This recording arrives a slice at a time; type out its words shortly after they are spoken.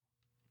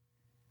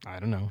I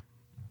don't know.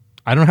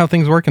 I don't know how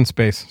things work in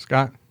space,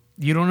 Scott.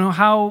 You don't know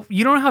how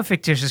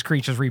fictitious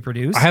creatures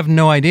reproduce. I have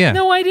no idea.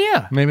 No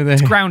idea. Maybe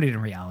It's grounded in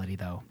reality,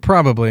 though.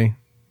 Probably.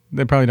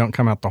 They probably don't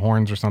come out the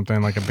horns or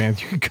something like a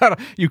bantha.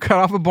 You cut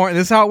off a horn.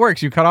 This is how it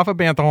works. You cut off a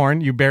bantha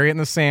horn, you bury it in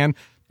the sand,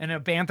 and a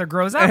bantha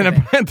grows out of it. And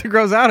a bantha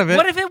grows out of it.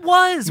 What if it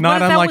was? Not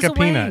what if unlike that a was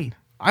peanut.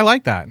 I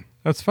like that.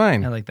 That's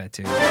fine. I like that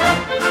too.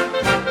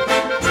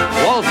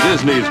 Walt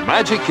Disney's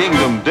Magic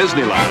Kingdom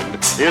Disneyland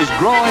is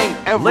growing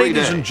every day.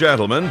 Ladies and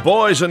gentlemen,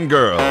 boys and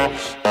girls.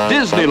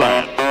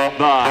 Disneyland,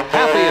 the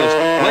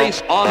happiest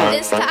place on earth.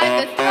 It's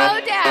time to throw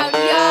down,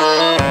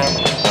 y'all.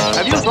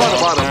 Have you thought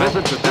about a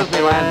visit to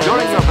Disneyland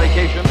during your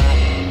vacation?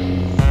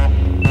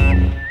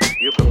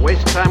 You can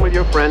waste time with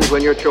your friends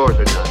when your chores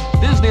are done.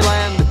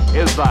 Disneyland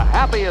is the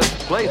happiest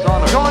place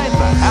on earth. Join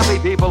the happy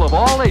people of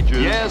all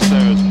ages. Yes,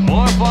 there's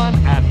more fun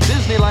at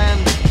Disneyland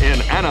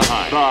in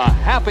Anaheim. The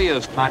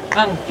happiest on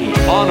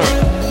earth.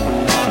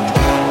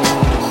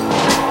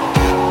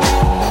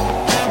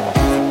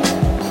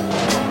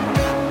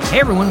 Hey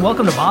everyone,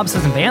 welcome to Bob's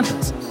and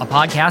Banthas, a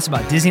podcast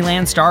about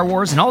Disneyland, Star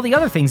Wars, and all the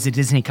other things the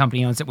Disney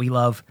company owns that we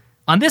love.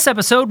 On this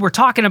episode, we're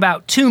talking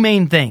about two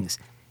main things.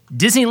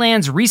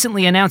 Disneyland's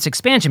recently announced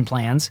expansion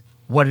plans,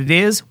 what it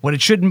is, what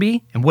it shouldn't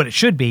be, and what it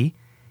should be.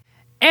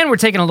 And we're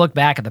taking a look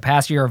back at the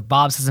past year of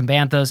Bob's and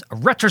Banthas, a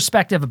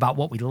retrospective about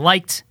what we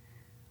liked,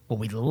 what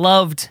we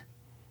loved,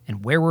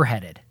 and where we're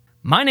headed.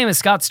 My name is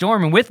Scott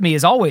Storm, and with me,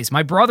 as always,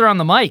 my brother on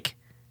the mic,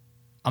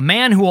 a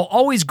man who will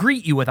always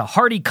greet you with a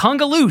hearty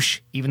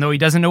congaloosh, even though he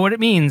doesn't know what it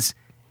means,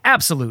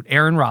 absolute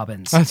Aaron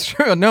Robbins. That's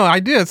true. No, I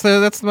do.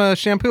 That's the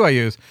shampoo I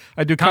use.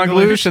 I do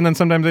congaloosh, and then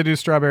sometimes I do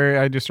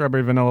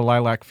strawberry vanilla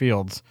lilac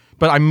fields.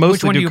 But I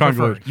mostly do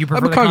congaloosh. You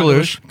prefer the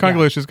congaloosh? congaloosh?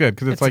 Congaloosh is good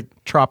because it's like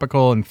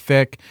tropical and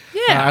thick.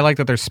 Yeah. I like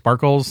that there's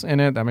sparkles in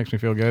it. That makes me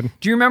feel good.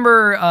 Do you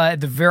remember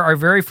our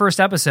very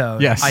first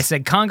episode? Yes. I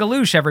said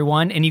congaloosh,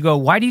 everyone, and you go,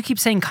 why do you keep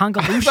saying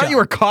congaloosh? I thought you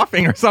were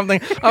coughing or something.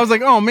 I was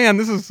like, oh man,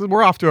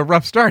 we're off to a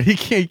rough start. He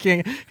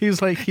can't.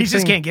 He's like, he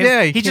just can't get.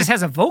 Yeah, he just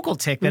has a vocal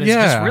tick that is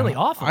just really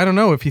awful. I don't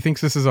know if he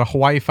thinks this is a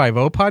Hawaii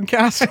Five-0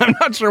 podcast. I'm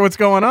not sure what's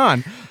going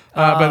on.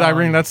 But I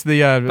ring that's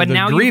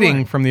the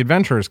greeting from the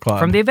Adventurers Club.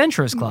 From the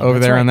Adventurers Club. Over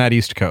there right. on that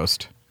East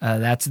Coast.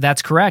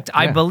 That's correct. Yeah.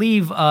 I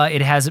believe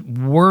it has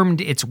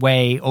wormed its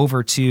way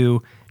over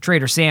to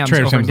Trader Sam's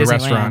over in the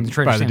Disneyland,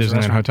 restaurant by the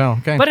Disneyland Hotel.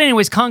 Okay. But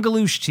anyways,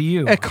 congaloosh to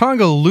you. A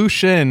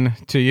congalution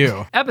to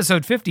you.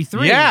 Episode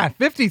 53. Yeah,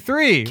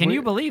 53. Can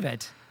you believe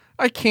it?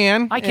 I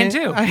can. I can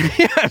too.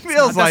 It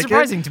feels like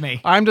surprising to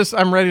me. I'm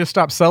ready to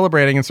stop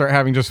celebrating and start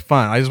having just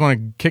fun. I just want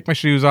to kick my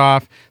shoes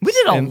off. We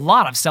did a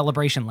lot of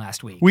celebration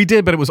last week. We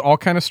did, but it was all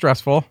kind of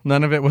stressful.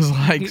 None of it was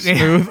like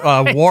smooth.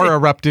 War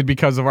erupted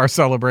because of our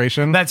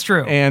celebration. That's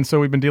true. And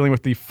so we've been dealing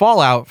with the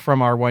fallout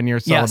from our 1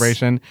 year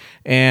celebration.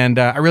 Yes. And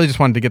I really just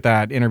wanted to get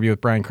that interview with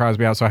Brian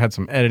Crosby out, so I had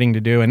some editing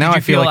to do. And now I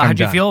feel like I'm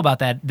done. How'd you feel about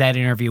that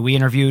interview? We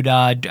interviewed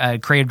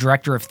creative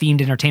director of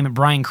themed entertainment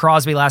Brian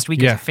Crosby last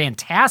week. Yeah. It was a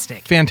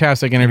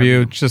fantastic interview.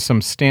 Just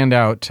some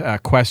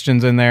standout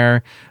questions in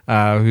there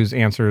whose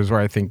answers were,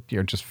 I think,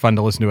 just fun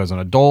to listen to as an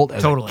adult,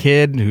 as a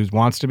kid who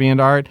wants to be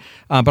into art.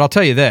 But I'll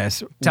tell you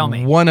this. Tell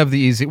me. One of the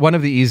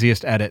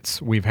easiest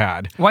edits we've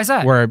had. Why is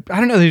that? Where,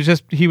 I don't know,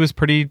 he was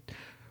pretty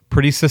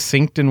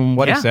succinct in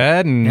what he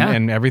said,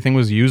 and everything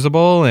was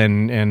usable,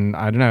 and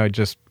I don't know, I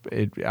just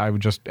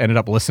ended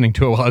up listening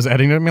to it while I was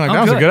editing it and being like,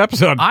 that was a good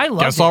episode. I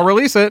loved Guess I'll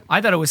release it.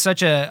 I thought it was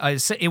such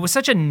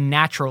a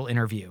natural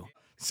interview.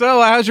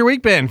 So, how's your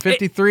week been?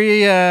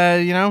 53,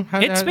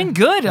 It's been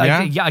good.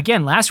 Yeah?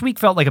 Again, last week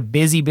felt like a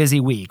busy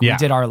week. Yeah. We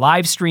did our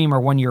live stream, our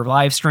 1 year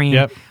live stream.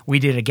 Yep. We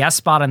did a guest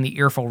spot on the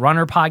Earful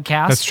Runner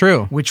podcast. That's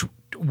true. Which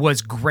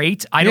was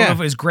great. I don't know if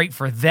it was great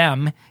for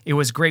them. It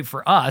was great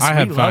for us. I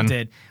had fun. Loved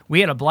it. We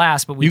had a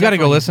blast, but you got to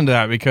go listen to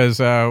that because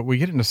we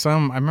get into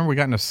some. I remember we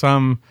got into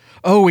some.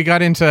 Oh, we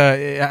got into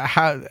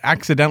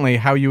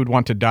how you would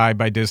want to die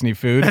by Disney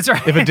food. That's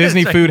right. If a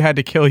Disney food had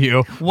to kill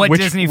you, which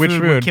Disney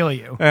food would kill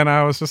you? And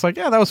I was just like,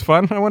 yeah, that was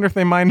fun. I wonder if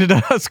they minded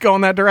us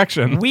going that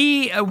direction.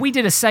 We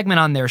did a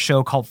segment on their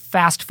show called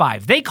Fast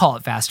Five. They call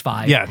it Fast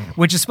Five,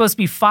 which is supposed to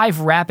be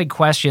 5 rapid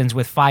questions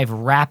with 5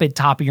 rapid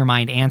top of your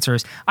mind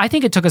answers. I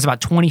think it took us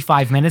about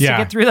 25 minutes to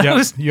get through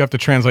those. Yep. You have to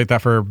translate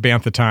that for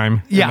Bantha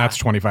time, and that's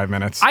 25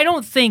 minutes. I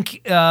don't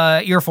think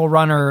Earful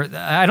Runner,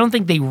 I don't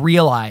think they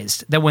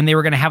realized that when they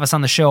were going to have us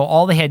on the show,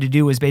 all they had to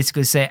do was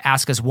basically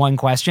ask us one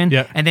question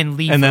and then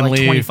leave for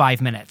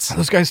 25 minutes. Are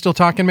those guys still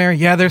talking, Mary?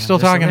 Yeah, they're still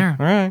talking. All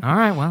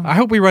right. Well, I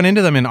hope we run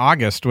into them in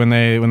August when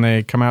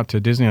they come out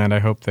to Disneyland. I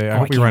hope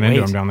we run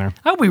into them down there.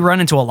 I hope we run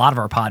into a lot of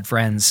our pod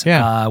friends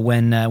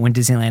when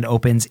Disneyland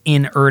opens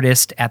in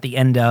earnest at the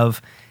end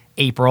of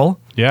April.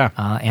 Yeah.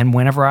 And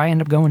whenever I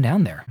end up going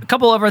down there. A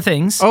couple of other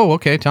things. Oh,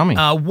 okay. Tell me.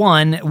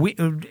 One,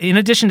 in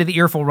addition to the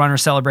Earful Runner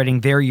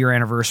celebrating their year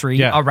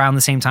anniversary around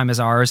the same time as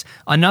ours,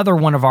 another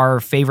one of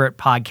our favorite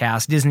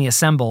podcasts, Disney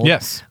Assemble,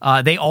 yes,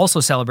 they also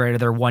celebrated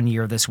their 1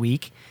 year this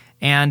week.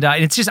 And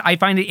it's just, I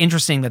find it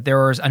interesting that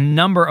there was a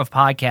number of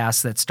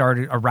podcasts that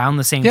started around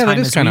the same time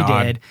as we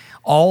did,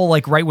 all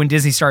like right when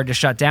Disney started to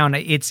shut down.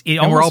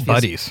 And we're all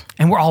buddies.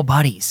 And we're all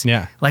buddies.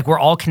 Yeah. Like we're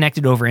all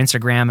connected over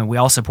Instagram and we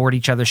all support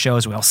each other's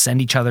shows. We all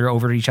send each other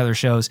over to each other's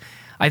shows.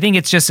 I think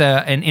it's just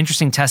an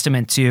interesting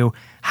testament to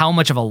how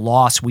much of a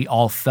loss we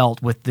all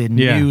felt with the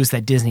news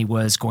that Disney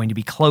was going to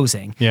be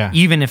closing. Yeah.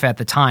 Even if at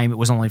the time it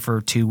was only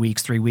for 2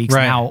 weeks, 3 weeks,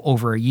 now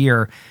over a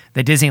year,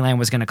 that Disneyland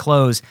was going to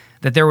close,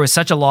 that there was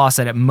such a loss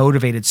that it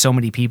motivated so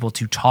many people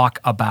to talk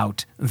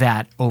about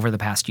that over the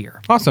past year.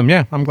 Awesome.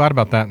 Yeah, I'm glad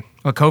about that.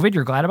 Well, COVID,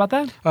 you're glad about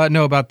that?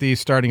 No, about the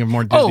starting of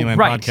more Disneyland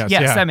podcasts.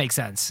 Yes, that makes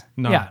sense.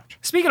 No. Yeah.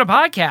 Speaking of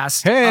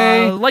podcasts,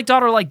 Like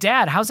Daughter, Like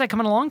Dad, how's that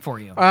coming along for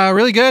you?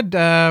 Really good.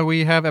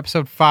 We have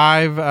episode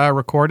 5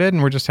 recorded,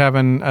 and we're just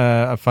having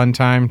a fun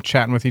time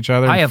chatting with each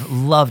other. I have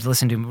loved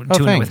listening to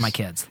it with my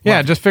kids.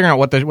 Yeah, just figuring out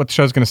what the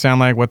show's going to sound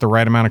like, what the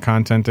right amount of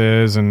content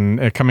is,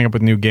 and coming up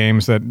with new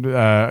games that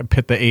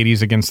pit the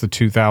 80s against the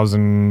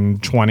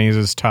 2020s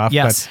is tough.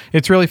 Yes. But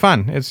it's really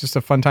fun. It's just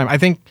a fun time. I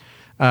think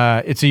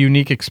it's a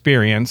unique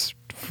experience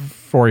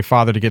for a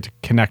father to get to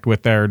connect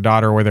with their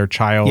daughter or their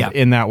child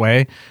in that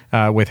way,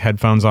 with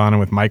headphones on and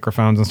with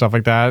microphones and stuff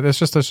like that. It's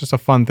just a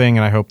fun thing,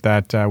 and I hope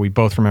that we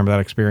both remember that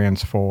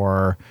experience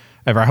forever.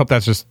 I hope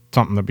that's just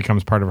something that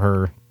becomes part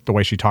of the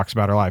way she talks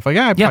about her life. Like,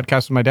 I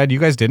podcasted with my dad. You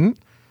guys didn't?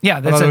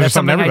 Yeah, that's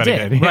something everybody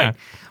did. Yeah. Right.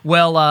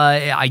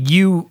 Well,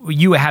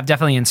 you have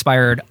definitely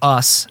inspired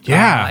us.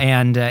 Yeah.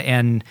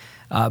 And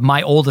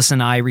my oldest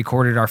and I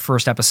recorded our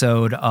first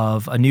episode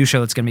of a new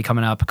show that's going to be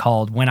coming up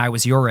called When I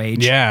Was Your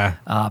Age. Yeah.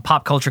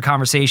 Pop culture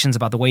conversations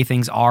about the way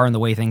things are and the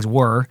way things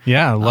were.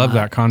 Yeah, I love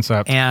that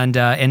concept. And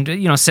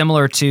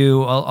similar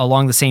to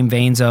along the same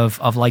veins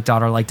of Like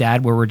Daughter, Like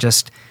Dad, where we're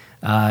just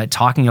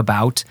talking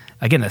about,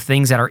 again, the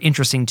things that are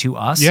interesting to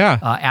us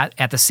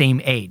at the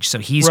same age. So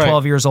he's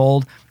 12 years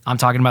old. I'm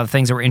talking about the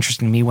things that were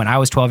interesting to me when I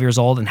was 12 years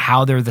old and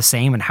how they're the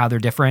same and how they're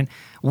different.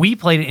 We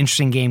played an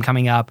interesting game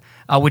coming up,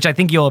 which I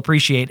think you'll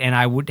appreciate, and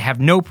I would have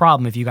no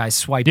problem if you guys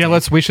swiped it. Yeah,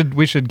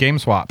 we should game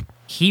swap.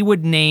 He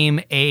would name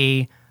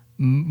a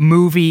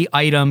movie,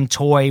 item,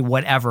 toy,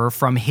 whatever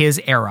from his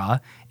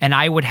era, and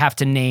I would have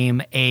to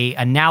name a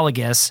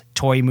analogous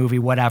toy, movie,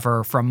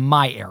 whatever from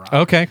my era.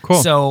 Okay,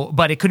 cool. So,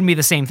 but it couldn't be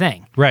the same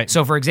thing. Right.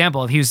 So, for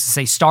example, if he was to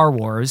say Star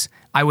Wars,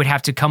 I would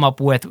have to come up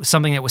with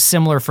something that was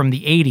similar from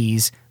the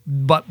 80s,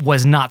 but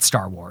was not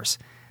Star Wars.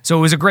 So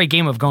it was a great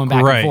game of going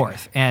back and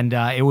forth, and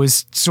it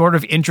was sort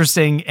of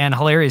interesting and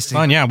hilarious.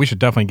 Yeah, we should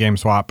definitely game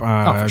swap.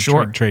 For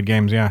sure. Trade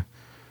games, yeah.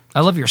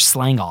 I love your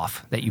slang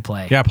off that you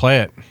play. Yeah,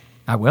 play it.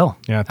 I will.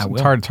 Yeah, it's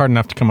hard. It's hard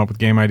enough to come up with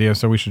game ideas,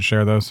 so we should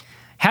share those.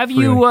 Have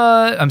you?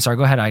 I'm sorry.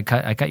 Go ahead. I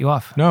cut you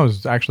off. No,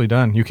 it's actually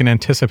done. You can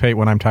anticipate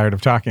when I'm tired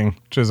of talking,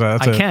 which is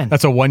that's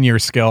a 1-year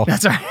skill.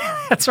 That's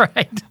right. That's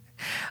right.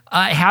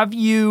 Have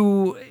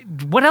you?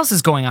 What else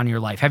is going on in your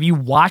life? Have you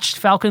watched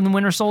Falcon and the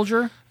Winter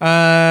Soldier?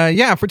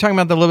 Yeah. If we're talking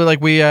about the little bit,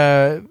 like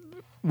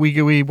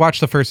we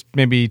watched the first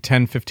maybe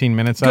 10, 15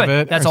 minutes of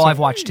it. That's all I've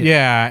watched too.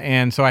 Yeah,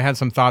 and so I had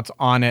some thoughts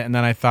on it, and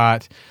then I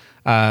thought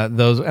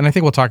and I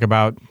think we'll talk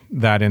about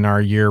that in our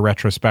year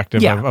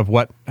retrospective of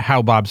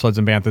how Bobsleds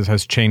and Banthas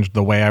has changed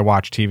the way I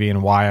watch TV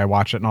and why I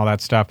watch it and all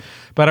that stuff.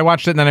 But I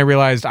watched it and then I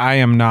realized I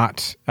am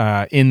not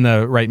in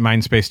the right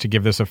mind space to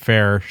give this a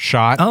fair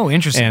shot. Oh,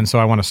 interesting. And so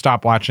I want to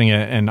stop watching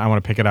it and I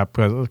want to pick it up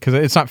because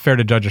it's not fair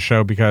to judge a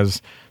show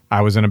because I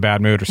was in a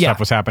bad mood or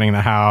stuff was happening in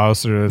the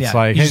house or it's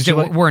like... You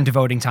just weren't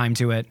devoting time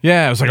to it.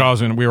 Yeah, it was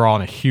like we were all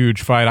in a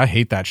huge fight. I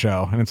hate that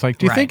show. And it's like,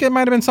 do you think it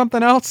might have been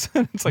something else?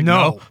 It's like,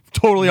 no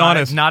totally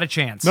honest. Not a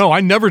chance. No,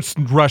 I never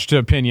rush to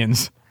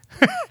opinions.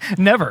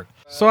 Never.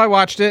 So I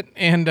watched it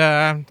and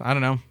I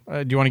don't know.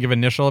 Do you want to give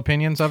initial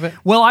opinions of it?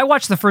 Well, I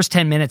watched the first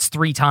 10 minutes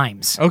 3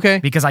 times. Okay.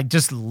 Because I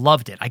just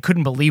loved it. I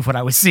couldn't believe what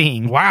I was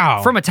seeing.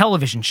 Wow. From a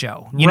television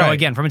show. You know,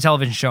 again, from a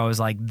television show, I was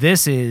like,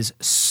 this is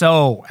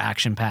so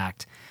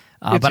action-packed.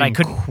 But I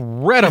couldn't.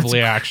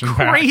 Incredibly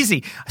action-packed.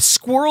 Crazy.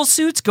 Squirrel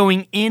suits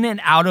going in and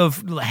out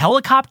of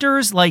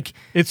helicopters. Like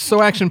it's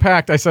so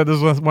action-packed. I said this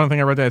was one thing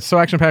I wrote down. It's so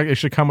action-packed. It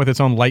should come with its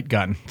own light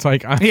gun. It's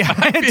like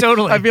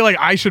totally. I feel like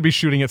I should be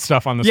shooting at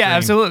stuff on the screen. Yeah,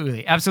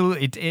 absolutely.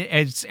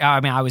 It's. I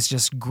mean, I was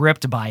just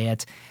gripped by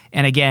it.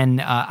 And again,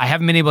 I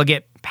haven't been able to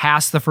get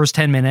past the first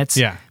 10 minutes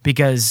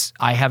because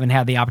I haven't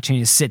had the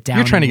opportunity to sit down.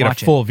 You're trying to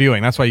get a full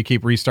viewing. That's why you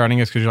keep restarting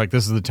it because you're like,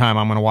 this is the time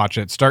I'm going to watch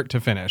it start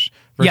to finish.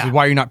 Versus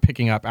why you're not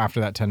picking up after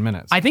that 10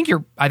 minutes. I think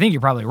you're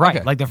probably right.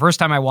 Okay. Like the first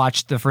time I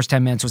watched the first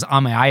 10 minutes was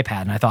on my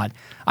iPad, and I thought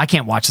I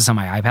can't watch this on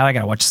my iPad. I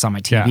got to watch this on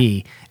my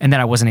TV, and then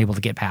I wasn't able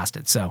to get past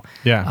it. So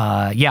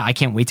I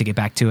can't wait to get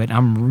back to it.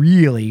 I'm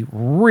really,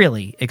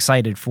 really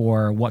excited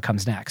for what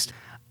comes next.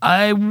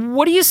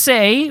 What do you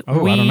say I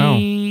don't know.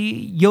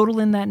 yodel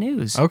in that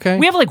news? Okay.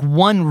 We have like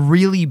one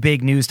really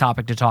big news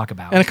topic to talk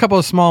about. And a couple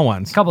of small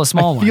ones. I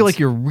feel like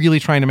you're really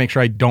trying to make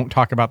sure I don't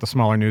talk about the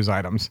smaller news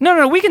items.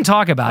 No, we can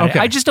talk about it.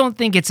 I just don't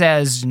think it's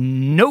as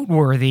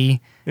noteworthy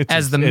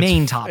as the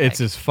main topic.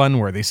 It's as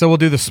fun-worthy. So we'll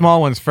do the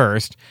small ones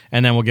first,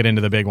 and then we'll get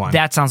into the big one.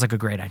 That sounds like a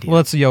great idea. Well,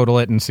 let's yodel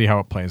it and see how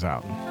it plays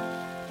out.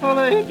 Well,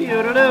 It's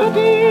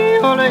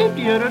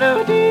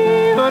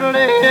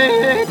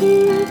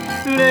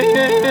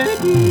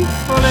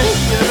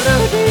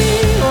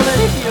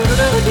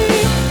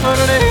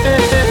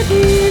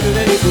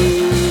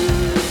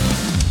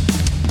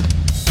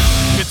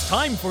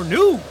time for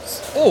news.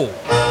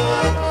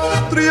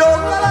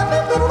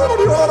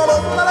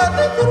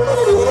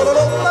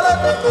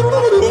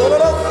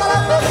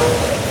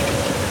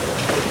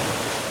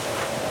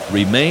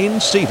 Remain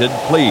seated,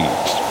 please.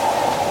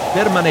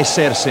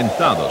 Permanecer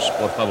sentados,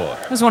 por favor.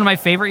 This is one of my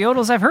favorite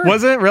yodels I've heard.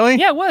 Was it really?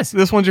 Yeah, it was.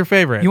 This one's your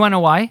favorite. You want to know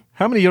why?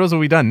 How many yodels have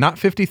we done? Not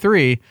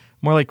 53,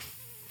 more like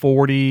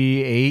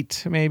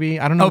 48, maybe.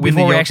 I don't know. Oh,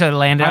 before we actually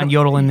landed on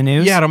Yodel in the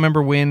News? Yeah, I don't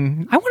remember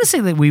when. I want to say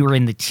that we were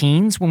in the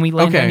teens when we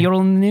landed on Yodel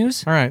in the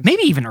News. All right.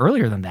 Maybe even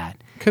earlier than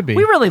that. Could be.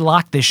 We really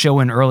locked this show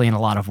in early in a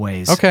lot of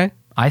ways. Okay.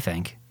 I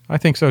think. I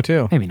think so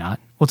too. Maybe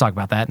not. We'll talk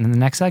about that in the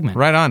next segment.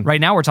 Right on.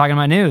 Right now we're talking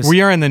about news.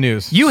 We are in the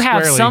news. You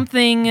have squarely.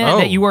 something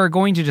that you are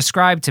going to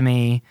describe to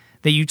me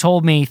that you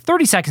told me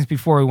 30 seconds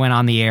before we went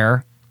on the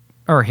air,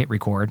 or hit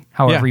record,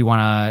 however you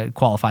want to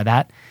qualify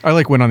that. I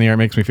like when on the air. It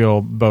makes me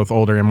feel both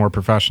older and more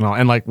professional,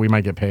 and like we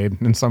might get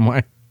paid in some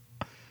way.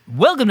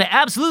 Welcome to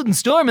Absolute and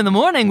Storm in the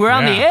Morning. We're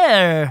on the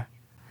air.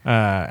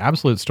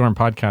 Absolute Storm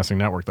Podcasting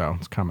Network, though.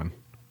 It's coming.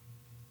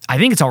 I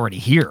think it's already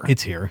here.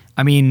 It's here.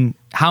 I mean,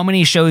 how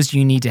many shows do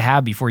you need to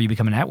have before you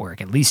become a network?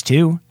 At least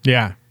 2.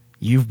 Yeah.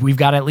 We've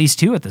got at least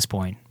 2 at this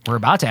point. We're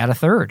about to add a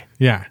 3rd.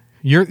 Yeah.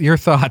 Your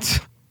thoughts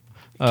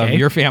of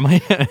your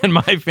family and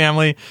my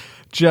family,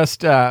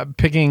 just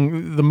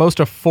picking the most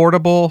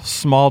affordable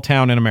small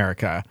town in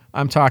America.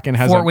 I'm talking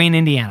Fort Wayne,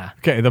 Indiana.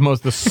 Okay,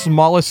 the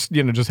smallest,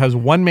 just has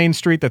one main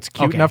street that's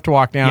cute enough to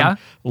walk down. Yeah.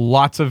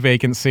 Lots of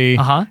vacancy.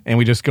 And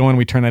we just go and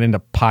we turn that into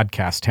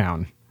podcast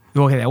town.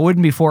 Okay, that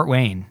wouldn't be Fort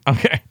Wayne.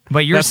 Okay.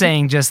 But you're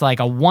saying just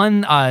like a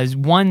one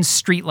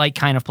street light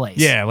kind of place.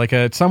 Yeah, like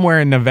somewhere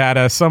in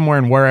Nevada, somewhere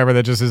in wherever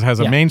that just has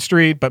a main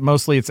street, but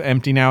mostly it's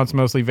empty now. It's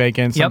mostly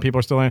vacant. Some people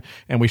are still in.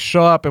 And we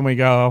show up and we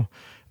go,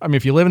 I mean,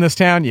 if you live in this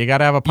town, you got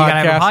to have a podcast. You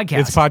gotta have a podcast.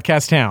 It's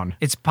podcast town.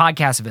 It's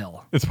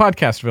Podcastville. It's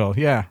Podcastville,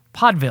 yeah.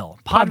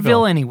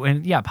 Podville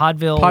anyway. Yeah,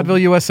 Podville. Podville,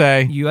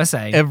 USA.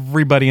 USA.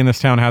 Everybody in this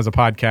town has a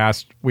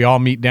podcast. We all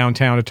meet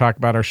downtown to talk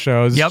about our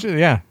shows. Yep.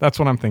 Yeah, that's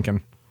what I'm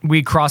thinking.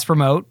 We cross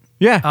promote.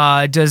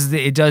 Yeah. Does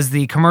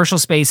the commercial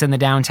space in the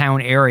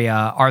downtown area,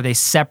 are they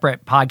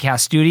separate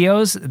podcast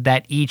studios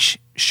that each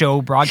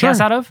show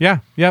broadcasts out of? Yeah.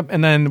 Yep.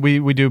 And then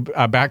we do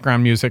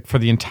background music for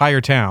the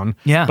entire town.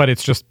 Yeah. But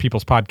it's just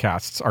people's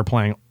podcasts are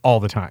playing all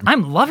the time.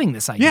 I'm loving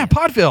this idea. Yeah,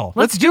 Podville.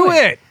 Let's do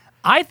it.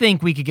 I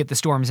think we could get the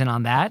Storms in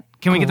on that.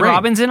 Can we get the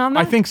Robins in on that?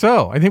 I think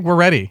so. I think we're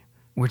ready.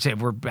 We're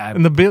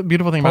and the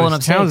beautiful thing about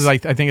this town is I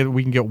think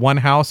we can get one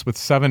house with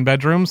 7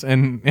 bedrooms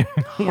and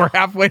we're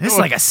halfway. This is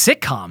like a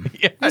sitcom.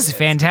 Yeah, this is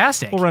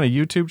fantastic. We'll run a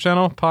YouTube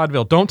channel,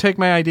 Podville. Don't take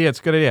my idea. It's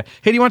a good idea.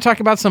 Hey, do you want to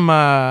talk about some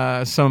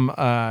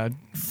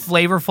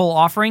flavorful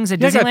offerings at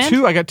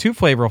Disneyland? I got two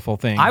flavorful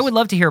things. I would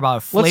love to hear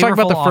about flavorful Let's talk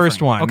about the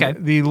first one. Okay.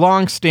 The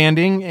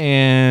long-standing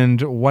and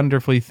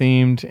wonderfully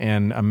themed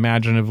and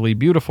imaginatively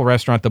beautiful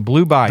restaurant, the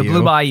Blue Bayou. The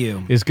Blue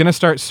Bayou is going to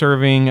start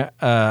serving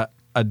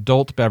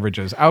adult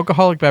beverages,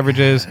 alcoholic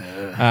beverages,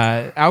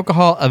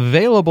 alcohol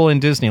available in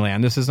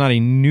Disneyland. This is not a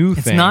new thing.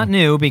 It's not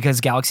new because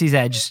Galaxy's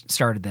Edge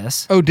started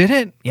this. Oh, did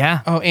it?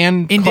 Yeah. Oh,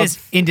 and in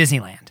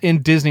Disneyland.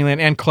 In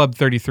Disneyland, and Club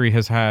 33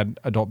 has had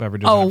adult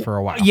beverages in it for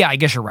a while. Yeah, I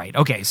guess you're right.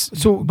 Okay,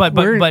 so but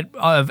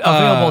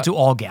available to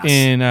all guests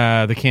in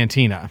the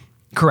cantina.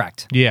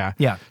 Correct. Yeah.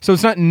 Yeah. So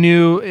it's not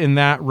new in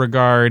that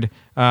regard,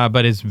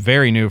 but it's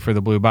very new for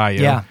the Blue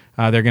Bayou. Yeah.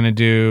 They're going to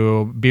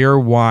do beer,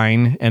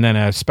 wine, and then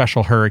a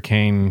special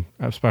hurricane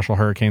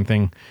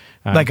thing.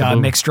 Like a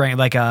mixed drink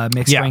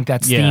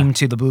that's themed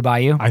to the Blue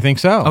Bayou? I think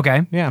so.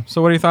 Okay. Yeah.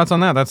 So what are your thoughts on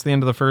that? That's the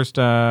end of the first,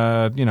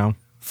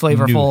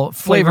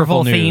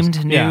 flavorful news.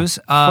 themed news.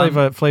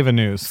 Flava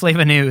news.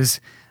 Flava news.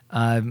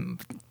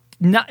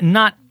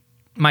 Not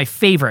my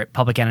favorite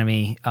Public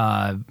Enemy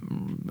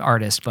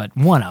artist, but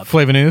one of.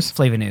 Flava news?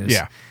 Flava news.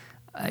 Yeah.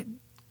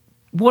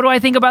 What do I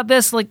think about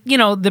this? Like,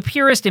 the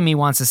purist in me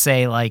wants to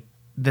say, like,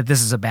 that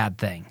this is a bad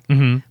thing.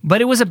 Mm-hmm.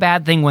 But it was a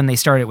bad thing when they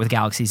started with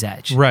Galaxy's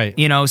Edge. Right.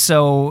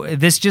 So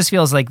this just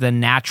feels like the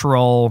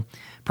natural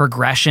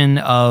progression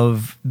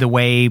of the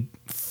way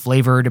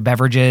flavored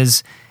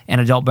beverages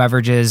and adult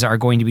beverages are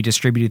going to be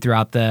distributed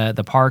throughout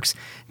the parks.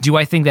 Do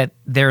I think that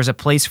there's a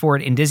place for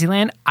it in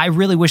Disneyland? I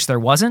really wish there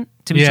wasn't,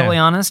 to be totally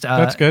honest.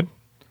 That's good.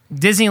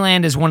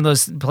 Disneyland is one of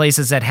those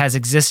places that has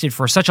existed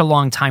for such a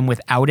long time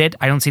without it.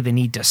 I don't see the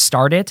need to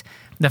start it.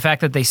 The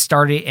fact that they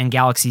started in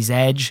Galaxy's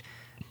Edge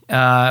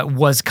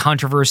was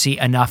controversy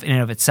enough in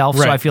and of itself.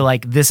 Right. So I feel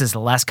like this is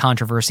less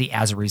controversy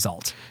as a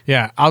result.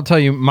 Yeah, I'll tell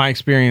you my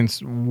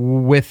experience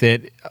with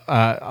it.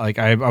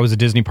 I was a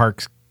Disney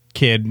Parks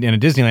kid and a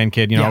Disneyland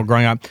kid,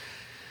 growing up.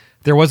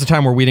 there was a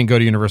time where we didn't go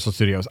to Universal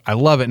Studios. I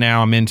love it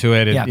now. I'm into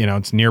it.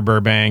 It's near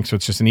Burbank, so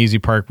it's just an easy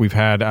park. We've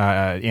had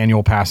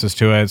annual passes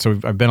to it, so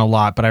I've been a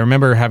lot. But I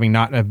remember having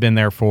not have been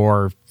there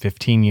for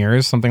 15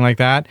 years, something like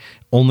that.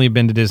 Only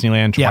been to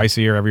Disneyland twice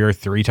a year, every year,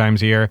 3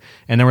 times a year.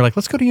 And then we're like,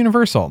 let's go to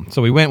Universal.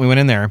 So we went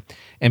in there,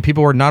 and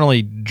people were not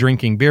only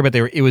drinking beer, but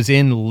it was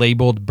in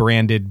labeled,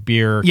 branded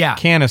beer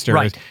canisters.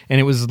 Right. And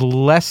it was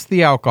less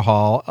the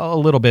alcohol, a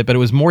little bit, but it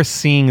was more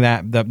seeing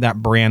that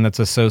brand that's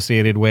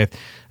associated with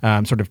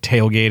sort of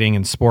tailgating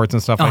and sports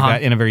and stuff like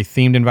that in a very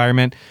themed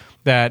environment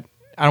that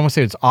I don't want to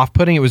say it's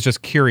off-putting. It was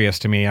just curious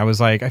to me. I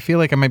was like, I feel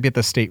like I might be at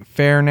the state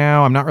fair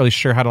now. I'm not really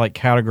sure how to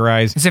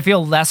categorize. Does it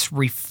feel less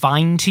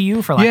refined to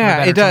you, for lack of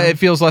a better term? It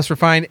feels less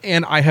refined.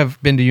 And I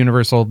have been to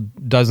Universal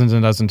dozens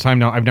and dozens of times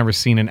now. I've never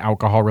seen an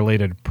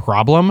alcohol-related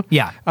problem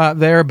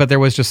there, but there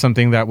was just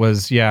something that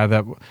was,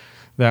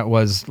 that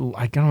was,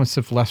 I don't know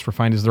if less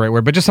refined is the right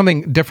word, but just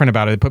something different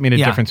about it. It put me in a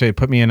different state. It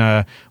put me in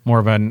a more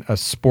of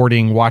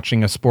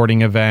watching a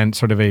sporting event,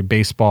 sort of a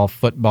baseball,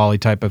 football-y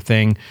type of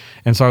thing.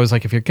 And so I was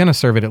like, if you're going to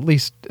serve it, at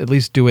least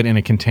do it in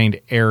a contained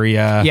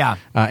area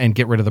and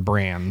get rid of the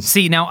brands.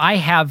 See, now I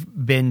have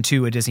been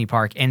to a Disney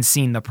park and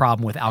seen the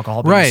problem with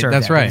alcohol being served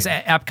that's there. right. Because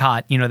at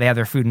Epcot, they have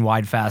their Food and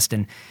Wine Fest,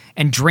 and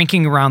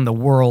drinking around the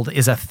world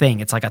is a thing.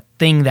 It's like a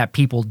thing that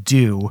people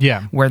do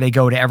where they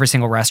go to every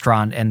single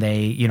restaurant and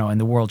they, in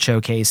the World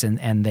Showcase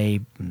and they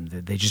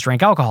just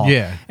drink alcohol.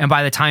 Yeah. And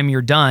by the time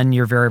you're done,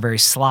 you're very, very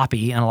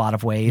sloppy in a lot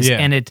of ways. Yeah.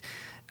 And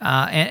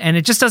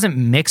it just doesn't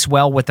mix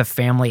well with the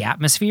family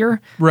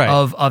atmosphere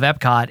of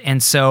Epcot.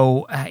 And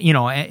so,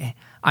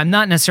 I'm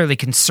not necessarily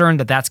concerned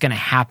that that's going to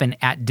happen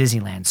at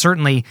Disneyland.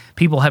 Certainly,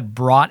 people have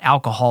brought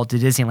alcohol to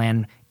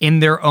Disneyland in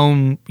their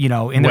own,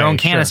 their own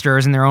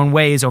canisters, in their own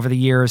ways over the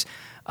years.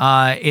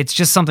 It's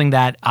just something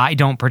that I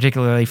don't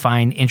particularly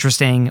find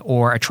interesting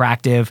or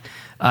attractive.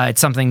 It's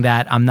something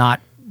that I'm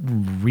not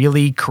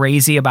really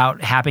crazy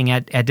about happening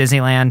at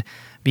Disneyland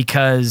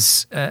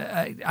because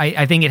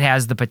I think it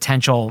has the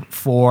potential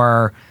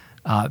for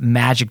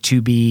magic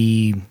to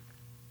be,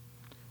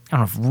 I don't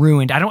know if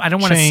ruined. I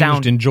don't want to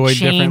sound enjoyed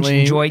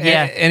differently.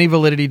 Any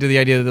validity to the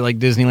idea that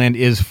Disneyland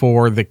is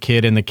for the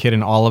kid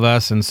and all of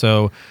us, and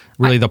so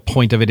really the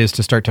point of it is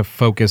to start to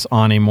focus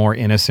on a more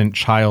innocent,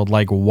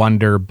 childlike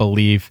wonder,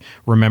 belief.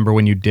 Remember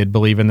when you did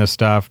believe in this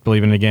stuff,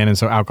 believe in it again, and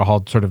so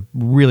alcohol sort of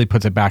really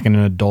puts it back in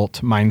an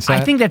adult mindset.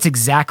 I think that's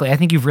exactly. I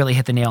think you've really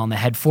hit the nail on the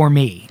head for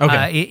me.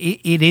 Okay,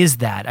 it is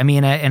that. I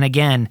mean, and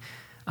again.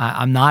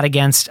 I'm not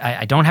against.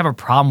 I don't have a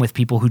problem with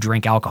people who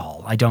drink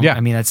alcohol. I don't. I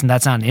mean, that's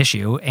not an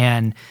issue.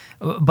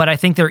 But I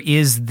think there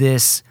is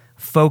this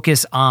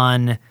focus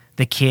on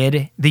the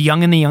kid, the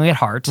young and the young at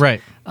heart,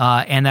 right?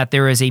 And that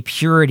there is a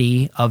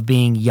purity of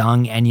being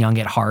young and young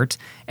at heart.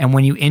 And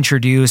when you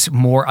introduce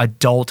more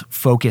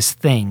adult-focused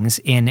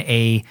things in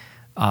a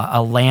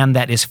land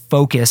that is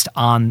focused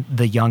on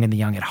the young and the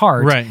young at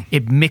heart,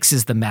 it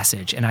mixes the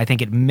message, and I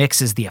think it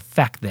mixes the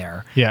effect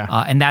there.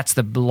 And that's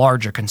the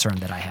larger concern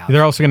that I have.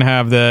 They're also going to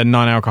have the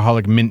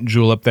non-alcoholic mint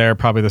julep there,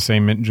 probably the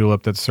same mint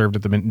julep that's served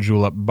at the mint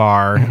julep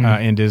bar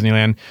in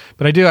Disneyland.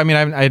 But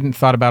I hadn't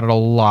thought about it a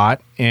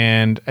lot,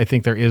 and I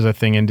think there is a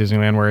thing in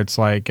Disneyland where it's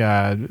like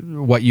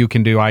what you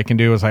can do, I can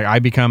do. It's like I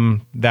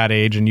become that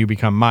age and you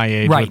become my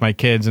age with my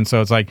kids, and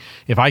so it's like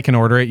if I can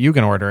order it, you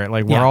can order it.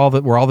 Like we're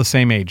all the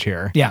same age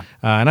here.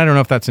 And I don't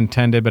know if that's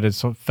intended, but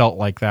it's felt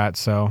like that.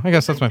 So I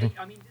guess that's my thing.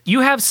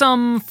 You have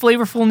some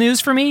flavorful news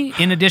for me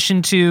in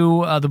addition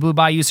to the Blue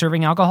Bayou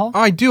serving alcohol? Oh,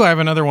 I do. I have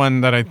another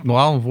one that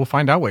we'll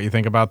find out what you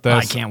think about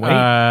this. I can't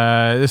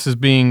wait. This is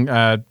being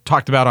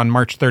talked about on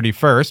March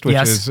 31st, which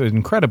is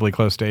incredibly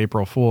close to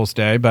April Fool's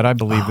Day, but I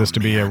believe this to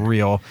be a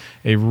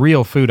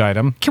real food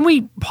item. Can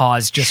we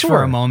pause just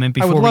for a moment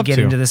before we get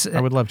into this? I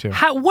would love to.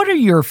 What are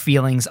your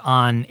feelings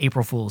on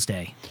April Fool's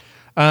Day?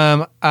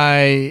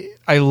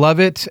 I love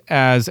it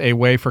as a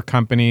way for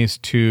companies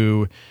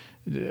to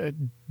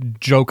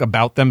joke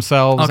about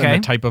themselves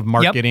and the type of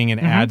marketing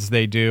and ads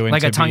they do, and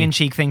like a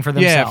tongue-in-cheek thing for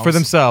themselves. Yeah, for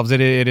themselves. It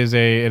is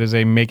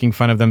a making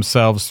fun of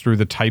themselves through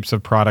the types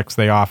of products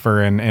they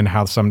offer and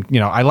how some.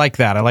 I like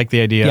that. I like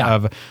the idea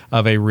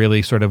of a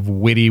really sort of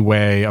witty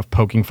way of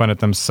poking fun at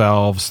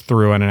themselves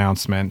through an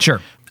announcement.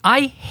 Sure.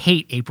 I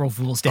hate April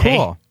Fool's Day.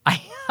 Cool.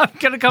 I'm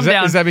gonna come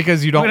down. Is that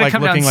because you don't like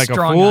looking like a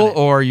fool,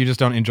 or you just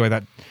don't enjoy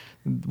that?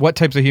 What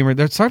types of humor?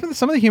 There's some of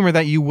the humor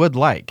that you would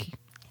like.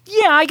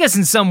 Yeah, I guess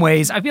in some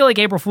ways. I feel like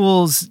April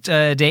Fool's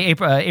Day,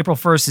 April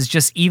 1st is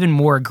just even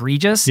more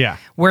egregious. Yeah.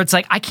 Where it's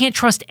like, I can't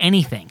trust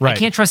anything. Right. I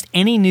can't trust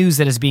any news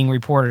that is being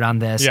reported on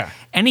this. Yeah.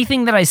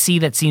 Anything that I see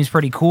that seems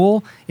pretty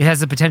cool, it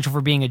has the potential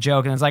for being a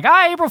joke. And it's like,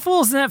 April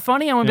Fool's, isn't that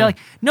funny? I'm going to be like,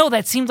 no,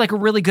 that seems like a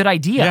really good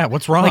idea. Yeah,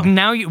 what's wrong? Like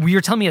now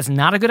you're telling me it's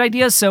not a good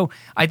idea. So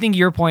I think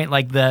your point,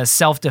 like the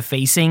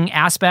self-defacing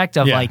aspect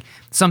of like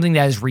something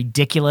that is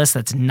ridiculous,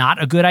 that's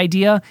not a good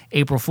idea,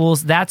 April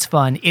Fool's, that's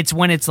fun. It's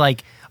when it's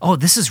like, oh,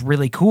 this is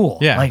really cool.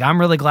 Yeah. Like, I'm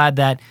really glad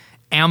that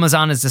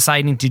Amazon is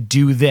deciding to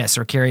do this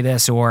or carry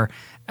this, or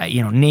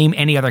name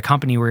any other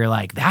company where you're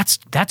like, that's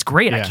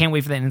great. I can't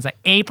wait for that. And it's like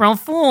April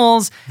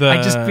Fools.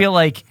 I just feel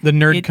like the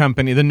nerd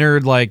company, the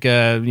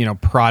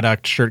nerd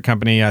product shirt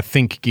company,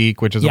 Think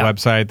Geek, which is a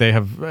website. They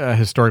have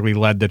historically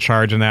led the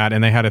charge in that,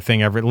 and they had a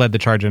thing led the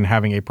charge in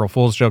having April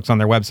Fools jokes on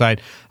their website.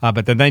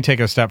 But then they take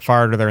a step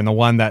farther. They're in the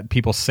one that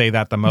people say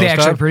that the most. They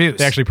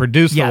actually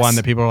produce the one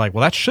that people are like,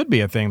 well, that should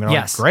be a thing. They're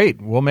like,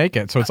 great, we'll make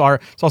it. So it's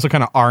also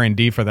kind of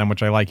R&D for them,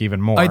 which I like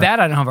even more. That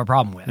I don't have a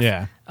problem with.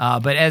 Yeah.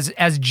 But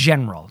as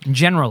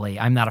generally,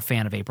 I'm not a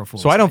fan of April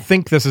Fool's So I don't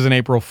think this is an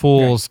April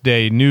Fool's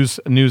Day news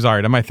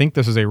item. I think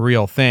this is a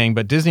real thing.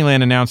 But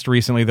Disneyland announced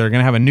recently they're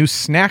going to have a new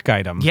snack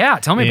item. Yeah,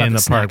 tell me about in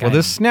the the snack park. item. Well,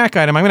 this snack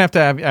item, I'm going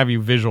to have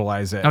you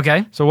visualize it.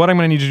 Okay. So what I'm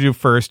going to need you to do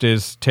first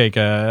is take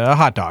a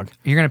hot dog.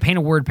 You're going to paint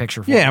a word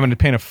picture for me. Yeah, I'm going to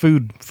paint a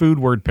food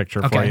word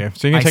picture for you.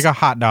 So you're going to take a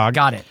hot dog.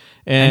 Got it.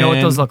 And I know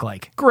what those look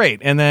like.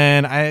 Great. And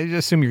then I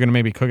assume you're going to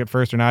maybe cook it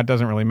first or not. It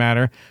doesn't really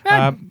matter.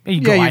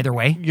 You go either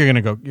way. You're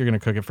going to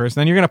cook it first.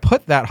 And then you're going to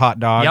put that hot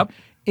dog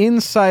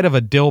inside of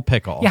a dill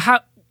pickle. Yeah,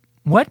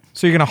 what?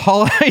 So you're going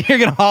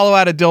to hollow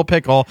out a dill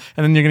pickle,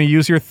 and then you're going to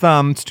use your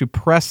thumbs to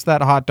press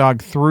that hot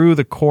dog through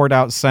the cored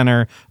out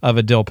center of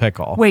a dill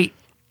pickle. Wait.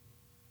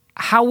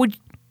 How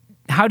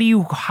do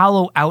you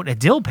hollow out a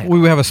dill pickle?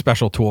 We have a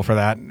special tool for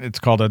that. It's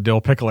called a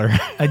dill pickler.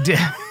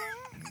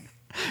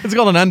 It's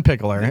called an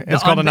unpickler.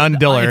 It's called an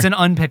undiller. It's an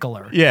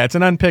unpickler. Yeah, it's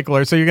an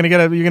unpickler. So you're gonna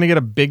get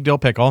a big dill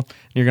pickle. And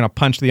you're gonna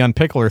punch the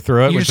unpickler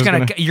through it.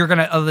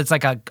 It's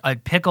like a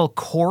pickle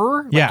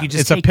core. Yeah,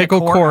 it's a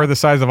pickle core the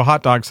size of a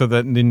hot dog, so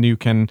that then you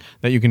can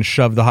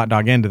shove the hot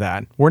dog into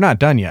that. We're not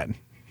done yet.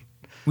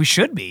 We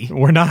should be.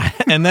 We're not.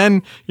 And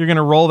then you're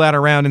gonna roll that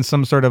around in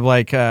some sort of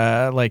like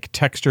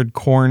textured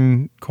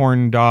corn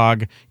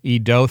dog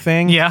dough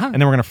thing. Yeah. And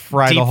then we're gonna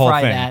fry the whole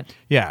thing. That.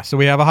 Yeah. So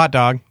we have a hot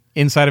dog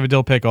inside of a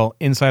dill pickle,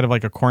 inside of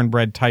like a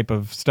cornbread type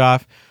of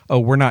stuff. Oh,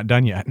 we're not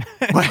done yet.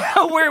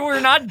 We're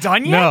not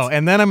done yet? No,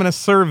 and then I'm going to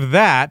serve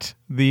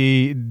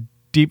the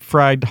deep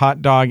fried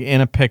hot dog in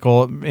a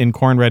pickle in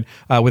cornbread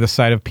with a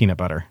side of peanut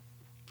butter.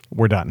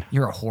 We're done.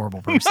 You're a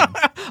horrible person.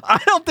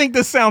 I don't think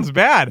this sounds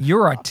bad.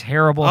 You're a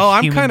terrible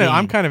I'm human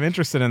being. kind of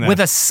interested in that. With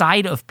a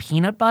side of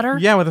peanut butter?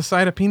 Yeah, with a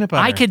side of peanut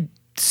butter. I could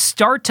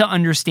start to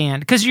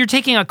understand, because you're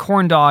taking a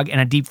corn dog and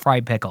a deep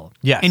fried pickle.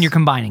 Yes. And you're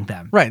combining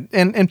them. Right.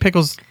 And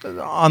pickles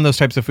on those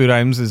types of food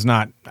items is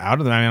not out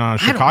of them. I mean, on a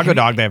Chicago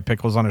dog, they have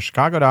pickles on a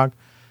Chicago dog.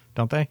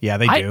 Don't they? Yeah,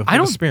 they do. I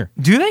don't. A spear.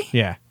 Do they?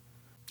 Yeah.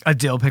 A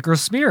dill pickle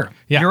spear.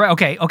 Yeah. You're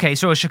right. Okay.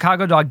 So a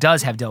Chicago dog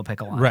does have dill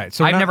pickle on it. Right.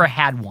 So I've never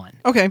had one.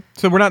 Okay.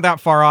 So we're not that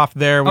far off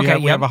there. We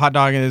Okay, have a hot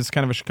dog is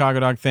kind of a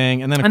Chicago dog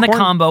thing. And then the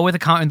combo with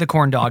the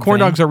corn dog. Corn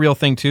dog's a real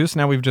thing too. So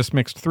now we've just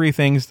mixed three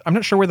things. I'm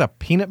not sure where the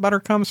peanut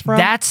butter comes from.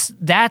 That's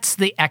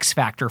the X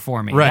factor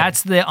for me. Right.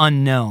 That's the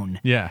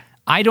unknown. Yeah.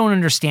 I don't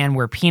understand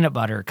where peanut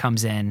butter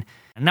comes in.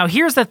 Now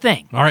here's the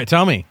thing. All right,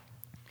 tell me.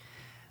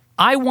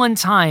 I one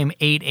time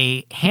ate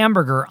a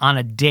hamburger on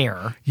a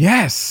dare.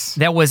 Yes.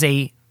 That was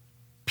a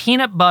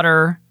peanut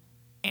butter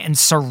and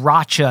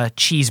sriracha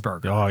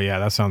cheeseburger. Oh, yeah,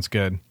 that sounds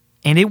good.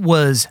 And it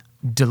was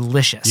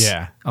delicious.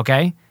 Yeah.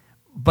 Okay?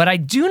 But I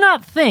do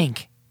not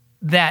think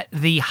that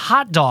the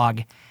hot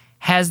dog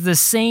has the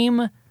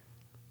same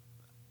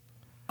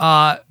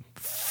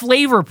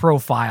flavor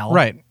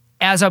profile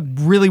as a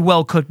really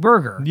well-cooked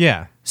burger.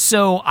 Yeah.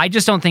 So I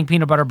just don't think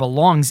peanut butter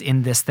belongs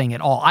in this thing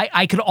at all.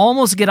 I could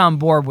almost get on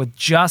board with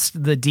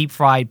just the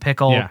deep-fried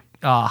pickle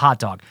hot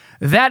dog.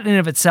 That in and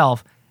of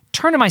itself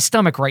turned to my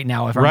stomach right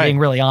now, if I'm being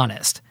really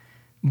honest.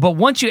 But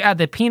once you add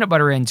the peanut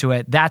butter into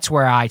it, that's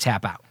where I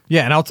tap out.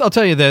 Yeah, and I'll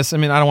tell you this. I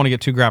mean, I don't want to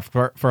get too graphic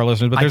for our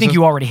listeners, but I think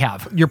you already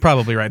have. You're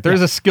probably right.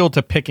 There's a skill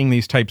to picking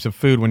these types of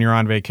food when you're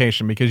on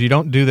vacation, because you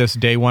don't do this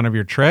day one of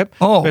your trip,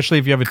 especially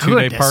if you have a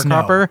 2-day park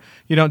hopper.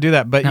 You don't do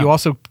that, but you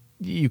also...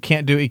 You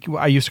can't do.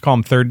 I used to call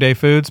them third day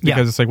foods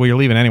because it's like, well, you're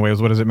leaving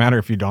anyways. What does it matter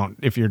if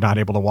you're not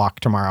able to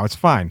walk tomorrow? It's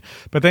fine.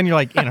 But then you're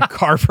like in a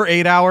car for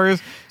 8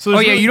 hours. So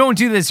you don't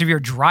do this if you're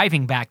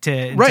driving back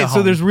to right. To so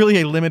home. There's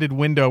really a limited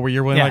window where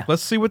you're like,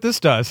 let's see what this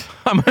does.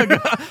 I'm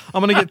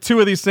gonna get 2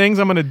 of these things.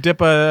 I'm gonna dip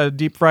a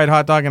deep fried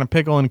hot dog and a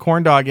pickle and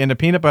corn dog into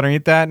peanut butter and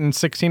eat that in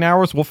 16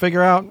 hours. We'll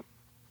figure out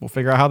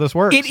how this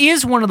works. It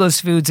is one of those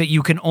foods that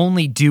you can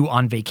only do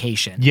on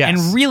vacation. Yes.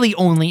 And really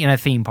only in a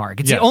theme park.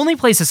 It's the only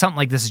place that something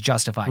like this is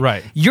justified.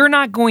 Right. You're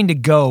not going to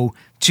go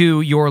to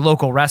your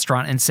local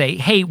restaurant and say,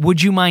 hey,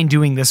 would you mind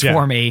doing this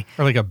for me?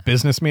 Or like a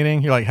business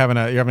meeting. You're like having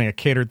a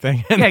catered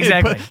thing. And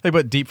exactly. They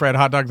put deep fried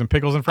hot dogs and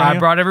pickles in front of you. I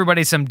brought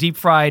everybody some deep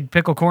fried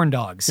pickle corn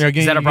dogs.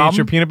 Is that a problem?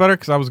 Your peanut butter?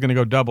 Because I was going to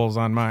go doubles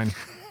on mine.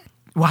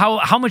 Well,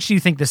 how much do you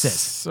think this is?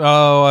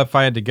 So if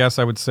I had to guess,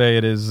 I would say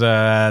it is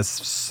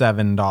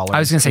 $7. I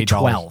was going to say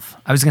 $12.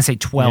 I was going to say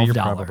 $12. Yeah, you're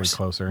probably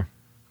closer.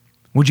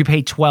 Would you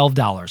pay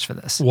 $12 for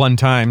this? One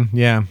time,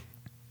 yeah.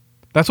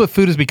 That's what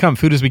food has become.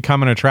 Food has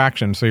become an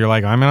attraction. So you're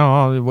like,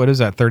 what is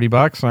that?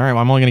 $30? All right,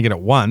 well, I'm only going to get it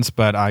once,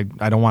 but I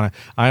don't want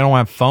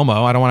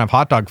FOMO. I don't want to have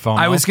hot dog FOMO.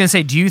 I was going to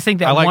say, do you think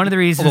that one of the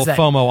reasons is that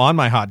FOMO on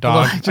my hot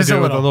dog? Just a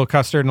little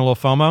custard and a little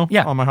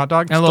FOMO on my hot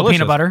dog. And a little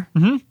peanut butter.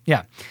 Mm-hmm.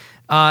 Yeah.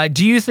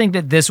 Do you think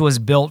that this was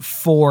built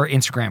for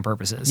Instagram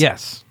purposes?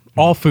 Yes.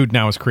 All food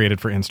now is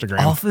created for Instagram.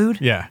 All food?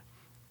 Yeah.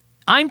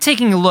 I'm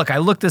taking a look. I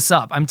looked this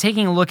up. I'm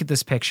taking a look at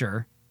this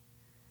picture.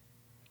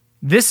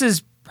 This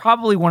is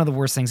probably one of the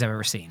worst things I've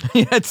ever seen.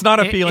 Yeah, it's not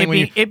appealing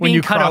when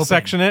you cut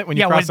cross-section open. it. When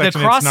you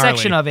cross-section the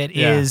cross-section of it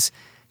is,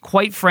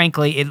 quite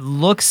frankly, it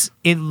looks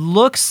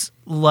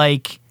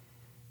like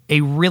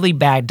a really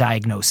bad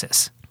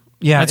diagnosis.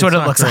 Yeah, that's what it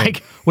looks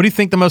like. What do you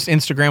think the most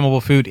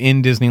Instagrammable food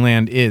in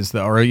Disneyland is,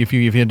 though? Or if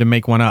you had to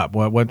make one up,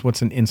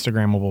 what's an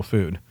Instagrammable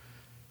food?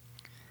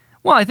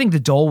 Well, I think the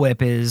Dole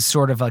Whip is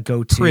sort of a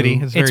go-to. Pretty.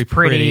 It's very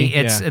pretty.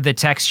 It's the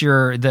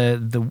texture,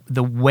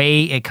 the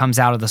way it comes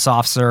out of the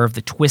soft serve,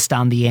 the twist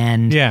on the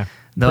end. Yeah.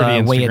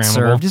 The way it's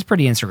served is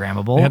pretty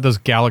Instagrammable. They had those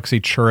Galaxy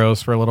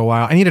churros for a little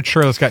while. I need a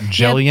churro that's got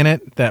jelly in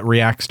it that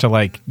reacts to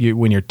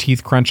when your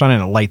teeth crunch on it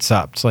and it lights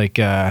up. It's like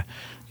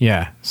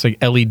it's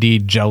like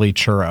LED jelly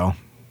churro.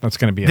 That's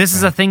going to be This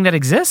is a thing that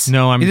exists?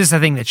 No, this is a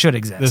thing that should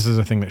exist. This is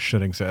a thing that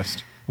should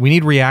exist. We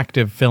need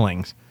reactive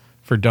fillings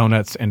for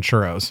donuts and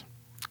churros.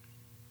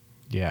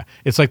 Yeah.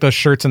 It's like those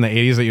shirts in the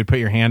 80s that you'd put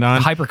your hand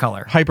on.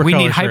 Hypercolor. We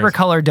need shirts.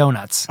 hypercolor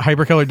donuts.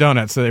 Hypercolor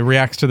donuts. So it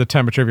reacts to the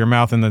temperature of your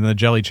mouth and then the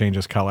jelly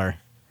changes color.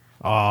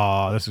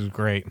 Oh, this is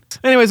great.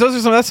 Anyways,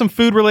 that's some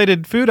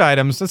food-related food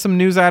items. That's some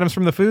news items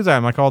from the foods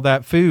item. I called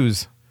that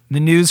foos. The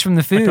news from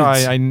the foods.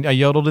 I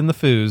yodeled in the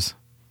foos.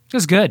 It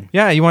was good.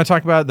 Yeah, you want to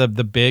talk about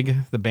the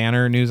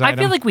banner news item?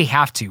 I feel like we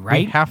have to,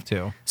 right? We have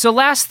to. So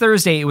last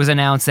Thursday, it was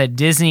announced that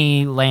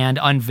Disneyland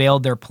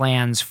unveiled their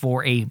plans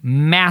for a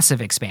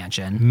massive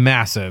expansion.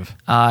 Massive.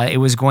 It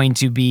was going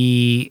to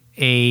be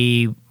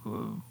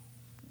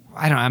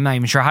I'm not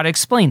even sure how to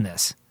explain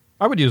this.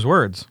 I would use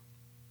words.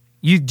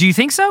 Do you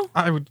think so?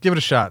 I would give it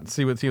a shot.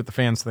 See what the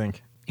fans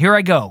think. Here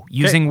I go,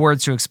 using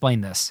words to explain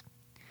this.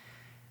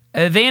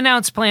 They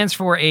announced plans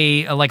for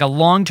a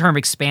long-term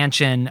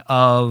expansion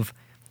of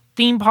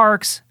theme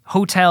parks,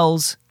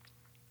 hotels,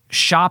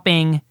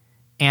 shopping,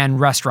 and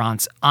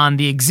restaurants on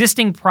the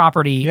existing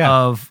property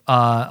of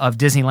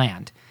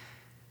Disneyland.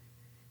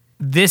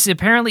 This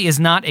apparently is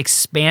not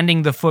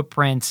expanding the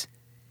footprint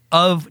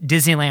of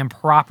Disneyland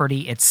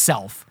property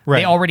itself. Right.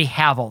 They already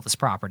have all this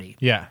property.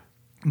 Yeah.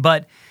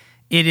 But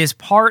it is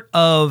part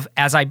of,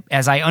 as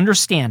I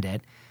understand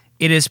it,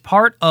 it is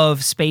part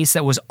of space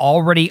that was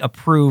already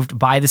approved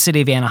by the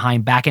city of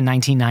Anaheim back in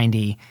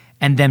 1990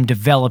 and them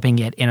developing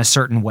it in a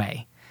certain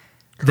way.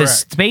 Correct. The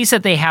space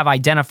that they have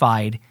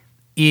identified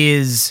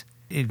is,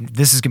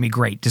 this is going to be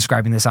great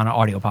describing this on an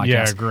audio podcast.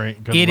 Yeah,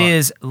 great. Good It luck.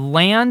 is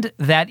land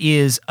that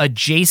is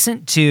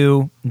adjacent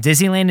to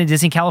Disneyland and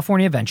Disney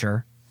California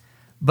Adventure,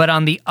 but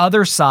on the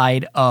other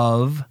side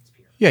of...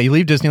 Yeah, you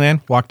leave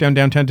Disneyland, walk down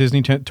downtown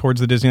Disney towards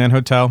the Disneyland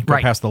Hotel, go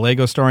past the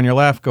Lego store on your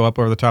left, go up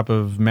over the top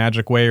of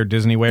Magic Way or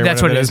Disney Way.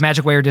 That's what it is,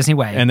 Magic Way or Disney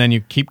Way. And then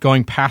you keep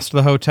going past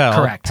the hotel,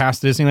 Correct.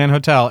 Past Disneyland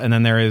Hotel, and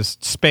then there is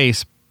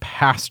space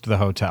past the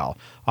hotel.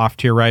 Off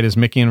to your right is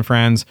Mickey and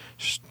Friends.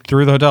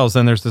 Through the hotels,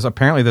 then there's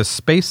this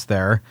space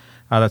there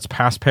that's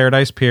past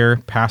Paradise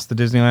Pier, past the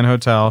Disneyland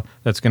Hotel,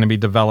 that's going to be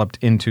developed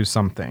into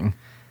something.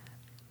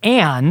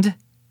 And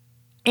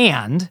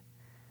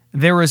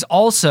there is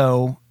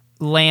also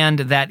land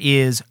that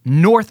is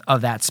north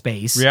of that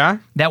space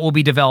that will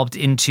be developed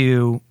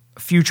into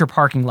future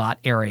parking lot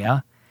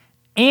area.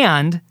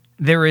 And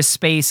there is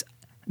space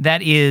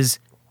that is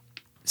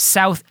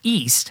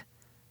southeast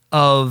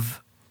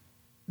of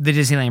the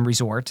Disneyland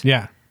Resort.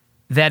 Yeah.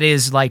 That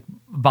is like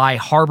by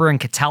Harbor and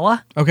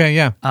Catella. Okay,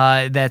 yeah.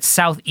 That's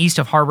southeast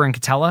of Harbor and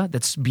Catella.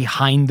 That's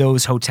behind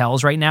those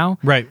hotels right now.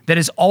 Right. That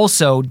is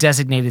also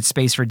designated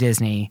space for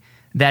Disney.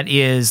 That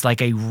is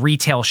like a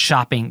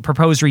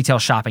proposed retail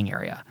shopping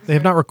area. They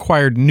have not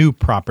acquired new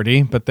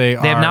property, but they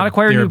have not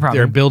acquired new property.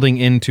 They're building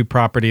into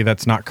property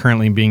that's not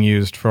currently being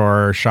used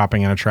for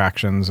shopping and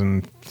attractions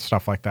and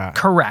stuff like that.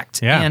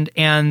 Correct. Yeah.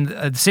 And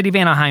the city of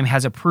Anaheim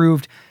has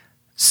approved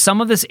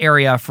some of this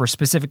area for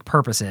specific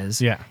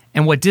purposes. Yeah.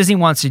 And what Disney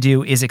wants to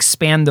do is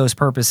expand those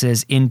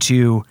purposes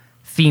into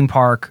theme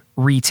park,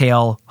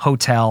 retail,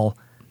 hotel,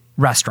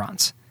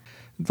 restaurants.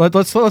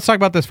 Let's talk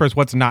about this first.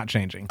 What's not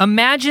changing?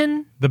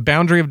 Imagine the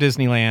boundary of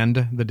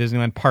Disneyland. The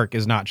Disneyland park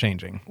is not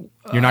changing.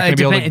 You're not going to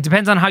be able to. It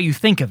depends on how you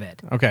think of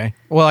it. Okay.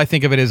 Well, I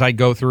think of it as I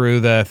go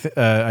through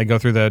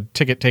the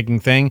ticket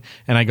taking thing,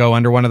 and I go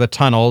under one of the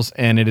tunnels,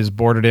 and it is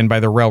bordered in by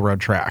the railroad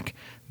track.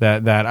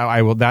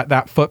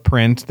 That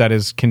footprint that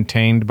is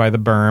contained by the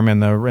berm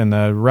and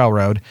the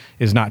railroad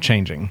is not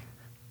changing.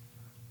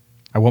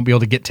 I won't be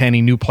able to get to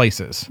any new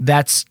places.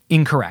 That's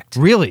incorrect.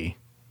 Really?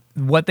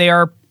 What they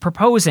are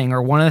proposing,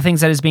 or one of the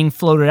things that is being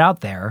floated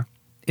out there,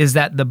 is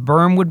that the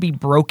berm would be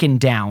broken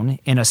down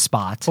in a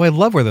spot. Oh, I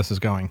love where this is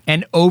going.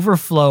 And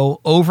overflow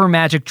over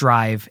Magic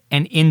Drive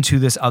and into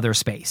this other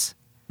space.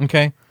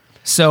 Okay.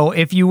 So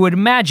if you would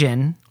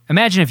imagine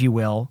if you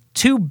will,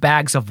 2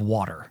 bags of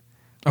water.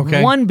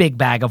 Okay. One big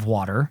bag of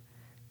water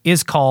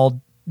is called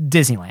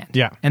Disneyland.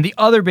 Yeah. And the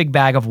other big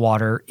bag of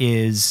water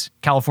is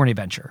California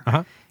Adventure.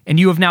 Uh-huh. And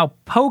you have now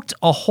poked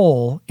a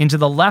hole into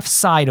the left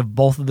side of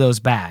both of those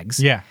bags.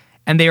 Yeah.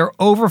 And they are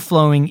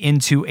overflowing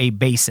into a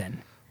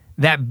basin.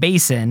 That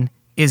basin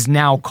is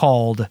now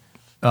called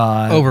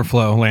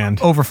overflow land.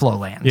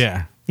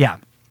 Yeah.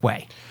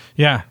 Way.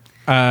 Yeah.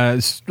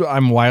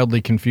 I'm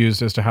wildly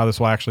confused as to how this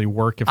will actually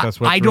work. If that's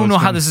what I don't know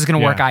how this is going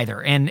to work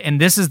either. And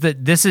this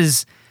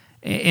is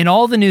in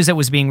all the news that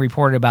was being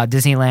reported about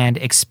Disneyland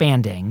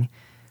expanding.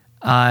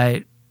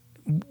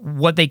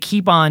 What they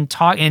keep on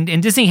talking,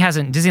 and Disney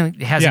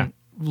hasn't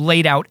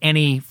laid out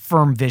any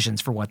firm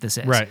visions for what this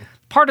is. Right.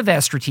 Part of that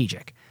is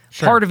strategic.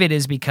 Sure. Part of it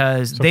is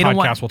because they don't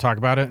want. Podcasts will talk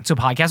about it. So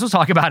podcasts will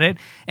talk about it,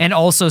 and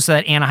also so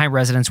that Anaheim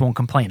residents won't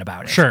complain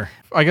about it. Sure.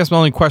 I guess the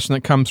only question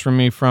that comes from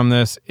me from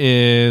this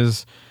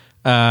is,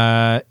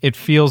 it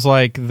feels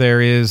like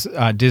there is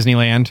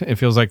Disneyland. It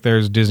feels like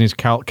there's Disney's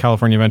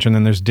California Adventure, and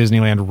then there's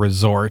Disneyland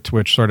Resort,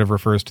 which sort of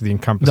refers to the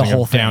encompassing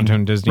whole of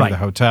downtown Disney, right. The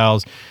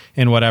hotels,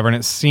 and whatever. And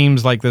it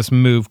seems like this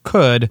move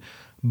could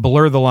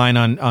blur the line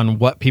on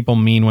what people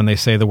mean when they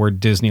say the word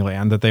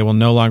Disneyland, that they will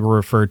no longer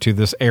refer to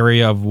this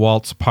area of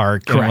Walt's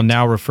Park. Correct. And will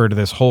now refer to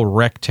this whole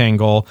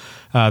rectangle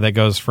that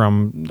goes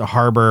from the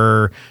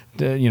harbor,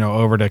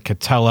 over to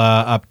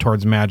Catella, up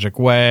towards Magic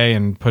Way,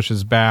 and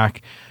pushes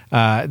back.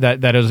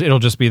 It'll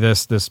just be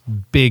this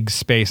big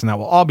space, and that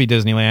will all be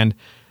Disneyland.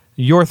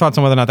 Your thoughts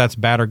on whether or not that's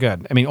bad or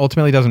good? I mean,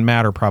 ultimately it doesn't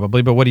matter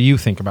probably, but what do you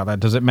think about that?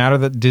 Does it matter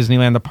that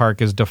Disneyland, the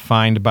park, is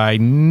defined by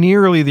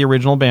nearly the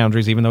original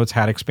boundaries, even though it's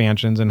had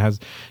expansions and has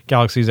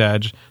Galaxy's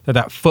Edge,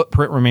 that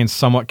footprint remains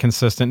somewhat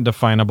consistent and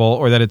definable,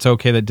 or that it's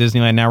okay that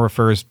Disneyland now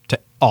refers to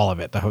all of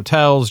it, the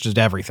hotels, just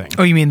everything?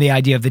 Oh, you mean the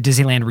idea of the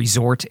Disneyland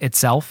Resort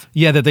itself?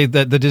 Yeah, that the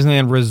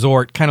Disneyland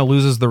Resort kind of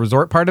loses the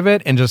resort part of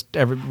it, and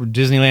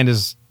Disneyland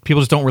is,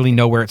 people just don't really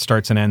know where it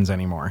starts and ends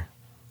anymore.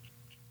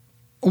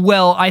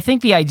 Well, I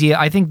think the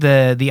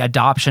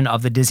adoption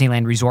of the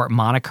Disneyland Resort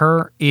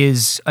moniker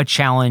is a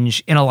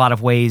challenge in a lot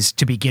of ways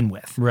to begin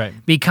with. Right.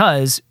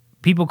 Because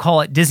people call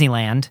it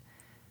Disneyland,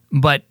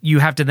 but you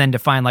have to then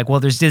define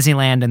there's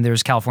Disneyland and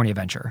there's California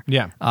Adventure.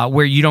 Yeah.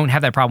 Where you don't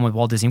have that problem with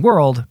Walt Disney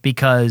World,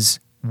 because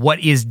what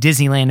is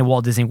Disneyland and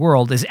Walt Disney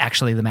World is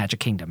actually the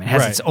Magic Kingdom. It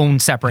has its own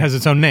separate... It has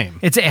its own name.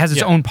 It has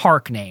its own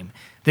park name.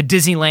 The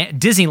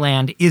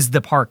Disneyland is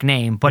the park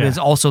name, but it's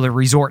also the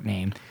resort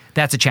name.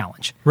 That's a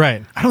challenge.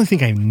 Right. I don't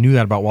think I knew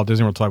that about Walt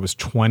Disney World until I was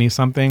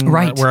 20-something.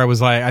 Right. Where I was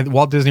like,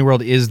 Walt Disney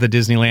World is the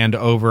Disneyland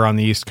over on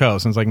the East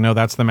Coast. And it's like, no,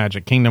 that's the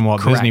Magic Kingdom.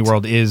 Walt Correct. Disney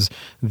World is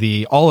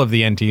all of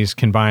the entities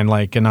combined,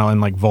 in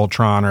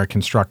Voltron or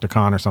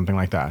Constructicon or something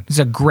like that. It's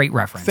a great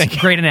reference. Thank you.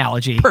 Great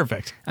analogy.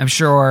 Perfect. I'm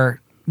sure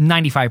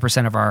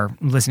 95% of our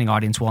listening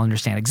audience will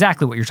understand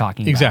exactly what you're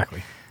talking about.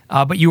 Exactly.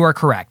 But you are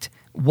correct.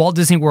 Walt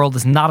Disney World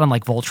is not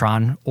unlike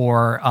Voltron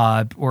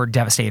or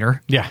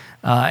Devastator. Yeah.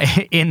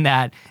 In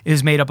that it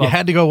is made up of... You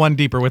had to go one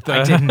deeper with the...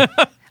 I didn't.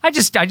 I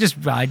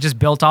just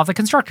built off the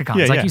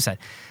Constructicons, you said.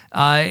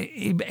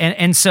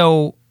 And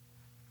so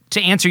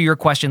to answer your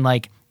question,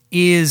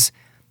 if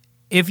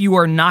you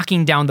are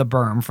knocking down the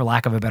berm, for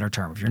lack of a better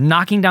term, if you're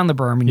knocking down the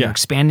berm and you're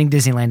expanding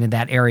Disneyland in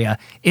that area,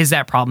 is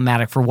that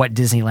problematic for what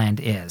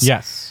Disneyland is?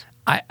 Yes.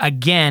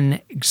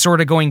 Again,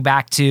 sort of going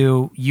back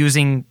to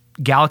using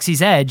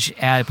Galaxy's Edge,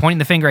 pointing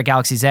the finger at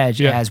Galaxy's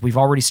Edge, as we've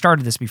already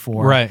started this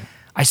before. Right.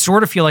 I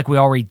sort of feel like we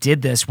already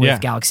did this with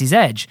Galaxy's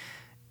Edge.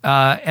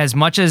 As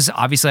much as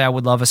obviously I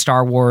would love a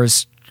Star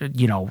Wars,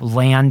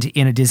 land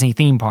in a Disney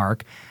theme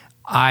park,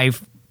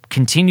 I've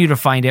continued to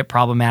find it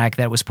problematic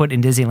that it was put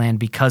in Disneyland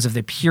because of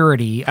the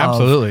purity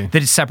of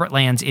the separate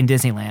lands in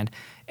Disneyland.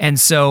 And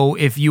so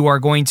if you are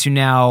going to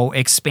now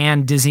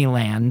expand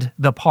Disneyland,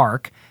 the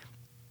park,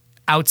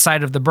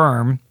 outside of the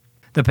berm,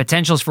 the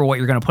potentials for what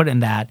you're going to put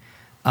in that,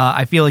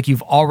 I feel like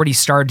you've already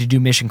started to do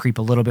mission creep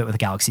a little bit with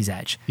Galaxy's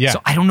Edge. Yeah.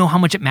 So I don't know how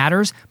much it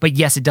matters, but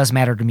yes, it does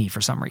matter to me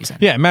for some reason.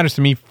 Yeah, it matters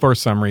to me for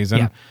some reason.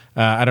 Yeah.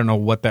 I don't know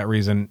what that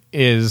reason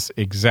is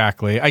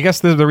exactly. I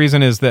guess the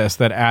reason is this,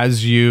 that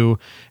as you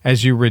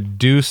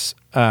reduce...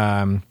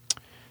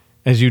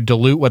 as you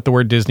dilute what the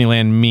word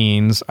Disneyland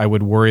means, I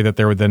would worry that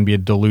there would then be a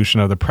dilution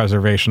of the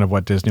preservation of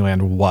what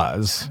Disneyland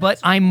was. But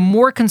I'm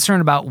more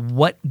concerned about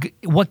what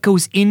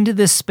goes into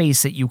this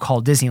space that you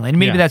call Disneyland.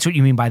 Maybe that's what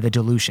you mean by the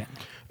dilution.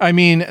 I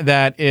mean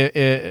that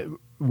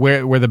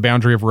where the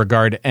boundary of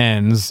regard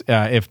ends,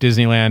 if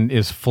Disneyland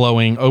is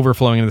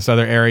overflowing into this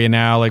other area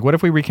now, what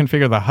if we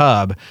reconfigure the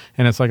hub?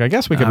 And it's like, I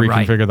guess we could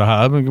reconfigure the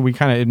hub.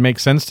 It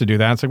makes sense to do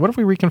that. It's like, what if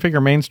we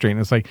reconfigure Main Street? And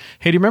it's like,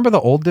 hey, do you remember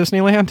the old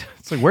Disneyland?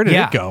 It's like, where did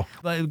it go?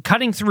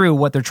 Cutting through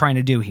what they're trying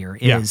to do here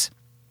is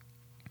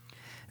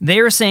they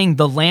are saying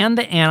the land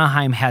that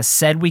Anaheim has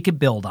said we could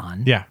build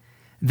on,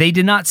 they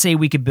did not say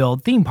we could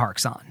build theme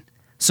parks on.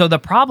 So the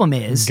problem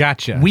is,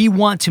 we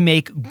want to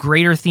make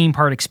greater theme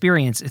park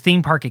experiences,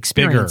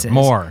 bigger,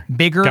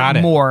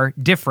 more,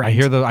 different. I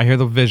hear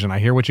the vision. I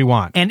hear what you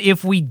want. And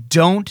if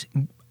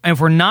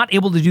we're not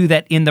able to do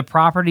that in the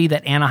property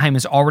that Anaheim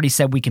has already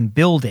said we can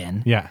build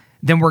in,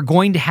 then we're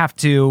going to have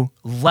to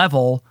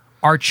level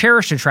our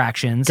cherished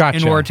attractions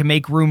in order to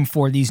make room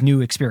for these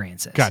new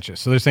experiences. Gotcha.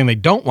 So they're saying they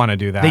don't want to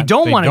do that. They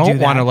don't want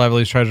to level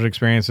these treasured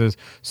experiences,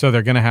 so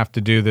they're going to have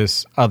to do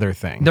this other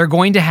thing. They're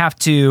going to have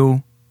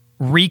to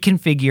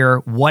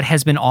reconfigure what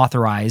has been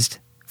authorized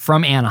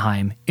from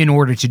Anaheim in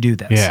order to do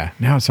this. Yeah,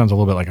 now it sounds a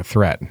little bit like a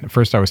threat. At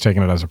first I was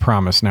taking it as a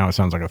promise. Now it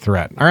sounds like a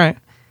threat. All right.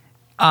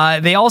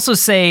 They also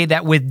say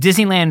that with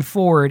Disneyland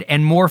Forward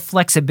and more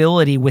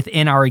flexibility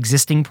within our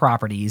existing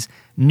properties,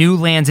 new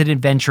lands and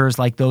adventures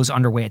like those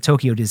underway at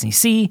Tokyo Disney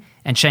Sea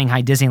and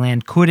Shanghai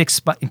Disneyland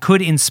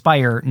could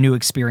inspire new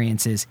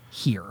experiences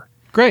here.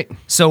 Great.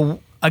 So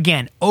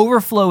again,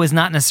 overflow is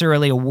not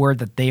necessarily a word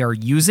that they are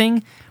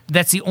using.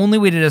 That's the only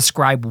way to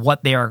describe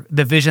what they are,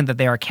 the vision that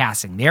they are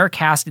casting. They are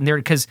casting there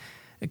because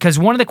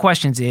one of the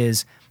questions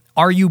is,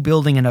 are you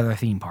building another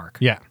theme park?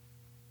 Yeah.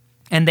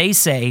 And they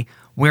say,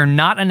 we're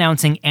not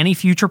announcing any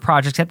future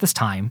projects at this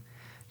time.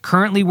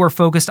 Currently, we're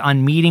focused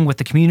on meeting with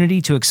the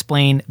community to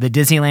explain the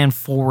Disneyland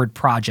Forward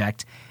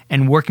project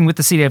and working with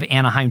the city of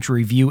Anaheim to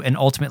review and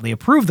ultimately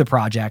approve the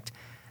project.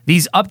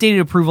 These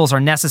updated approvals are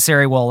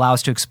necessary, will allow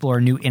us to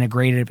explore new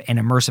integrative and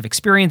immersive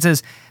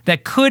experiences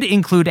that could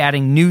include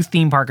adding new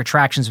theme park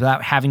attractions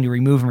without having to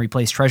remove and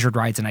replace treasured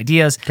rides and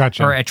ideas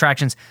or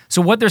attractions.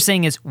 So what they're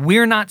saying is,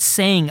 we're not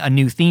saying a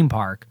new theme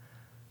park,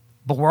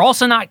 but we're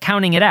also not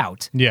counting it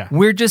out. Yeah.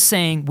 We're just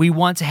saying we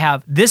want to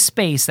have this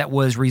space that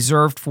was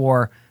reserved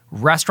for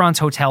restaurants,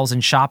 hotels,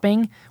 and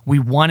shopping. We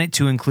want it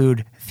to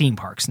include theme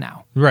parks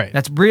now. Right.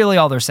 That's really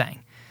all they're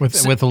saying.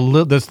 With a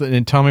little,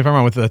 and tell me if I'm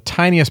wrong, with the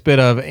tiniest bit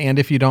of, and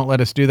if you don't let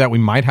us do that, we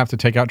might have to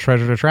take out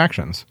treasured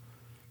attractions.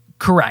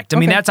 Correct. I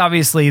mean, that's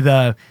obviously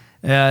the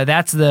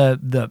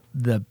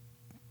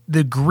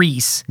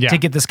grease to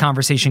get this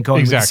conversation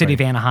going with the city of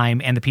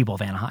Anaheim and the people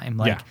of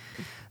Anaheim.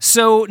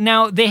 So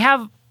now they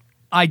have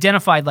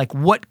identified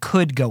what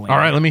could go in. All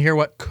right, let me hear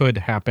what could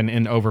happen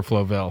in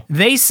Overflowville.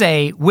 They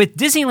say with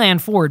Disneyland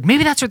Forward,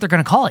 maybe that's what they're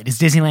going to call it, is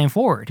Disneyland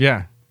Forward.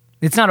 Yeah.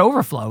 It's not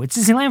Overflow, it's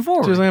Disneyland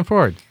Forward. Disneyland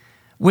Forward.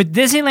 With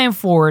Disneyland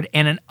Forward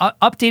and an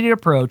updated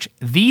approach,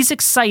 these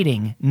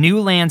exciting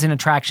new lands and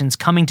attractions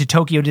coming to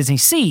Tokyo Disney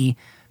Sea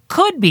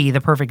could be the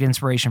perfect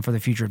inspiration for the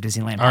future of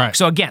Disneyland Park. Right.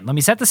 So again, let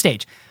me set the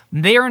stage.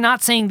 They are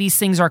not saying these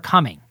things are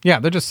coming. Yeah,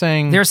 they're just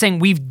saying... They're saying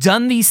we've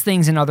done these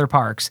things in other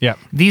parks. Yep.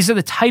 These are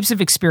the types of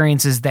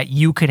experiences that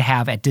you could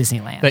have at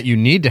Disneyland. That you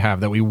need to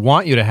have, that we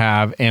want you to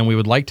have, and we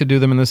would like to do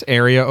them in this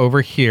area over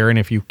here, and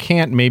if you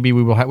can't, maybe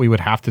we would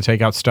have to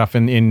take out stuff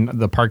in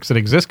the parks that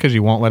exist because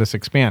you won't let us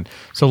expand.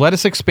 So let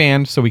us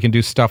expand so we can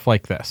do stuff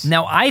like this.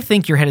 Now, I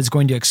think your head is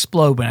going to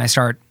explode when I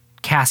start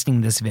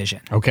casting this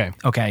vision. Okay.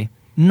 Okay?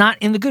 Not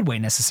in the good way,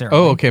 necessarily.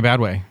 Oh, okay,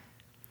 bad way.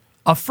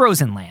 A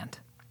frozen land.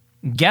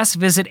 Guests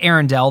visit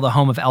Arendelle, the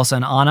home of Elsa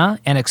and Anna,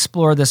 and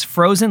explore this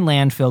frozen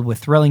land filled with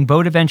thrilling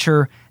boat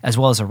adventure, as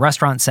well as a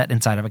restaurant set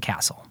inside of a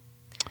castle.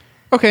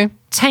 Okay.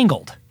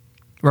 Tangled.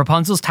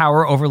 Rapunzel's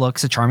tower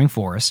overlooks a charming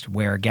forest,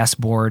 where guests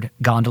board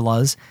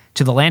gondolas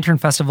to the Lantern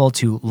Festival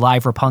to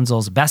live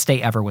Rapunzel's best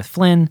day ever with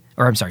Flynn,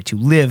 to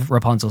live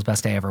Rapunzel's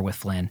best day ever with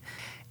Flynn.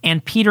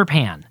 And Peter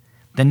Pan.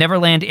 The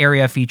Neverland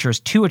area features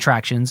two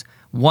attractions,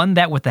 one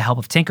that with the help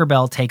of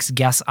Tinkerbell takes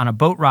guests on a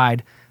boat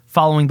ride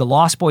following the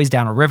Lost Boys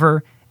down a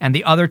river, and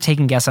the other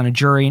taking guests on a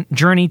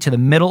journey to the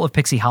middle of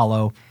Pixie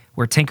Hollow,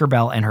 where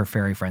Tinkerbell and her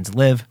fairy friends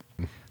live.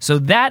 So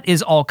that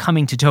is all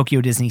coming to Tokyo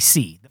Disney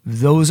Sea.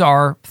 Those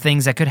are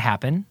things that could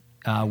happen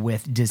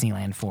with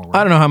Disneyland Forward.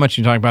 I don't know how much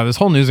you're talking about. This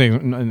whole news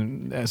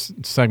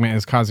segment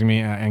is causing me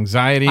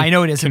anxiety. I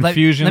know it is.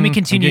 Confusion. Let me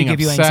continue to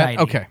give you anxiety.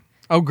 Okay.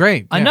 Oh,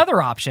 great. Yeah.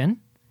 Another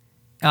option,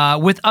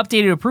 with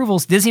updated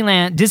approvals,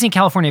 Disney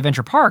California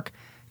Adventure Park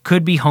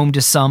could be home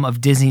to some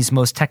of Disney's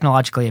most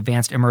technologically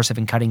advanced, immersive,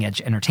 and cutting-edge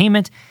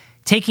entertainment,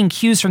 taking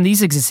cues from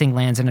these existing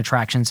lands and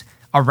attractions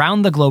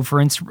around the globe for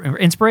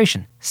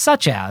inspiration,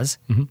 such as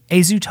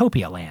a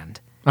Zootopia land.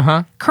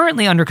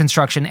 Currently under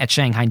construction at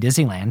Shanghai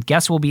Disneyland,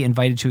 guests will be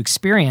invited to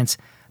experience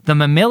the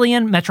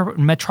mammalian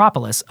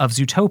metropolis of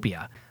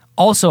Zootopia,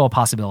 also a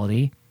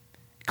possibility.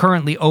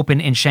 Currently open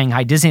in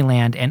Shanghai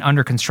Disneyland and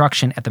under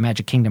construction at the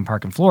Magic Kingdom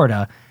Park in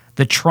Florida,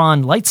 the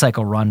Tron Light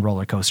Cycle Run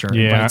roller coaster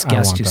invites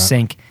guests to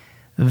sink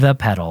the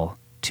pedal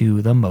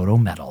to the Moto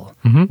Metal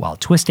while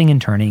twisting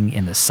and turning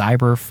in the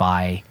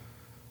Cyberfi.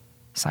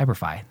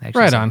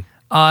 Right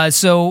on.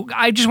 So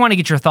I just want to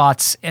get your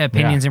thoughts,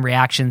 opinions, and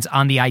reactions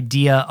on the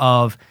idea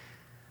of,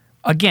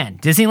 again,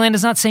 Disneyland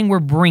is not saying we're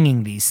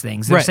bringing these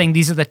things. They're saying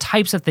these are the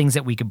types of things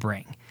that we could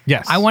bring.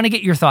 Yes. I want to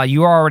get your thought.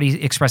 You are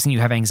already expressing you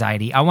have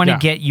anxiety. I want to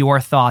get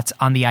your thoughts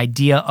on the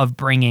idea of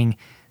bringing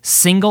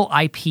single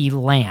IP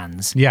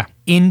lands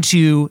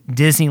into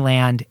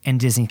Disneyland and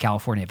Disney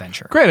California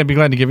Adventure. Great. I'd be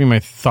glad to give you my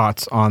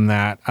thoughts on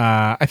that.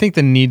 I think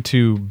the need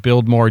to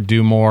build more,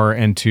 do more,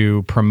 and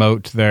to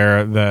promote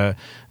the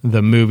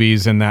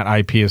movies and that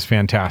IP is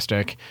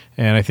fantastic.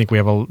 And I think we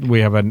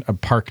have a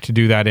park to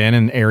do that in,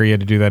 an area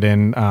to do that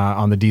in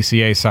on the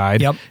DCA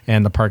side,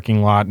 and the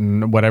parking lot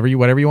and whatever you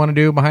want to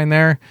do behind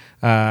there.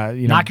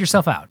 Knock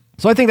yourself out.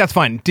 So I think that's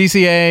fine.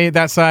 DCA,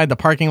 that side, the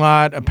parking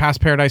lot,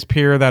 past Paradise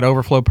Pier, that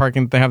overflow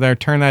parking that they have there,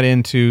 turn that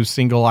into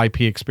single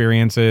IP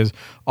experiences,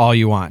 all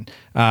you want.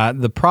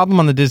 The problem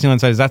on the Disneyland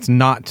side is that's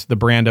not the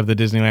brand of the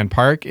Disneyland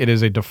park. It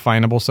is a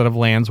definable set of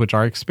lands which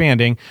are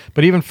expanding.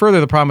 But even further,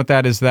 the problem with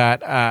that is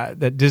that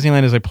that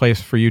Disneyland is a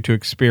place for you to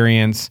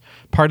experience.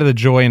 Part of the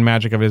joy and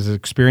magic of it is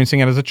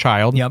experiencing it as a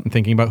child and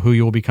thinking about who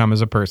you will become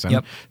as a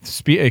person.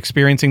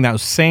 Experiencing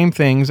those same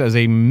things as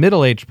a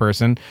middle-aged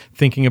person,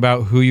 thinking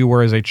about who you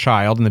were as a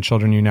child and the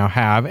children you now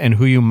have, and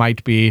who you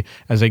might be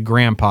as a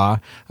grandpa,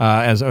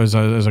 as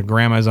a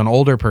grandma, as an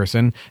older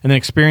person, and then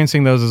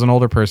experiencing those as an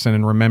older person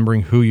and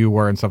remembering who you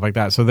were and stuff like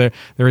that. So there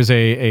is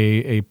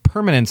a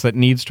permanence that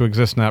needs to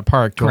exist in that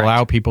park to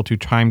allow people to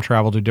time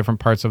travel to different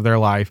parts of their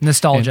life.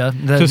 Nostalgia.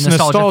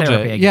 Nostalgia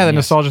therapy. Again, the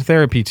nostalgia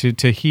therapy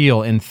to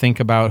heal and think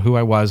about who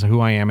I was, who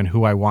I am, and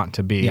who I want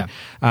to be.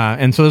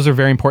 And so those are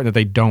very important that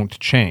they don't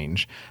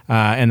change.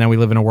 And then we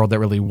live in a world that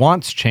really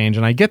wants change,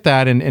 and I get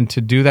that, and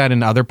to do that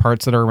in other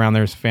parts that are around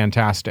there is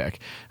fantastic.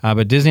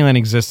 But Disneyland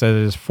exists as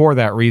it is for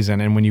that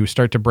reason, and when you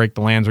start to break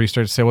the lands, where you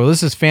start to say, well,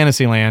 this is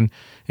Fantasyland,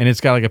 and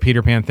it's got like a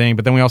Peter Pan thing,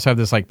 but then we also have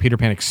this like Peter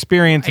Pan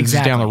experience, it's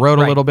just down the road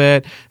a little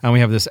bit, and we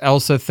have this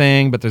Elsa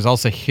thing, but there's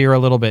Elsa here a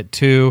little bit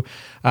too.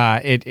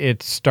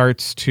 It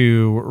starts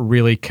to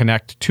really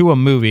connect to a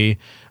movie,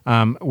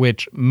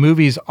 which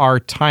movies are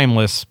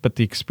timeless, but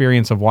the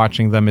experience of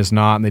watching them is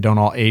not, and they don't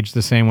all age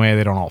the same way,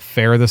 they don't all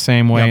fare the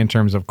same way in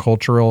terms of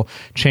cultural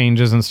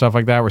changes and stuff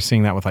like that. We're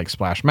seeing that with like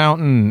Splash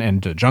Mountain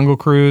and Jungle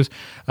Cruise,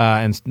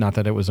 and not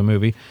that it was a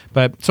movie,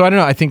 but so I don't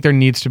know, I think there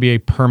needs to be a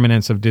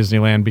permanence of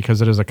Disneyland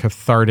because it is a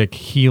cathartic,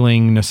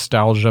 healing,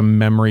 nostalgia,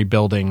 memory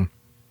building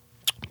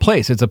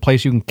place. It's a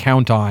place you can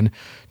count on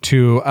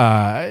to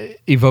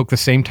evoke the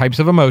same types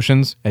of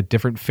emotions at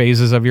different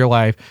phases of your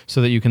life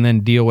so that you can then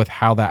deal with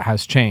how that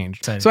has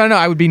changed. So I don't know,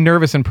 I would be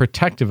nervous and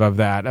protective of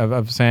that,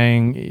 of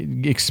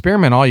saying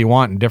experiment all you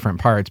want in different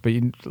parts, but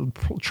you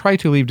try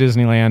to leave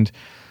Disneyland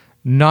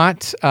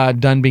not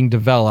done being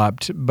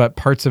developed, but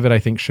parts of it I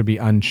think should be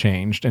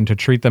unchanged, and to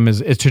treat them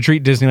to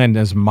treat Disneyland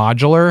as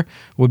modular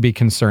would be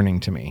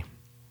concerning to me.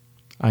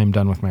 I am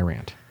done with my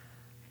rant.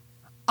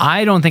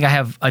 I don't think I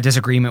have a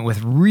disagreement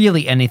with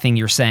really anything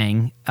you're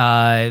saying.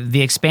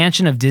 The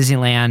expansion of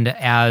Disneyland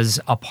as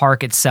a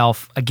park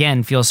itself,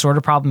 again, feels sort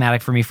of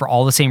problematic for me for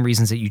all the same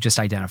reasons that you just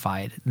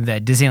identified.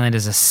 That Disneyland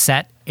is a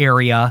set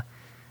area.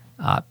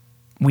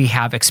 We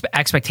have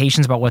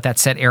expectations about what that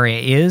set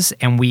area is,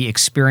 and we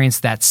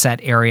experience that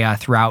set area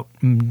throughout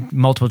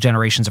multiple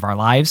generations of our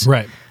lives.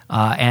 Right.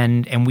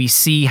 And we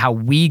see how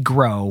we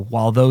grow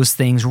while those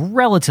things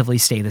relatively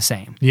stay the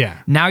same. Yeah.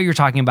 Now you're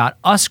talking about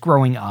us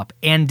growing up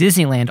and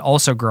Disneyland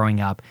also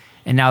growing up,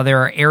 and now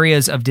there are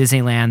areas of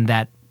Disneyland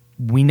that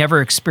we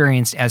never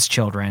experienced as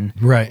children,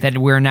 right, that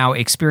we're now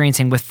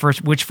experiencing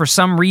which for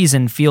some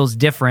reason feels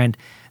different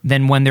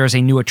than when there's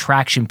a new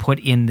attraction put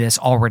in this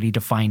already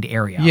defined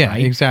area. Yeah,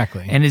 right?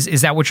 Exactly. And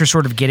is that what you're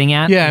sort of getting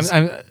at?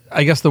 Yeah,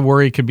 I guess the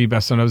worry could be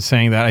best on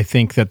saying that I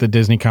think that the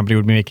Disney company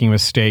would be making a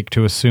mistake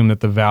to assume that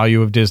the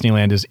value of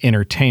Disneyland is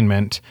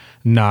entertainment,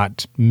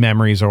 not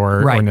memories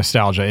or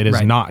nostalgia. It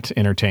is not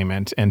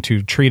entertainment, and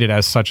to treat it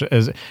as such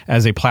as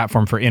a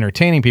platform for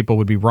entertaining people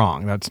would be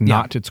wrong. That's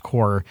not its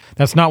core.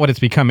 That's not what it's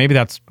become. Maybe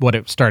that's what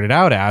it started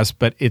out as,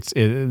 but it's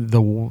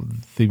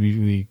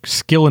the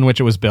skill in which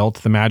it was built,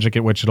 the magic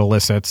at which it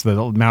elicits, the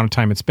amount of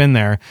time it's been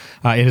there,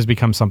 it has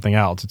become something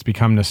else. It's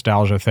become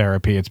nostalgia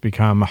therapy. It's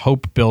become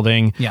hope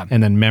building,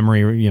 and then memory,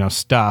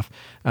 stuff.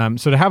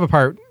 So to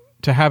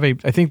have I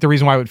think the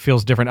reason why it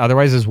feels different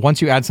otherwise is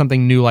once you add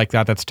something new like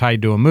that that's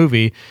tied to a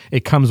movie,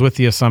 it comes with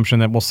the assumption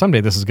that, well, someday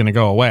this is going to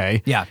go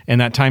away. Yeah.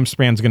 And that time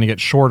span is going to get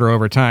shorter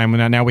over time.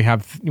 And now we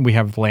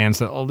have lands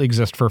that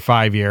exist for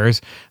 5 years.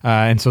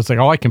 And so it's like,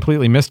 I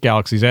completely missed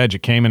Galaxy's Edge.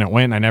 It came and it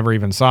went and I never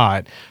even saw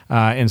it.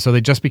 And so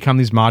they just become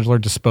these modular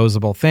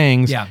disposable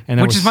things. Yeah. And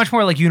which is much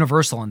more like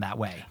Universal in that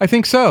way. I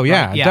think so.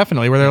 Yeah,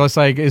 definitely. Where they're just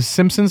like, is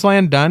Simpsons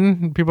Land done?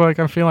 And people are like,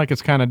 I feel like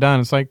it's kind of done.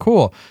 It's like,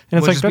 cool. And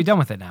it's Let's just be done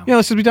with it now. Yeah,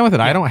 let's just be done with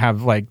it. I don't have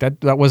like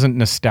that wasn't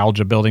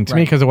nostalgia building to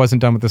me because it wasn't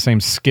done with the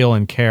same skill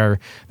and care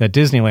that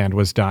Disneyland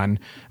was done.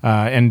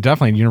 And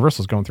definitely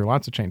Universal's going through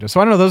lots of changes. So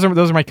I don't know,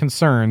 those are my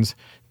concerns.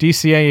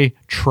 DCA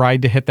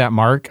tried to hit that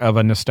mark of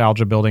a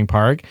nostalgia building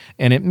park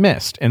and it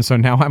missed. And so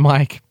now I'm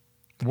like,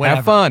 whatever.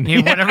 Have fun.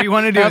 Whatever you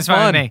want to do is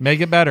fine with me. Make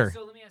it better.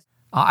 So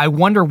I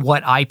wonder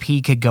what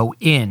IP could go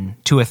in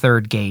to a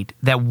third gate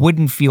that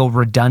wouldn't feel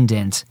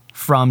redundant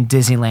from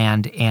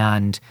Disneyland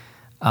and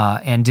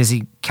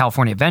Disney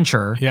California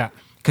Adventure. Yeah.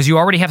 Because you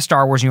already have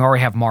Star Wars and you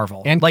already have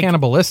Marvel. And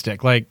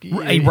cannibalistic. Like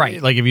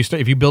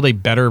if you build a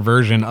better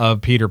version of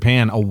Peter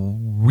Pan, a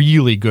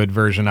really good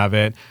version of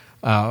it,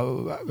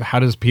 how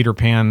does Peter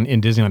Pan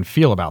in Disneyland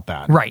feel about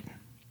that? Right.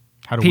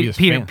 How do we as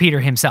fans? Peter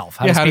himself.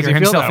 How does Peter he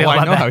himself feel I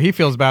about know that? how he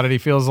feels about it. He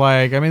feels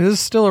like, this is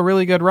still a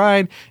really good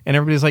ride. And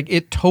everybody's like,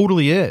 it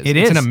totally is.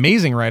 It's an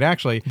amazing ride,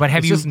 actually. But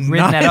have it's you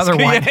ridden that other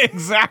one? Yeah,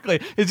 exactly.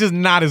 It's just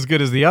not as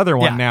good as the other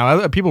one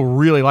now. People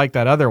really like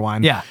that other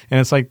one. Yeah. And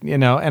it's like,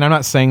 and I'm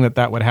not saying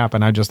that would happen.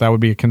 That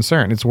would be a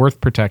concern. It's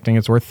worth protecting.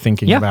 It's worth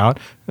thinking about.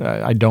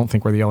 I don't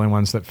think we're the only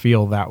ones that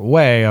feel that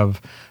way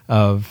of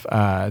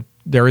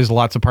there is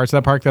lots of parts of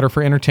that park that are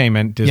for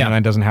entertainment.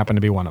 Disneyland doesn't happen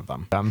to be one of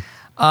them.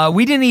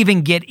 We didn't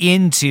even get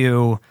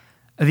into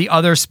the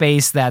other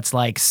space that's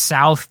like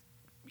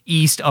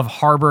southeast of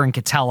Harbor and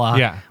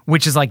Catella,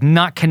 which is like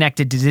not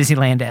connected to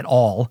Disneyland at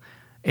all.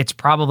 It's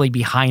probably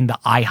behind the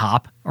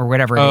IHOP or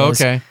whatever it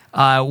is. Okay.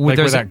 Like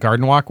where that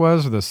garden walk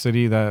was, or the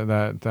city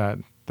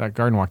that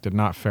garden walk did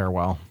not fare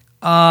well.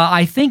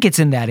 I think it's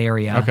in that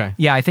area. Okay.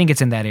 Yeah, I think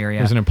it's in that area.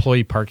 There's an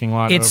employee parking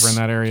lot over in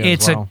that area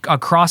as well. It's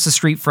across the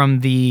street from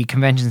the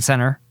convention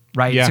center,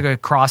 right? Yeah. It's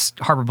across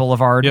Harbor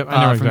Boulevard Yep, I know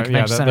from the exactly.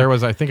 convention center. There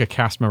was, I think, a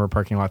cast member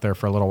parking lot there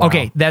for a little while.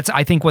 Okay, that's,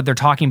 I think what they're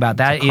talking about.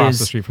 That it's across is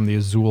the street from the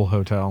Azul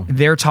Hotel.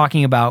 They're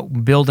talking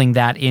about building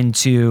that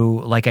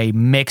into like a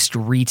mixed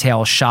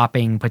retail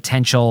shopping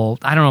potential.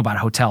 I don't know about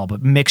hotel,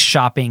 but mixed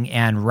shopping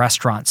and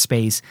restaurant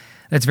space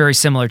that's very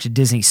similar to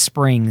Disney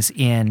Springs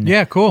in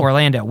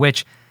Orlando,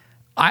 which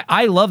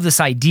I love this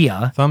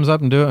idea. Thumbs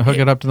up and do it. Hook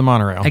it up to the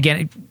monorail.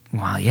 Again,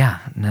 well, yeah.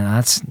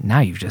 No, now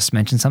you've just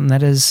mentioned something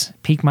that has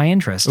piqued my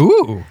interest.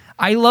 Ooh.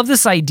 I love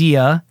this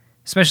idea,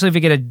 especially if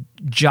we get a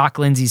Jock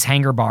Lindsay's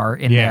Hangar Bar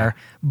in there.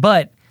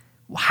 But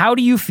how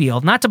do you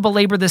feel, not to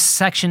belabor this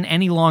section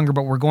any longer,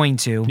 but we're going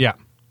to. Yeah.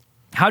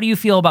 How do you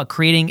feel about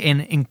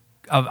creating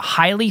a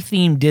highly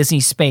themed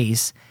Disney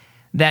space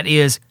that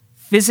is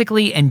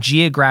physically and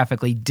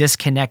geographically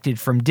disconnected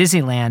from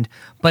Disneyland,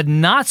 but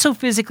not so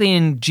physically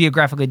and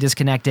geographically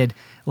disconnected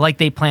like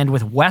they planned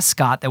with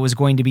Westcott that was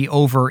going to be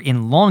over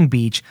in Long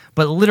Beach,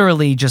 but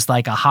literally just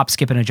like a hop,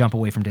 skip, and a jump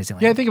away from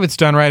Disneyland? Yeah, I think if it's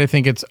done right, I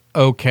think it's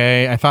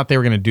okay. I thought they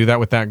were going to do that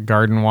with that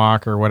garden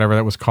walk or whatever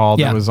that was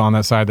called. That was on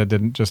that side that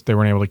they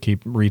weren't able to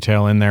keep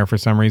retail in there for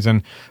some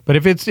reason. But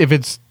if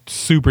it's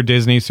super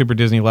Disney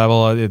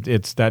level,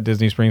 it's that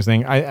Disney Springs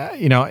thing.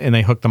 And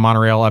they hook the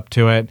monorail up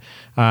to it.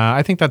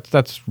 I think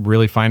that's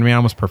really fine to me. I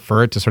almost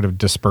prefer it to sort of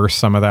disperse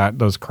some of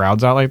those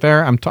crowds out like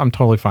there. I'm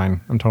totally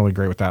fine. I'm totally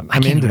great with that. I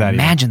can't even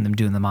imagine them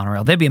doing the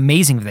monorail. That'd be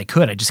amazing if they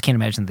could. I just can't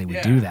imagine they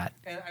would do that.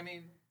 And I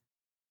mean,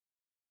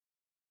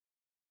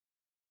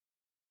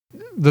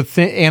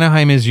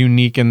 Anaheim is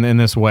unique in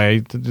this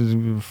way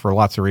for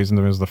lots of reasons.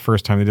 It was the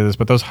first time they did this,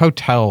 but those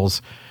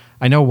hotels,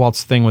 I know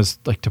Walt's thing was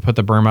like to put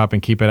the berm up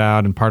and keep it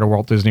out, and part of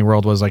Walt Disney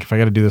World was like, if I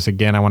got to do this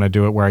again, I want to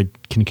do it where I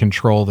can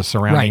control the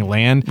surrounding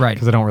land,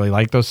 because I don't really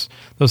like those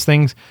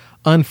things.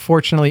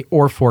 Unfortunately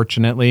or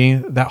fortunately,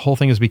 that whole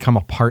thing has become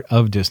a part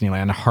of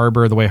Disneyland.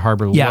 Harbor, the way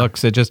Harbor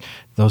looks,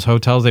 those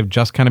hotels, they've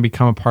just kind of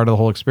become a part of the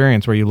whole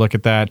experience, where you look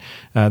at that,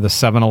 the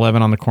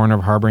 7-Eleven on the corner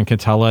of Harbor and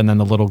Catella, and then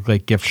the little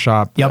like gift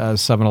shop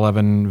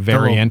 7-Eleven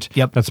variant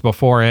that's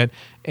before it.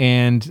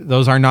 And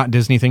those are not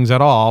Disney things at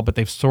all, but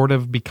they've sort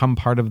of become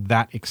part of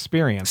that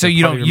experience. So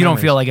you don't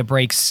feel like it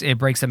breaks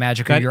the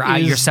magic, or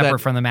you're separate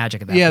from the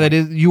magic of that. Yeah, point. That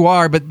is, you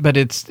are, but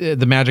it's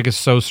the magic is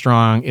so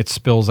strong it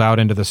spills out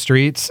into the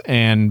streets,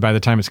 and by the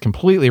time it's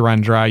completely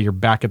run dry, you're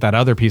back at that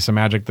other piece of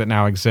magic that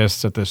now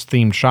exists at this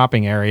themed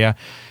shopping area.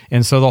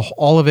 And so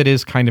all of it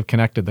is kind of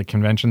connected. The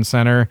convention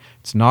center,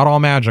 it's not all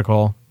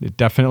magical. It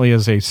definitely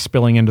is a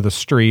spilling into the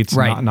streets,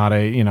 not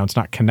it's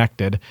not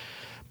connected.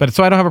 But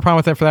so I don't have a problem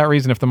with it for that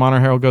reason. If the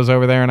monorail goes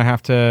over there and I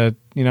have to,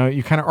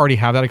 you kind of already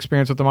have that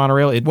experience with the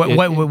monorail.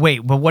 Wait,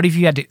 but what if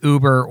you had to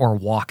Uber or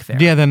walk there?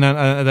 Yeah, then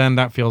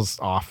that feels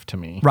off to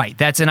me. Right.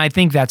 And I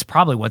think that's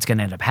probably what's going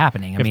to end up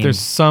happening. If there's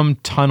some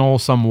tunnel,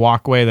 some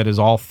walkway that is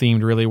all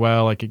themed really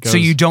well, like it goes. So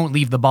you don't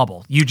leave the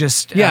bubble. You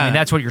just,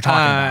 that's what you're talking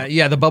about.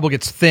 Yeah, the bubble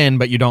gets thin,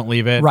 but you don't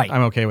leave it. Right.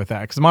 I'm okay with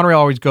that, because the monorail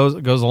always goes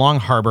along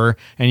Harbor,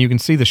 and you can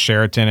see the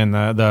Sheraton and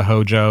the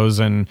Hojos,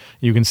 and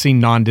you can see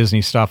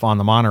non-Disney stuff on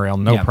the monorail,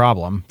 no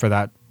problem for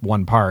that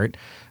one part.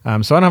 So I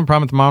don't have a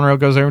problem with the monorail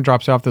goes there and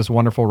drops off this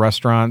wonderful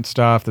restaurant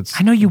stuff.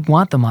 I know you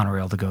want the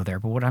monorail to go there,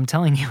 but what I'm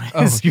telling you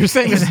is... you're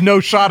saying there's no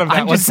shot of that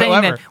I'm just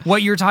saying that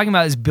what you're talking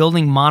about is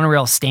building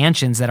monorail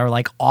stanchions that are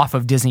like off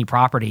of Disney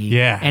property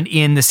and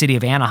in the city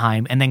of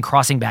Anaheim, and then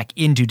crossing back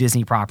into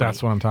Disney property.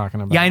 That's what I'm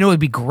talking about. Yeah, I know it'd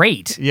be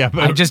great. Yeah,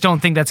 but I just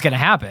don't think that's going to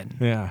happen.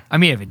 Yeah. I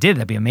mean, if it did,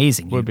 that'd be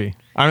amazing. Would be.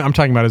 I'm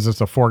talking about is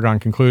just a foregone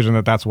conclusion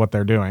that that's what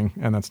they're doing,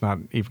 and that's not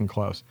even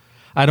close.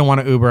 I don't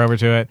want to Uber over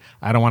to it.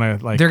 I don't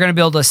want to They're going to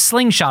build a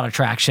slingshot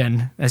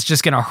attraction that's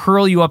just going to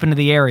hurl you up into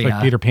the area. It's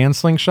like Peter Pan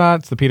slingshot.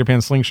 It's the Peter Pan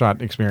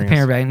slingshot experience.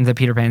 The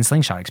Peter Pan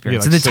slingshot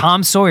experience. The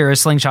Tom Sawyer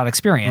slingshot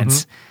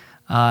experience.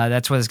 Mm-hmm.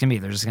 That's what it's going to be.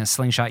 They're just going to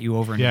slingshot you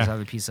over into this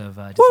other piece of...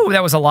 Woo,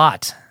 that was a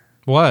lot.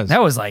 That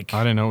was like...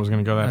 I didn't know it was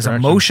going to go that direction. It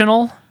was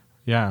emotional.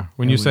 Yeah.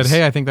 When you said,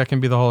 hey, I think that can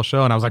be the whole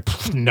show, and I was like,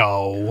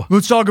 no.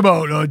 Let's talk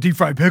about deep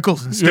fried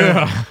pickles instead.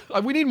 Yeah.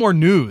 We need more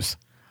news.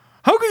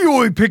 How can you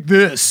only pick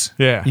this?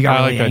 Yeah, you got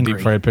I really like angry. that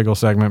deep fried pickle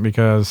segment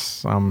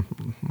because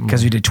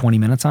you did 20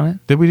 minutes on it.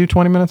 Did we do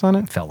 20 minutes on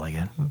it? Felt like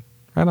it.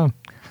 Right on.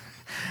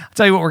 I'll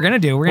tell you what we're gonna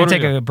do. We're gonna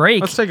take a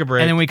break. Let's take a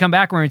break, and then we come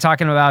back when we're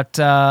talking about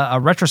a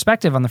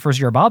retrospective on the first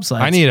year of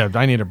bobsleds. I need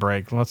a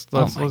break. Let's do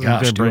a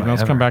break.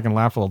 Let's come back and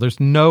laugh a little. There's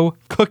no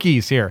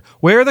cookies here.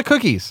 Where are the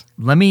cookies?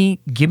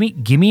 Give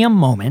me a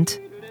moment,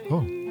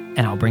 and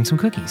I'll bring some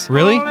cookies.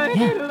 Really?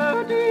 Yeah.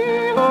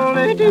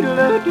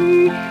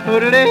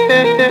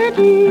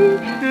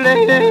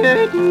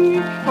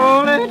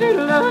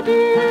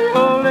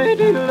 Oh,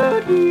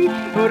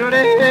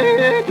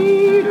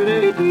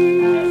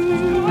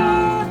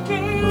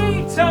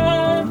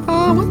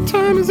 what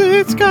time is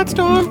it, Scott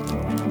Storm?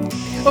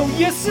 Oh,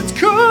 yes, it's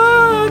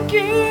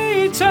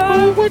cookie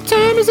time. Oh, what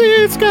time is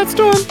it, Scott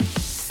Storm?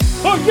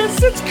 Oh,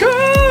 yes, it's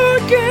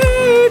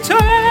cookie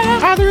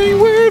time. Are there any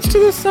words to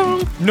the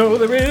song? No,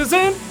 there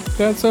isn't.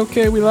 That's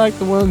okay, we like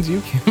the ones you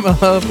came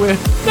up with.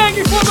 Thank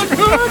you for the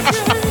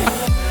cookie.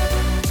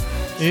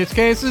 It's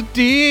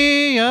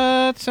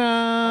quesadilla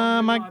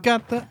time. I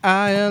got the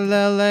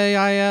ILLA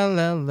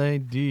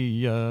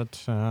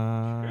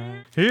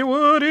time. He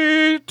would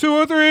eat 2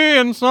 or 3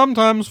 and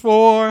sometimes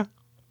 4.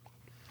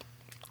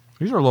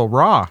 These are a little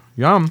raw.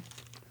 Yum.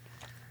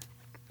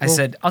 I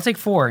said, I'll take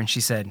 4. And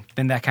she said,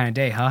 been that kind of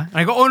day, huh? And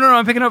I go, oh, no,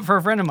 I'm picking up for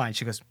a friend of mine.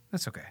 She goes,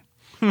 that's okay.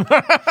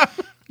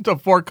 It's a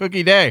 4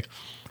 cookie day.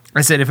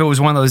 I said, if it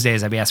was one of those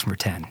days, I'd be asking for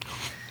 10.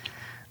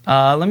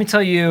 Let me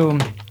tell you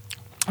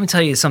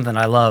something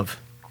I love.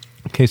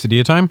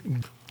 Quesadilla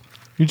time?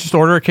 You just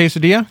order a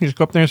quesadilla? You just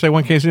go up there and say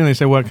 1 quesadilla, and they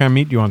say, what kind of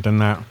meat do you want in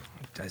that?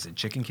 I said,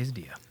 chicken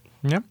quesadilla.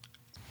 Yep.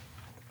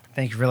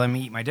 Thank you for letting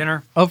me eat my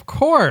dinner. Of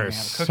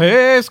course.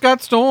 Hey,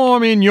 Scott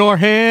Storm, in your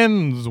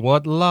hands,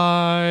 what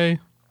lie?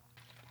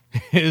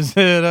 Is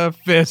it a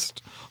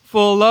fist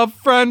full of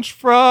French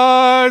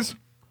fries?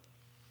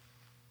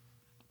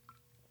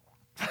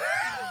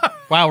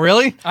 Wow,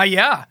 really?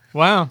 Yeah.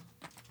 Wow.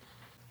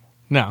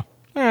 No.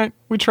 All right.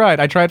 We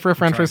tried. I tried for a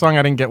French fry song.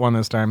 I didn't get one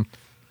this time.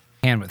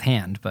 Hand with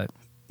hand, but...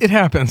 It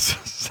happens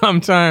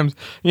sometimes.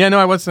 Yeah, no,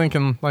 I was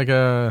thinking like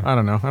I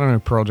don't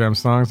know Pearl Jam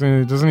songs.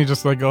 Doesn't he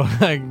just like go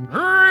like...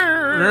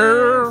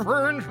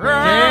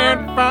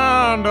 Can't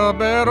find a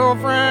better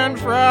French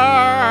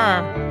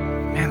fry.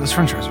 Man, those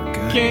French fries were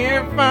good.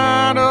 Can't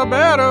find a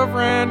better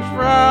French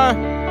fry.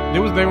 They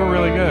were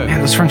really good.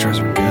 Man, those French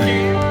fries were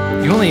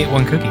good. You only ate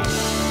 1 cookie.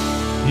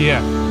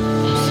 Yeah.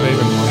 I'm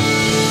saving one.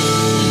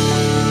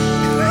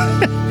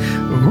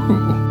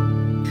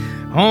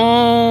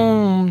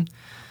 Home.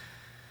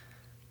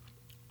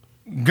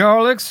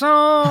 Garlic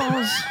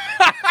sauce.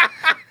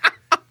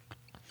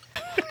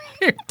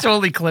 You're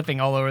totally clipping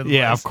all over the place.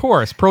 Yeah, of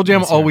course. Pearl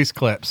Jam always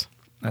clips.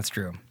 That's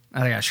true.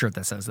 I got a shirt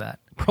that says that.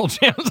 Pearl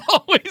Jam's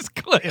always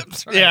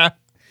clips. Right. Yeah.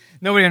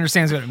 Nobody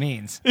understands what it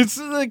means. It's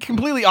a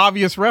completely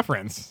obvious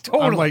reference.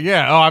 Totally. I'm like,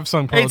 yeah, I've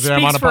sung Pearl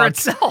Jam on a podcast. It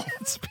speaks for itself.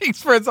 It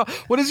speaks for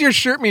itself. What does your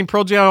shirt mean?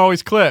 Pearl Jam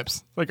always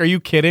clips. Like, are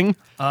you kidding?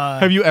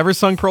 Have you ever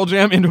sung Pearl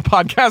Jam into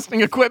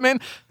podcasting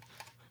equipment?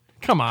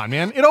 Come on,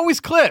 man. It always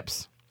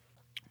clips.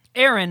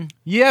 Aaron.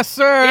 Yes,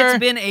 sir. It's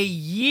been a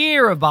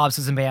year of Bob's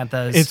and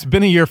Banthas. It's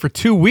been a year for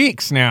 2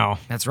 weeks now.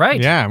 That's right.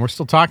 Yeah, and we're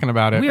still talking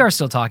about it. We are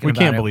still talking about it.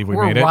 We can't believe we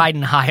made it. We're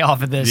riding high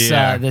off of this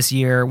this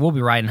year. We'll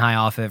be riding high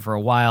off it for a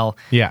while.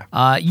 Yeah.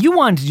 You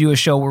wanted to do a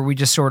show where we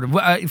just sort of,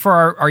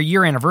 for our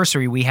year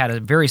anniversary, we had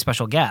a very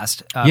special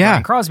guest,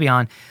 Brian Crosby,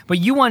 on. But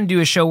you wanted to do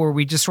a show where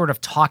we just sort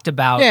of talked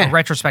about a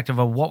retrospective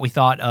of what we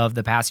thought of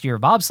the past year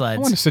of bobsleds. I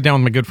want to sit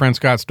down with my good friend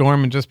Scott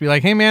Storm and just be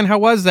like, hey, man, how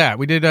was that?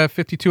 We did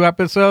 52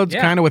 episodes,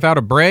 kind of without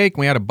a break.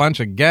 We had a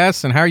bunch of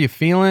guests, and how are you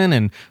feeling,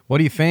 and what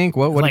do you think?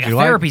 What like did you a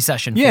like? therapy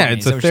session. Yeah,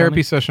 it's a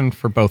therapy session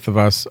for both of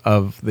us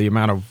of the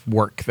amount of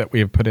work that we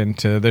have put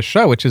into this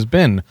show, which has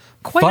been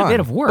quite fun, a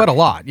bit of work, but a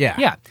lot. Yeah,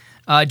 yeah.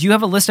 Do you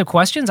have a list of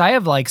questions? I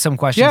have like some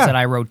questions that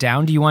I wrote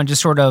down. Do you want to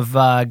just sort of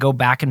go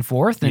back and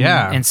forth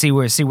and see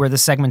where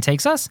this segment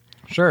takes us?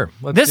 Sure.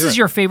 This is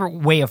your favorite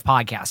way of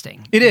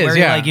podcasting. It is. Where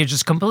Yeah, you're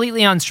just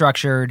completely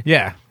unstructured.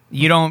 Yeah.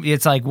 You don't.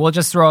 It's like we'll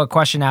just throw a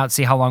question out,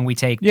 see how long we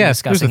take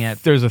discussing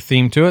it. There's a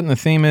theme to it, and the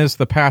theme is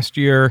the past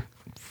year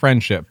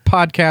friendship.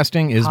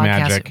 Podcasting is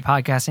magic.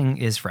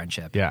 Podcasting is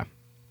friendship. Yeah.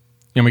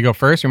 You want me to go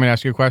first? You want me to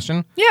ask you a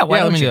question? Yeah.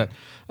 Let me do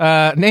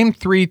that. Name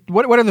 3.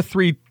 What are the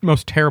 3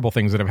 most terrible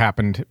things that have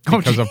happened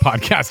because of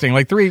podcasting?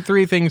 Like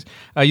three things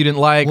you didn't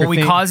like. Well,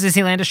 we caused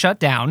Disneyland to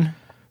shut down.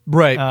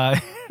 Right.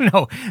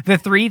 No, the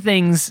 3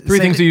 things. 3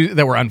 things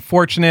that were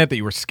unfortunate, that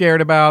you were scared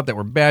about, that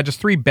were bad.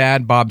 Just 3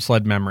 bad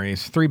bobsled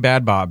memories. 3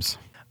 bad bobs.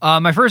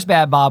 My first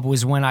bad bob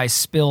was when I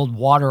spilled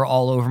water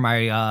all over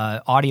my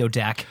audio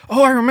deck.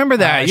 Oh, I remember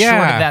that. I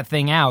shorted that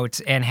thing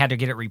out and had to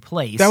get it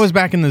replaced. That was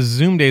back in the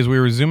Zoom days. We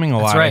were Zooming a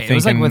lot. That's right. I think. It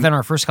was like within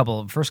our first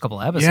couple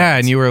episodes. Yeah,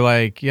 and you were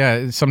like,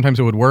 sometimes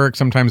it would work,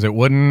 sometimes it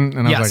wouldn't,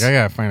 and I was like, I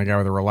gotta find a guy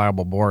with a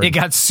reliable board. It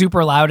got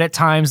super loud at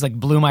times, like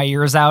blew my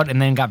ears out,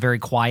 and then got very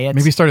quiet.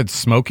 Maybe started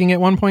smoking at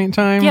one point in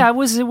time. Yeah, it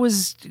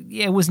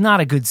was not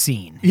a good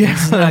scene. Yeah,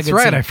 that's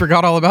right. Scene. I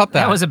forgot all about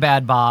that. That was a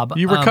bad bob.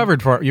 You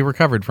recovered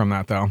from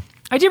that though.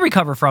 I did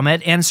recover from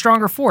it and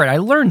stronger for it. I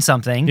learned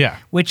something,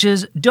 which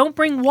is don't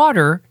bring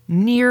water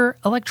near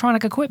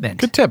electronic equipment.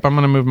 Good tip. I'm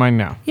going to move mine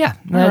now. Yeah,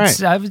 that's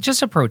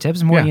just a pro tip.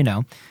 It's more you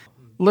know.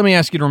 Let me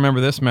ask you to remember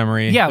this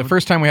memory. Yeah. The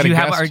first time we had a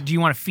guest. Do you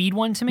want to feed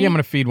one to me? Yeah, I'm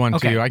going to feed one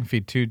to you. I can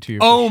feed 2 to you.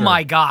 Oh,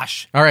 my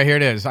gosh. All right, here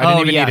it is. I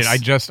didn't even need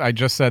it. I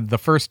just said the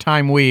first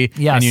time and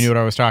you knew what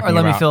I was talking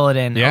about. Let me fill it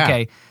in. Yeah.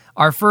 Okay.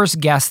 Our first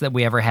guest that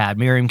we ever had,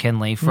 Miriam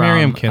Kinley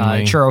from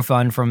Churro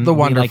Fun from the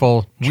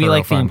wonderful We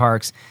Like Theme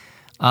Parks.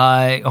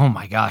 Oh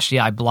my gosh,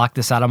 I blocked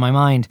this out of my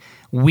mind.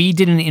 We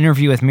did an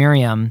interview with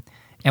Miriam,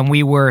 And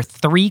we were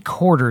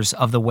 3/4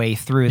 of the way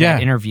through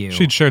that interview.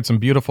 She'd shared some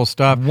beautiful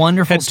stuff.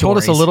 Wonderful Had told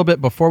us a little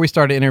bit before we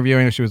started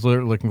interviewing that she was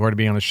looking forward to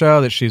being on the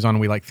show, that she's on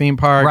We Like Theme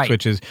Parks,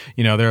 which is,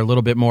 they're a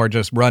little bit more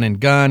just run and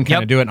gun,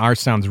 kind of do it. And ours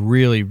sounds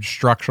really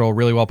structural,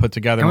 really well put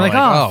together. And we're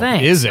like,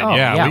 thanks. Is it? We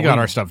got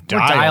our stuff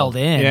dialed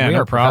in. Yeah, we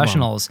no are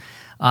professionals.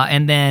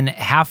 And then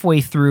halfway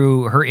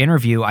through her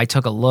interview, I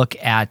took a look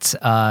at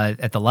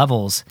the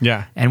levels.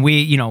 Yeah. And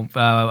we,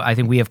 I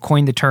think we have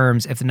coined the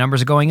terms, if the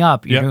numbers are going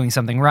up, you're doing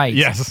something right.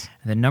 Yes.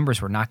 And the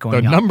numbers were not going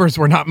up. The numbers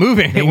were not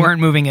moving. They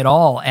weren't moving at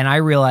all. And I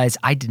realized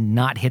I did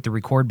not hit the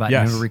record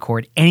button to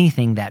record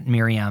anything that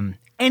Miriam...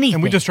 Anything.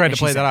 And we just tried to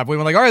play that up. We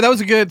were like, all right, that was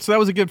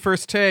a good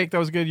first take. That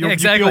was good. You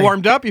feel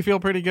warmed up? You feel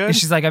pretty good? And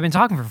she's like, I've been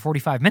talking for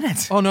 45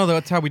 minutes. Oh, no,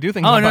 that's how we do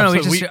things. Oh, no,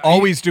 we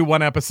always do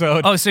one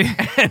episode. Oh, so,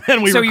 and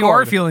then we so record. You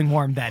are feeling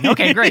warm then.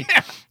 Okay, great.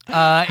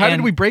 How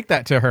did we break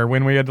that to her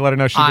when we had to let her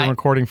know she'd been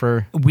recording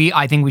for...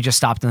 I think we just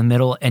stopped in the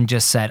middle and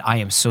just said, I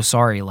am so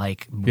sorry.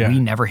 We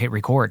never hit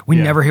record. We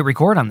never hit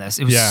record on this.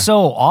 It was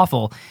so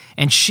awful.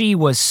 And she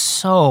was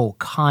so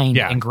kind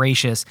and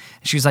gracious.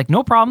 She was like,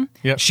 no problem.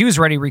 Yep. She was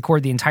ready to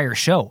record the entire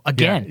show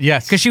again. Yeah.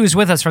 Yes. Because she was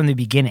with us from the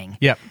beginning.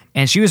 Yep.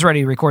 And she was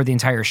ready to record the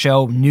entire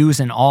show, news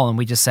and all. And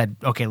we just said,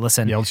 okay,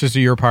 listen. Yeah, let's just do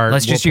your part. We'll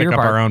pick up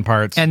our own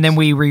parts. And then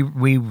we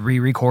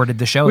re-recorded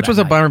the show. Which was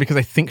a bummer because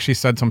I think she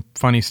said some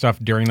funny stuff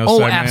during those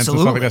segments absolutely.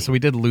 and stuff like that. So we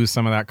did lose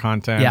some of that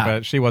content,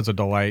 but she was a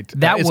delight.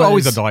 It's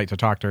always a delight to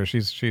talk to her.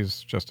 She's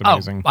just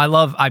amazing. I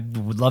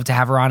would love to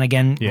have her on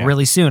again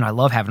really soon. I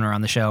love having her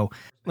on the show.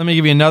 Let me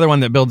give you another one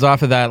that builds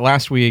off of that.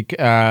 Last week,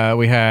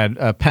 we had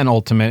a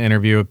penultimate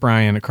interview with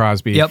Brian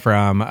Crosby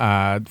from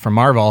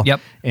Marvel. Yep.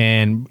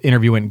 And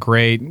interview went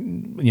great,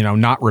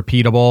 not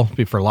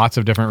repeatable for lots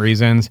of different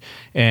reasons.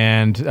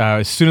 And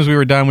as soon as we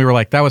were done, we were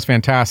like, that was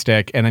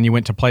fantastic. And then you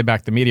went to play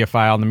back the media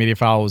file, and the media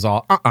file was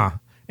all, And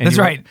That's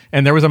right.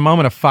 And there was a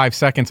moment of 5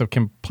 seconds of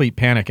complete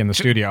panic in the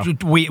studio.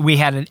 We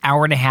had an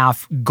hour and a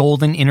half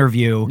golden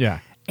interview. Yeah.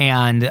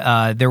 And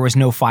there was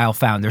no file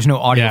found. There's no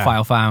audio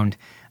file found.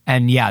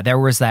 And there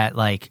was that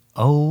crud.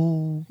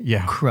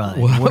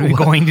 What are we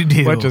going to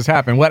do? What just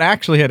happened? What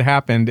actually had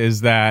happened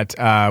is that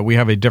we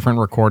have a different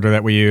recorder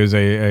that we use,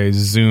 a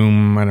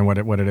Zoom, I don't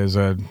know what it is.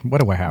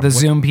 What do I have?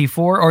 Zoom P4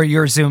 or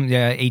your Zoom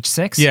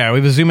H6? Yeah, we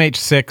have a Zoom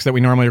H6 that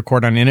we normally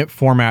record on, and it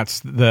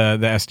formats the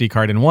SD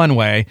card in one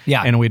way.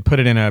 Yeah. And we'd put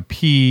it in a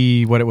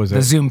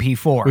the Zoom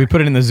P4. We put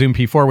it in the Zoom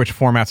P4, which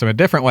formats them a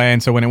different way.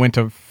 And so when it went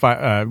to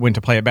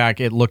play it back,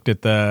 it looked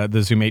at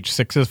the Zoom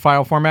H6's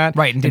file format.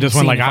 Right. And it just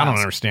went like, I don't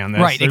understand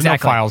this. Right, There's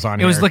exactly. no files on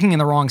here. It was looking in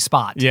the wrong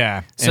spot.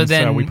 Yeah. So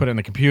then we put it in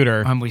the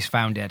computer. And we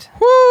found it.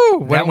 Woo!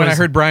 When I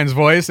heard Brian's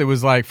voice, it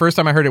was like, first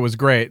time I heard it was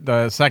great.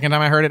 The second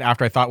time I heard it,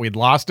 after I thought we'd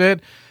lost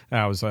it,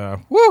 that was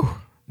woo!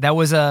 That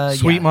was a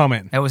sweet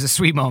moment. That was a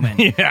sweet moment.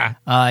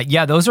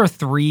 Yeah. Those are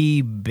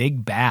 3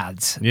 big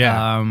bads.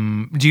 Yeah.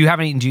 Do you have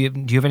any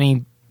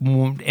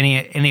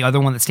other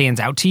one that stands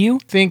out to you? I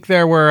think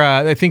there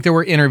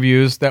were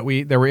interviews that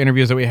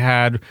we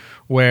had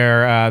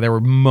where there were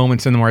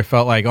moments in them where I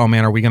felt like, oh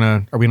man, are we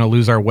gonna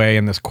lose our way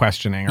in this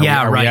questioning?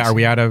 Are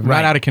we out of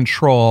not out of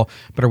control,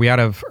 but are we out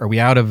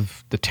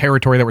of the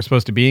territory that we're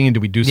supposed to be in? And do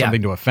we do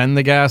something to offend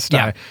the guest?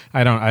 Yeah.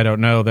 I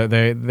don't know that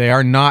they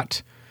are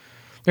not.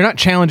 They're not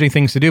challenging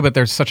things to do, but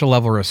there's such a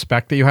level of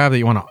respect that you have that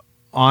you want to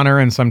honor,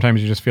 and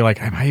sometimes you just feel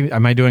like,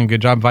 am I doing a good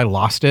job? Have I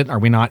lost it? Are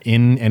we not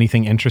in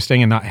anything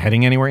interesting and not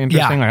heading anywhere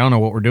interesting? Yeah. I don't know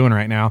what we're doing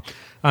right now.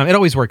 It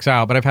always works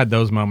out, but I've had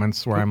those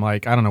moments where I'm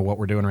like, I don't know what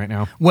we're doing right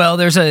now. Well,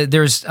 there's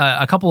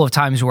a couple of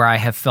times where I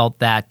have felt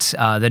that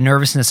the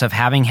nervousness of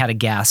having had a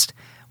guest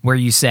where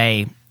you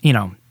say,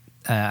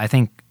 I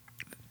think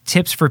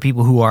tips for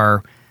people who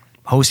are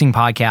hosting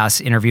podcasts,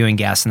 interviewing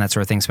guests, and that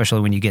sort of thing, especially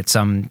when you get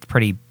some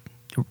pretty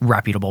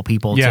reputable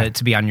people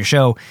to be on your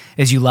show,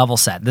 is you level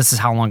set. This is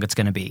how long it's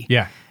going to be.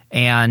 Yeah.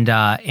 And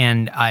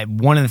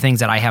one of the things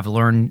that I have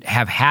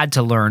had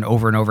to learn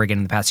over and over again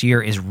in the past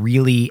year is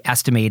really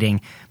estimating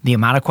the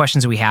amount of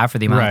questions that we have for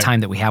the amount of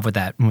time that we have with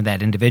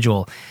that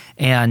individual.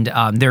 And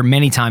there are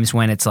many times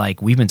when it's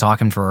like, we've been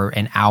talking for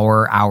an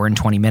hour and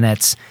 20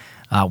 minutes.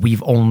 And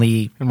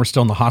we're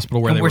still in the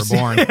hospital where they were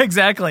born.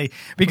 Exactly.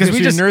 Because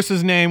your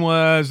nurse's name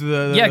was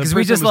because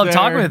we just love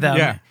talking with them.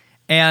 Yeah.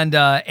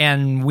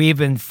 And we've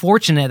been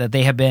fortunate that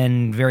they have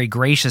been very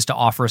gracious to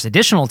offer us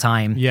additional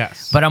time.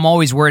 Yes. But I'm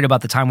always worried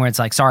about the time where it's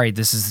like, sorry,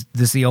 this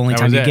is the only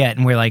time you get.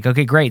 And we're like,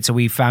 okay, great. So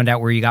we found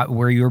out where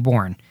you were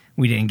born.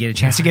 We didn't get a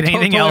chance to get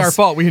anything else. Our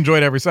fault. We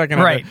enjoyed every second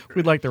right. of it.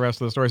 We'd like the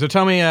rest of the story. So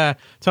tell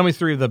me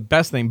through the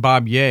best thing,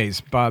 Bob Ye's.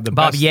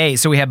 Bob Ye.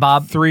 So we have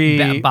Bob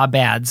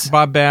Bads.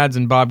 Bob Bads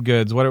and Bob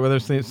Goods. What are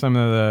some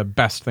of the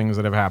best things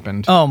that have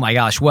happened? Oh my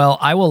gosh. Well,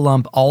 I will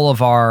lump all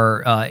of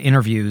our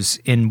interviews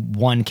in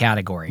one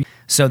category.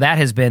 So that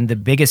has been the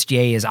biggest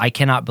yay. Is I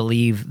cannot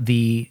believe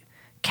the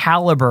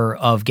caliber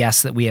of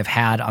guests that we have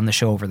had on the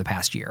show over the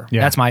past year.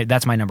 Yeah.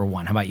 That's my number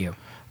one. How about you?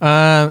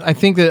 I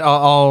think that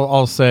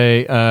I'll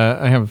say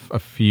I have a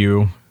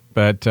few,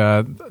 but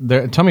tell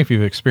me if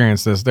you've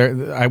experienced this.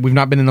 We've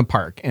not been in the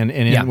park, and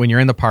when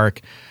you're in the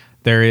park,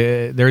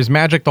 there's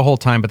magic the whole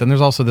time, but then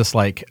there's also this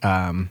like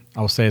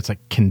I'll say it's like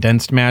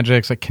condensed magic.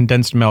 It's like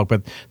condensed milk,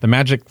 but the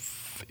magic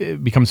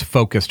it becomes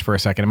focused for a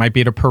second. It might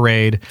be at a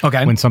parade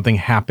when something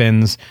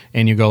happens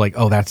and you go like,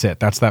 oh, that's it.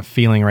 That's that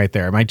feeling right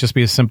there. It might just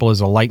be as simple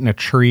as a light in a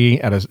tree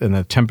and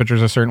the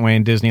temperature's a certain way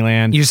in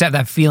Disneyland. You just have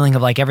that feeling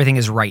of like everything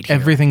is right here.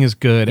 Everything is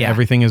good. Yeah.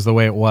 Everything is the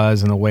way it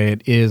was and the way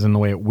it is and the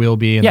way it will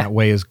be, and that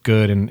way is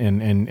good.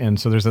 And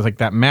so there's like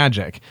that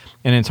magic.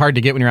 And it's hard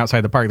to get when you're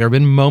outside the park. There have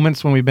been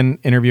moments when we've been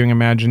interviewing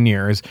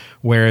Imagineers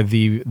where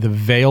the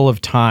veil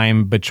of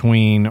time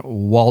between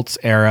Walt's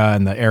era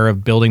and the era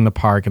of building the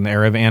park and the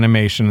era of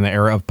animation and the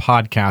era of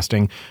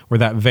podcasting, where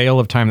that veil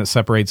of time that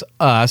separates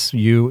us,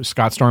 you,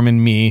 Scott Storm,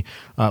 and me,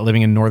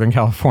 living in Northern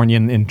California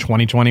in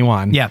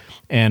 2021,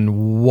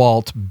 and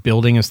Walt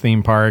building his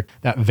theme park,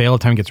 that veil of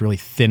time gets really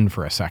thin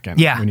for a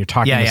second. Yeah. When you're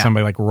talking to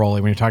somebody like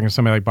Rolly, when you're talking to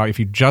somebody like Bob, if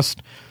you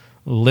just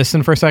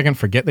listen for a second,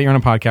 forget that you're on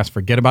a podcast,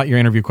 forget about your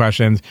interview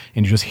questions,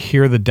 and you just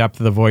hear the depth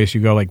of the voice,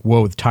 you go like,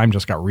 whoa, the time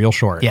just got real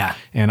short.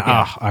 And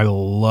I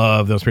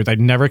love those periods. I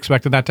never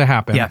expected that to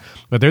happen.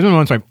 But there's been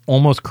moments where I've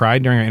almost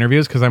cried during our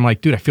interviews because I'm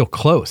like, dude, I feel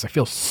close. I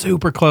feel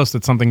super close.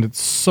 That's something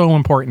that's so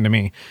important to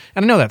me.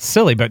 And I know that's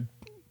silly, but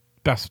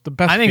the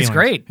best I think feelings. It's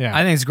great. Yeah.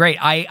 I think it's great.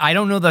 I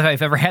don't know that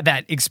I've ever had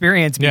that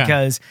experience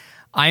because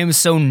I am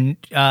so,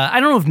 I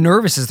don't know if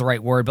nervous is the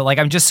right word, but like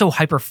I'm just so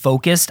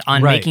hyper-focused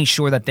on making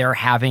sure that they're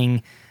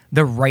having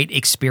the right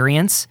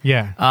experience.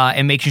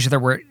 And making sure that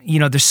we're,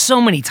 there's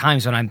so many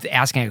times when I'm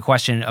asking a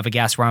question of a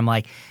guest where I'm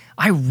like,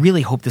 I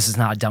really hope this is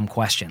not a dumb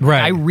question.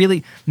 Like, I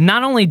really,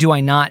 not only do I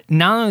not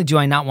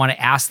want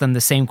to ask them the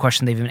same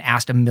question they've been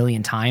asked a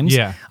million times.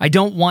 I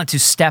don't want to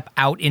step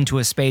out into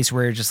a space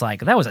where you're just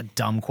like, that was a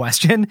dumb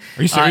question.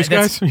 Are you serious,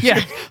 guys?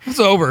 It's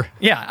over.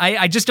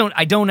 I just don't,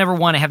 I don't ever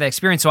want to have that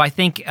experience. So I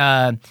think,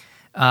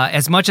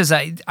 as much as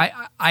I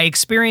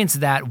experience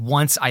that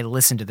once I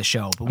listen to the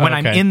show, but when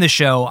I'm in the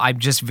show,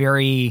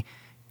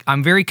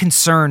 I'm very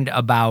concerned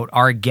about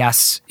our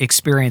guests'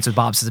 experience with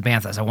Bob's Says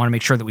Banthas. I want to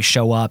make sure that we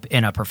show up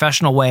in a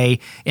professional way,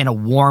 in a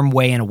warm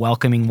way, in a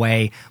welcoming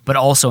way, but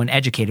also an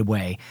educated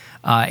way.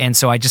 And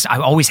so I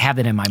always have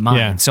that in my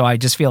mind. So I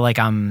just feel like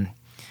I'm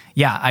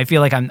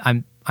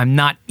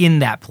not in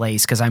that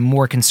place because I'm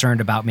more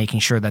concerned about making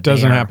sure that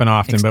doesn't happen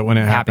often, but when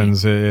it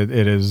happens, it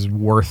is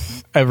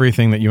worth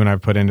everything that you and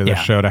I've put into this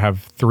show to have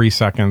 3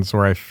 seconds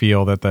where I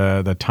feel that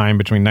the time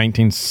between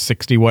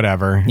 1960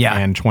 whatever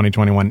and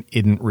 2021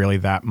 isn't really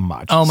that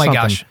much. Oh my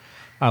gosh.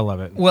 I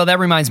love it. Well, that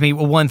reminds me,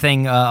 one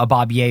thing, a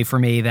Bob Ye for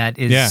me that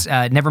is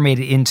never made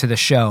it into the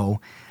show,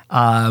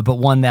 but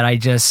one that I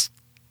just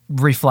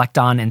reflect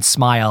on and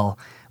smile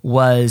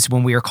was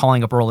when we were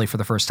calling up Rolly for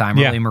the first time,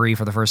 Rolly Marie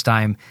for the first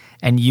time,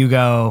 and you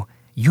go,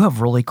 you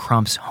have Rolly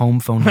Crump's home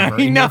phone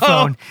number in your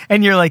phone.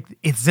 And you're like,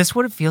 is this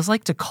what it feels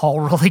like to call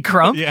Rolly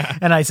Crump?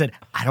 And I said,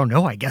 I don't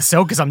know, I guess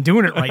so, because I'm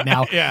doing it right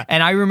now.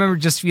 And I remember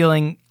just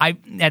feeling,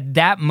 at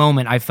that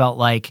moment, I felt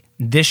like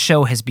this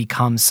show has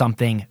become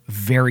something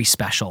very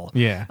special.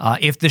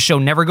 If the show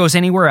never goes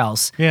anywhere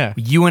else,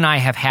 you and I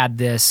have had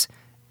this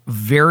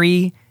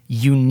very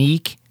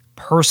unique,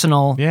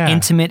 personal,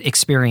 intimate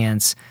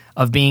experience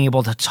of being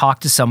able to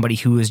talk to somebody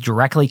who is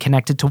directly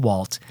connected to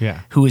Walt,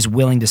 who is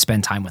willing to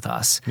spend time with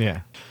us.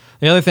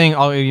 The other thing,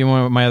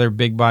 one of my other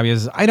big Bobby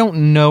is, I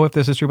don't know if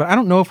this is true, but I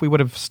don't know if we would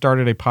have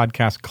started a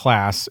podcast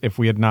class if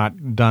we had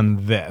not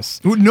done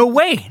this. No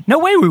way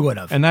we would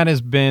have. And that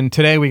has been,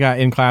 today we got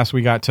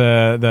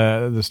to,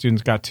 the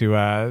students got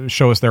to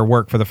show us their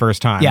work for the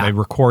first time. They've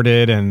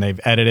recorded and they've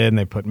edited and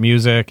they put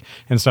music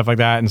and stuff like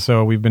that. And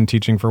so we've been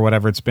teaching for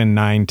whatever, it's been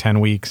 9-10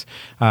 weeks.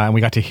 And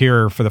we got to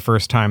hear for the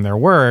first time their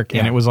work.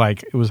 And it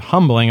was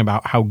humbling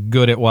about how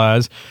good it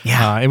was.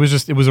 It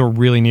was a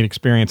really neat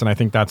experience. And I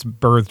think that's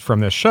birthed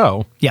from this show.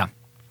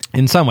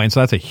 In some way. And so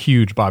that's a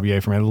huge Bobby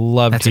A for me. I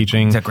love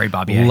teaching. It's a great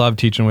Bobby A. Love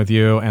teaching with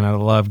you, and I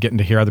love getting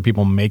to hear other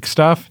people make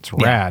stuff. It's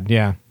rad.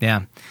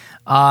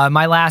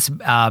 My last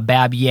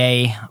Bab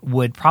Yay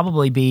would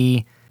probably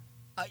be,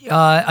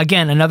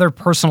 again, another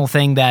personal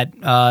thing that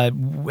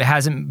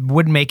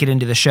wouldn't make it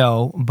into the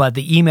show, but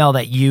the email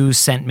that you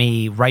sent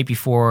me right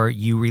before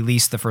you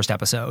released the first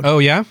episode.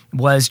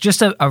 Was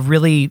just a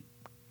really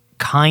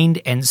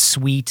kind and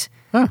sweet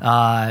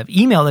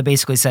email that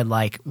basically said,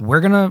 like,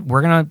 we're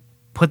gonna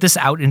put this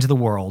out into the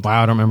world.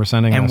 Wow, I don't remember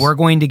sending and this. We're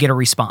going to get a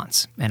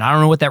response. And I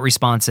don't know what that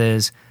response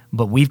is,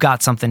 but we've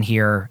got something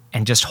here,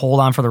 and just hold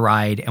on for the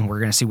ride, and we're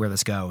going to see where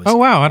this goes. Oh,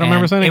 wow, I don't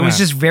remember sending that. It was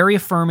just very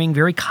affirming,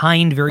 very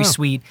kind, very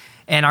sweet.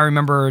 And I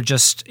remember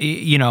just,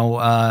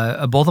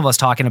 both of us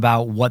talking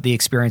about what the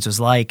experience was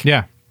like.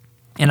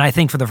 And I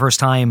think for the first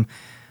time,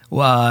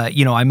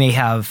 I may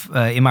have,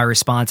 in my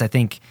response, I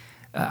think,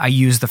 I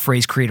use the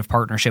phrase creative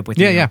partnership with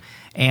you.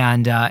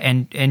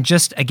 And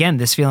just, again,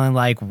 this feeling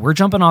like we're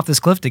jumping off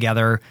this cliff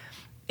together.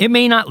 It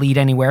may not lead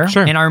anywhere.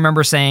 And I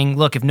remember saying,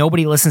 look, if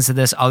nobody listens to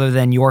this other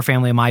than your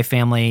family and my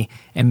family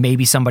and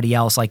maybe somebody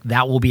else, like,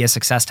 that will be a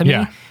success to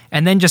me.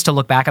 And then just to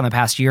look back on the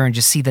past year and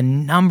just see the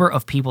number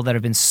of people that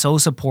have been so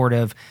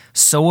supportive,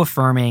 so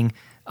affirming,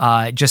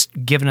 just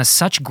giving us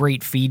such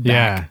great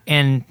feedback.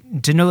 And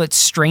to know that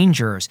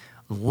strangers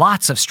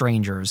lots of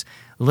strangers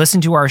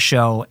listen to our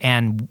show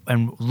and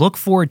look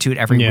forward to it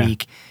every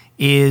week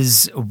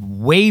is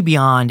way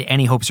beyond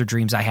any hopes or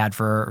dreams I had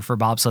for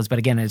bobsleds. But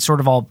again, it sort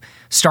of all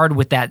started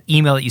with that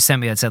email that you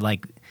sent me that said,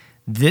 like,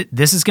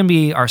 this is going to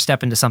be our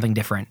step into something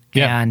different.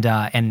 Yeah.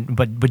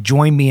 But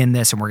join me in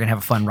this, and we're going to have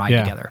a fun ride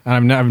together.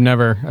 And I've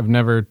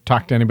never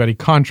talked to anybody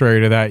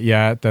contrary to that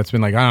yet. That's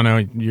been like, I don't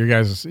know, you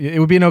guys, it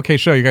would be an okay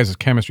show. You guys'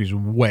 chemistry is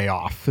way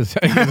off.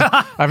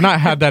 I've not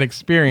had that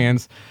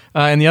experience.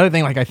 And the other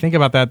thing, like, I think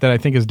about that I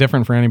think is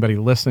different for anybody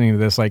listening to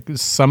this, like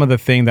some of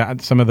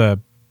the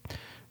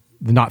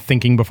not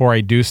thinking before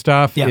I do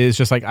stuff is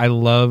just like, I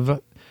love,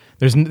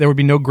 there would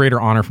be no greater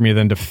honor for me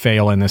than to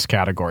fail in this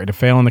category, to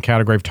fail in the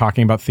category of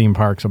talking about theme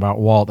parks, about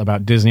Walt,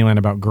 about Disneyland,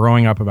 about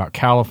growing up, about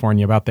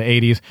California, about the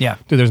 80s. Yeah.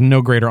 Dude, there's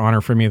no greater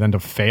honor for me than to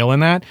fail in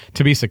that.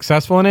 To be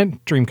successful in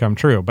it, dream come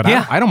true. But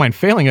I don't mind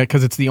failing it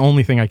because it's the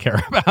only thing I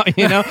care about,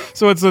 you know?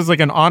 So it's just like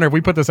an honor. If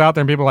we put this out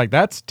there and people are like,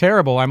 that's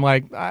terrible, I'm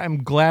like,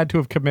 I'm glad to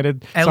have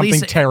committed something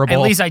terrible.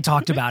 At least I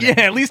talked about it.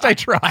 Yeah, at least I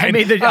tried.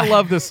 I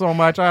love this so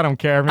much. I don't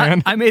care,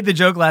 man. I made the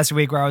joke last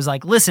week where I was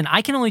like, listen,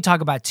 I can only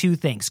talk about two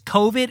things,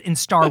 COVID and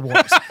Star Wars.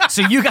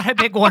 So you got to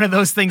pick one of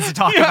those things to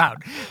talk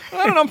about.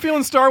 I don't know. I'm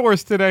feeling Star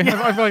Wars today. I feel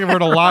like I've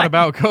heard a lot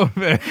about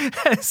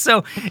COVID.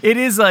 So it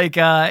is like,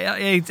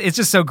 it's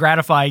just so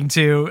gratifying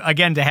to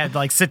have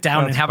like sit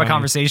down and have a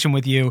conversation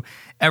with you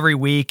every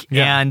week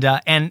and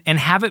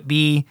have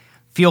it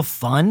feel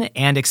fun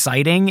and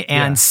exciting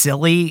and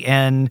silly.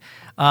 And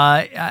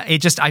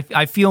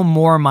I feel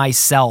more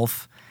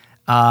myself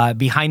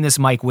behind this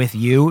mic with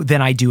you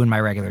than I do in my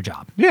regular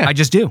job. Yeah. I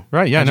just do.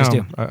 Right. Yeah. I just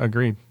do.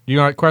 Agreed. You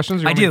got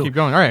questions? Or you want me to keep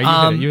going? All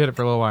right. You hit it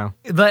for a little while.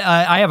 But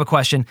I have a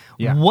question.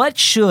 Yeah. What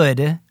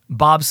should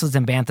bobsleds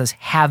and banthas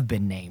have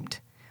been named?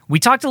 We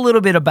talked a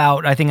little bit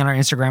about, I think, on our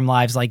Instagram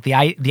lives, like the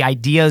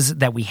ideas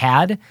that we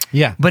had.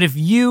 Yeah. But do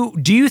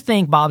you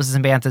think bobsleds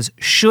and banthas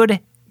should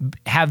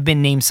have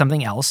been named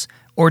something else,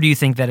 or do you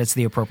think that it's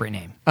the appropriate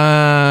name?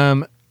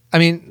 I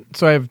mean,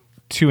 so I have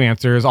two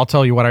answers. I'll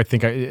tell you what I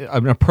think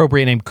an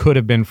appropriate name could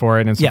have been for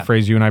it, and it's a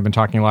phrase you and I have been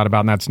talking a lot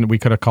about, and we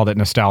could have called it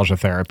nostalgia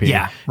therapy.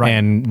 Yeah, right.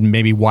 And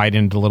maybe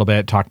widened a little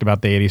bit, talked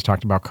about the 80s,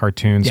 talked about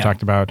cartoons,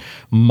 talked about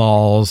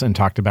malls, and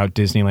talked about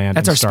Disneyland.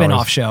 That's our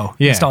spin-off show,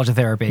 Nostalgia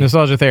Therapy.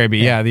 Nostalgia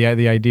Therapy, the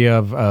idea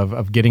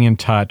of getting in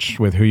touch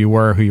with who you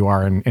were, who you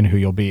are, and who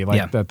you'll be.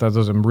 Like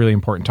those are really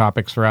important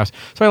topics for us.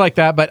 So I like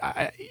that,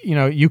 but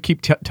you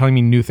keep telling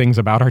me new things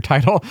about our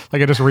title.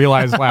 Like I just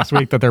realized last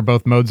week that they're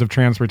both modes of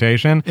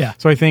transportation. Yeah.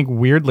 So I think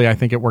weirdly, I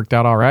think it worked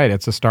out all right.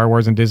 It's a Star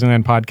Wars and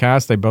Disneyland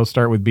podcast. They both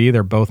start with B.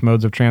 They're both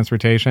modes of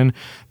transportation.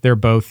 They're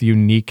both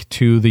unique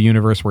to the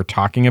universe we're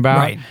talking about.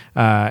 Right.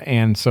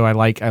 And so I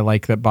like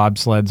that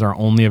bobsleds are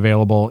only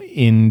available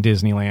in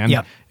Disneyland.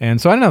 Yep.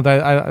 And so I don't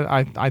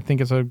know. I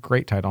think it's a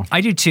great title. I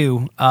do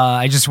too.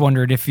 I just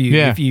wondered if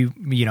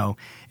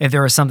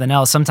there was something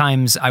else.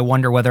 Sometimes I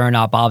wonder whether or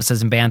not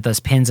bobsleds and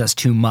banthas pins us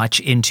too much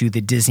into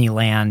the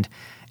Disneyland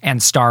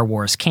and Star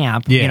Wars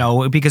camp,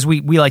 because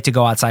we like to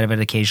go outside of it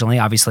occasionally.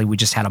 Obviously, we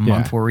just had a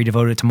month where we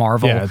devoted to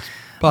Marvel. Yeah, it's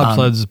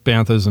bobsleds,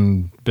 banthas,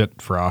 and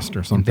Bitfrost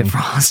or something.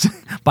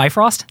 Bitfrost?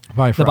 Bifrost?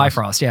 Bifrost. The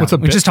Bifrost, yeah. What's a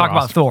we just talked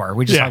about Thor.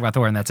 We just talked about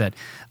Thor, and that's it.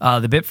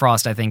 The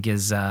Bitfrost, I think,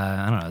 is,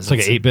 I don't know. It's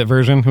like an 8-bit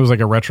version. It was like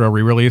a retro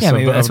re-release of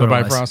the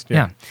Bifrost.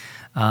 Yeah.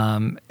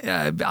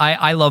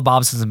 I love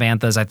bobsleds and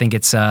banthas. I think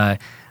it's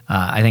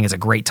a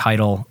great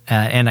title,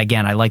 and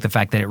again, I like the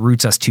fact that it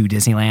roots us to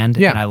Disneyland,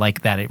 and I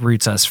like that it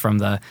roots us from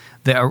the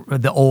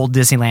old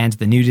Disneyland to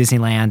the new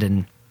Disneyland,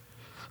 and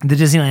the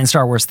Disneyland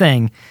Star Wars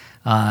thing.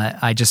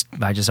 I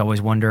just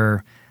always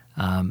wonder,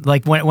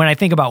 like when I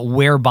think about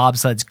where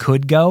bobsleds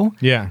could go,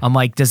 I'm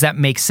like, does that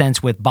make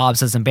sense with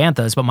bobsleds and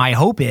banthas? But my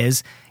hope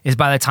is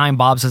by the time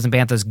bobsleds and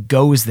banthas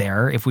goes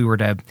there, if we were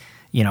to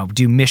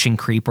do mission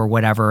creep or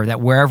whatever,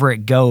 that wherever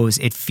it goes,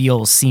 it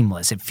feels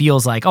seamless. It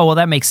feels like, oh, well,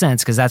 that makes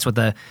sense because that's what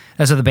the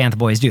Bantha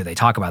Boys do. They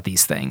talk about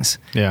these things.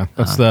 Yeah,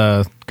 that's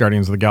the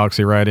Guardians of the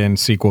Galaxy ride-in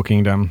sequel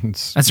kingdom.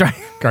 That's right.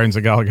 Guardians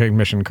of the Galaxy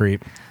mission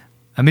creep.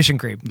 A mission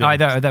creep. Yeah.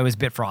 Oh, that was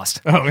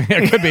Bitfrost. Oh,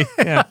 yeah, it could be.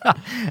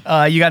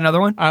 Yeah. You got another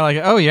one? I like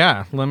it. Oh,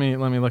 yeah. Let me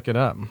look it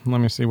up. Let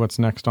me see what's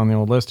next on the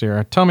old list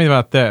here. Tell me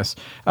about this.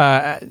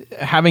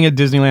 Having a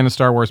Disneyland and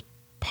Star Wars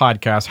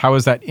podcast, how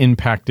has that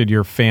impacted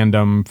your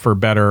fandom for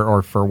better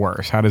or for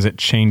worse? How does it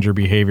change your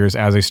behaviors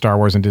as a Star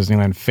Wars and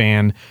Disneyland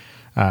fan?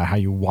 How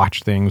you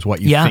watch things,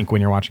 what you think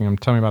when you're watching them?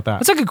 Tell me about that.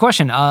 That's a good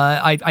question.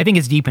 I think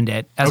it's deepened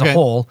it as a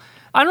whole.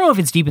 I don't know if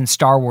it's deepened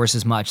Star Wars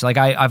as much. Like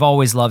I've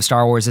always loved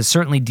Star Wars. It's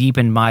certainly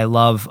deepened my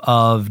love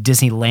of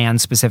Disneyland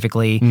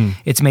specifically.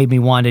 It's made me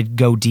want to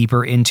go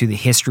deeper into the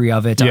history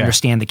of it, to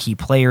understand the key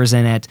players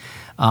in it.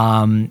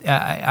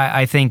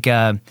 I think,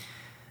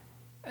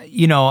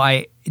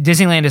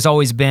 Disneyland has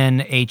always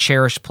been a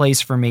cherished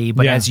place for me,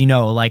 but as you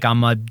know, like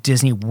I'm a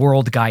Disney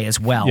World guy as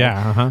well.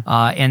 Yeah.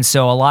 And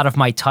so a lot of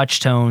my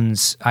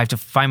touchstones, I have to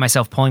find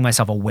myself pulling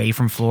myself away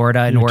from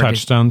Florida in order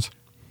touchstones.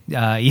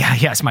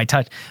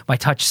 My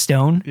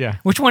touchstone. Yeah.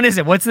 Which one is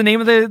it? What's the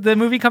name of the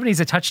movie company? Is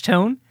it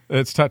Touchstone?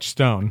 It's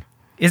Touchstone.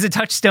 Is it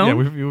Touchstone?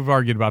 Yeah, we've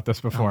argued about this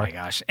before. Oh my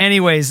gosh.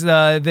 Anyways,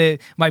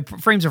 my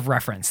frames of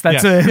reference.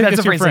 That's Yes.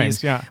 a phrase I frames,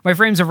 use. yeah. My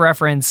frames of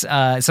reference.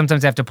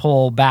 Sometimes I have to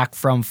pull back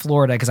from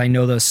Florida because I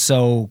know those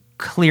so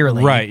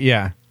clearly. Right.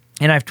 Yeah.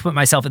 And I have to put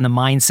myself in the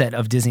mindset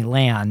of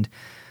Disneyland.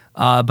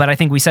 But I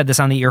think we said this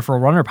on the Ear for a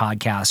Runner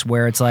podcast,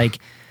 where it's like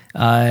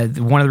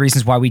one of the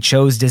reasons why we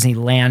chose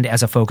Disneyland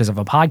as a focus of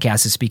a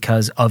podcast is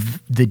because of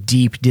the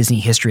deep Disney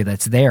history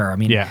that's there. I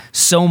mean,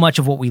 so much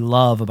of what we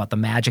love about the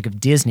magic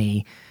of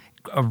Disney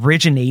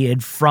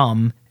originated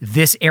from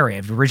this area.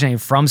 It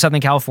originated from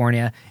Southern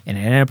California, and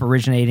it ended up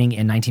originating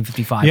in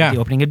 1955 with the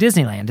opening of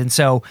Disneyland. And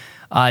so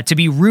to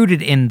be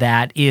rooted in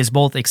that is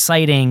both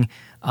exciting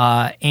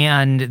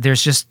and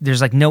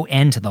there's like no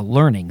end to the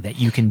learning that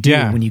you can do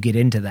when you get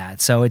into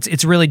that. So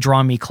it's really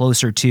drawn me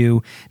closer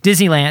to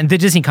Disneyland, the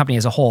Disney company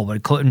as a whole, but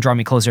it drawn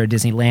me closer to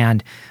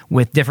Disneyland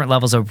with different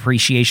levels of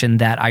appreciation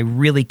that I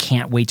really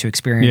can't wait to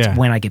experience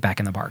when I get back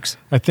in the parks.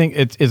 I think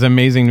it's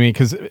amazing to me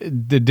because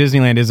the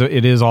Disneyland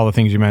is all the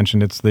things you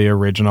mentioned. It's the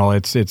original.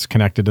 It's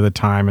connected to the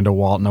time and to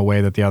Walt in a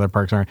way that the other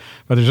parks aren't.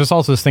 But there's just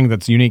also this thing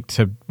that's unique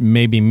to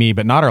maybe me,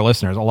 but not our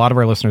listeners. A lot of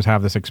our listeners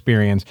have this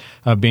experience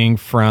of being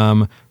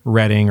from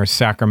Redding or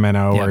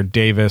Sacramento or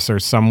Davis or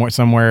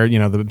somewhere,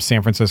 the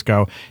San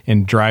Francisco,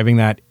 and driving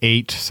that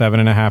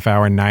 7.5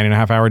 hour,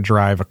 9.5 hour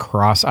drive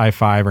across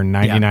I-5 or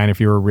 99 if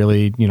you were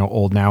really,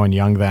 old now and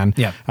young then.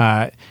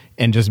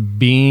 And just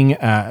being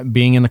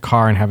in the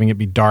car and having it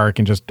be dark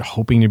and just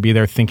hoping to be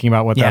there, thinking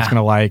about what that's going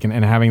to like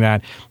and having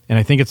that. And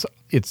I think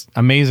it's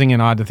amazing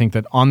and odd to think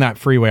that on that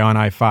freeway on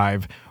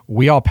I-5,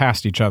 we all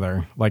passed each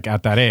other like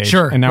at that age.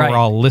 Sure. And now we're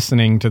all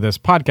listening to this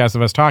podcast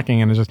of us talking.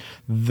 And it's just,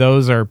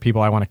 those are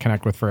people I want to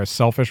connect with for a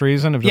selfish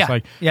reason of just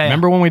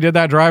remember when we did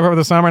that drive over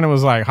the summer and it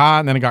was like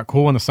hot and then it got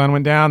cool and the sun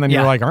went down. Then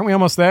you're like, aren't we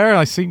almost there? And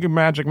I see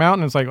Magic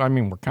Mountain. It's like, I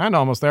mean, we're kind of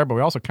almost there, but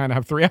we also kind of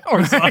have 3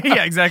 hours left.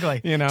 Yeah,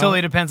 exactly. Totally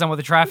depends on what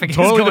the traffic is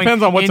going Totally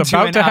depends on what's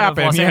about to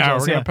happen. We're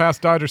going to pass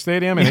Dodger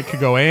Stadium and it could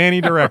go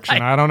any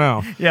direction. I don't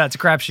know. Yeah, it's a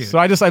crapshoot. So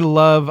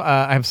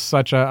I have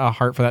such a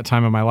heart for that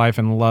time of my life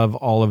and love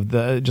all of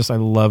I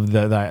love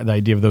the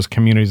idea of those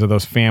communities, of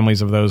those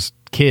families, of those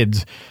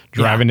kids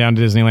driving down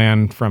to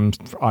Disneyland from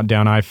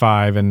down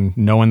I-5 and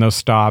knowing those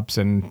stops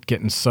and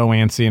getting so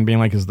antsy and being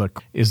like,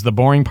 is the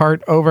boring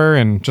part over?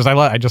 And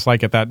I just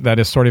like it. That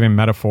is sort of a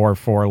metaphor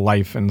for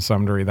life in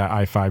some degree, that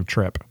I-5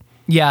 trip.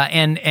 Yeah,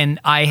 and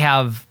I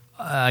have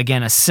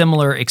again a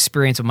similar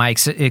experience with my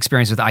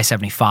experience with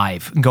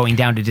I-75 going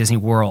down to Disney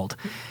World,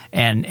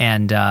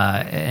 and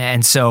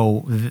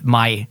so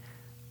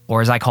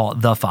or as I call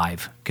it, the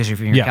 5, because if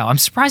you're in Cal, I'm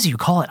surprised you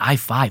call it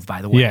I-5,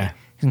 by the way. Yeah.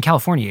 In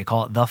California, you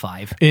call it the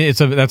 5.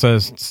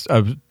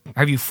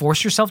 Have you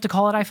forced yourself to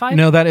call it I-5?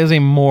 No, that is a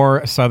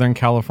more Southern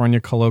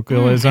California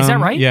colloquialism. Is that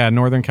right? Yeah,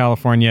 Northern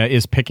California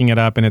is picking it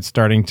up, and it's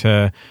starting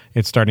to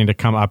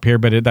come up here.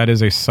 But that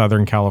is a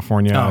Southern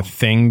California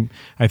thing.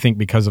 I think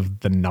because of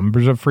the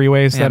numbers of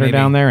freeways that are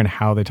down there and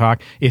how they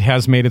talk, it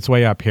has made its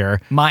way up here.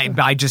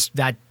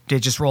 It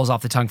just rolls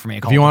off the tongue for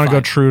me. If you want to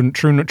go true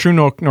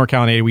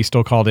NorCal 80, we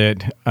still called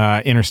it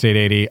Interstate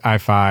 80,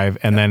 I-5,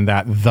 and then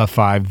that the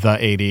 5,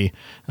 the 80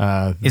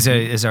 is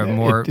a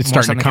more it's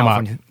starting to come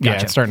up. Gotcha.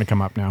 Yeah, it's starting to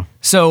come up now.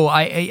 So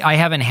I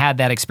haven't had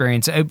that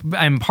experience.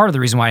 And part of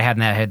the reason why I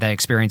haven't had that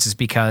experience is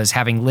because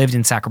having lived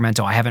in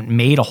Sacramento, I haven't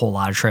made a whole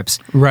lot of trips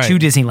to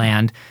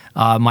Disneyland.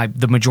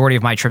 The majority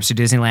of my trips to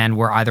Disneyland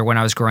were either when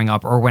I was growing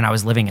up or when I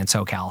was living in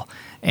SoCal.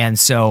 And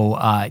so,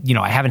 I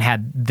haven't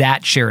had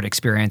that shared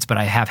experience, but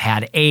I have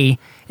had a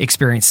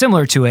experience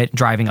similar to it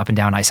driving up and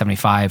down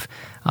I-75,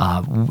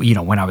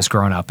 when I was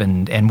growing up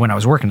and when I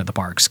was working at the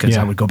parks, because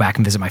I would go back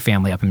and visit my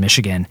family up in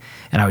Michigan,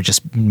 and I would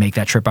just make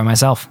that trip by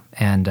myself.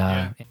 And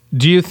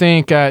do you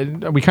think we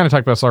kind of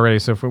talked about this already,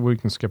 so if we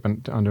can skip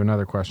on to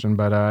another question,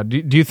 but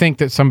do you think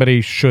that somebody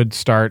should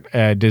start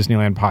a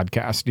Disneyland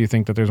podcast? Do you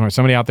think that there's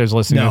somebody out there's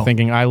listening and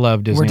thinking, I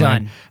love Disneyland. We're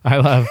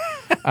done.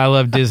 I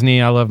love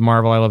Disney. I love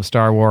Marvel. I love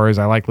Star Wars.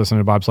 I like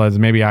listening to bobsleds.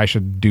 Maybe I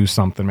should do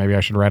something. Maybe I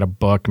should write a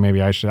book.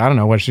 Maybe I should, I don't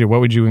know.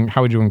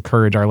 How would you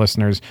encourage our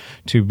listeners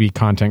to be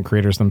content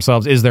creators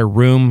themselves? Is there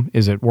room?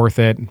 Is it worth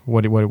it?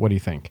 What do you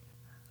think?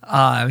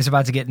 I was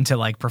about to get into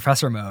like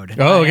professor mode.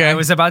 Oh, okay. I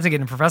was about to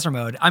get into professor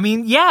mode. I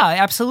mean, yeah,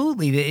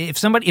 absolutely.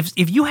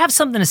 If you have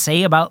something to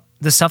say about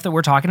the stuff that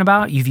we're talking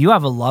about, if you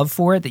have a love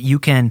for it that you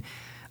can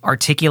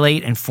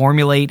articulate and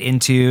formulate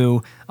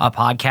into a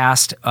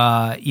podcast,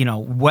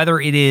 whether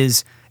it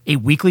is a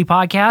weekly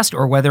podcast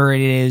or whether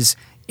it is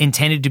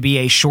intended to be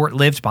a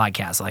short-lived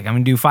podcast. Like, I'm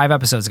going to do 5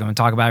 episodes. I'm going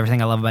to talk about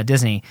everything I love about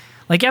Disney.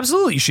 Like,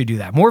 absolutely, you should do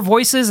that. More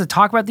voices that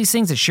talk about these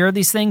things, that share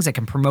these things, that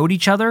can promote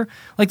each other.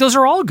 Like, those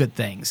are all good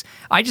things.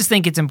 I just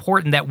think it's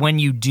important that when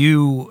you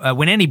do,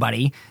 when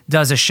anybody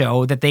does a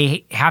show, that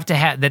they have to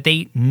have, that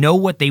they know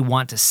what they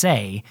want to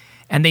say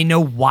and they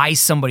know why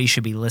somebody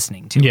should be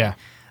listening to it.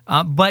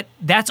 But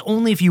that's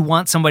only if you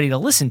want somebody to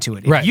listen to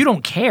it. If you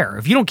don't care,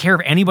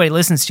 if anybody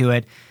listens to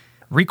it,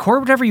 record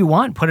whatever you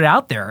want, put it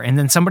out there, and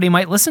then somebody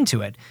might listen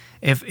to it.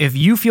 If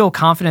you feel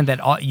confident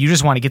that you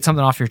just want to get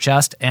something off your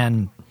chest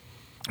and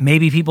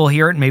maybe people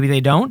hear it, maybe they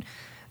don't,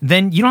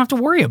 then you don't have to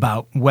worry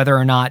about whether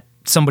or not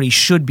somebody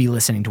should be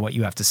listening to what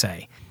you have to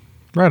say.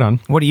 Right on.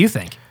 What do you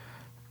think?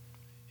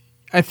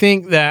 I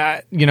think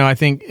that, I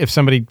think if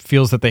somebody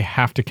feels that they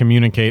have to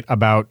communicate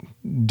about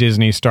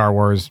Disney, Star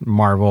Wars,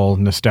 Marvel,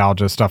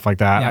 nostalgia, stuff like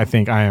that, I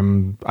think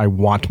I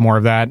want more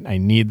of that. I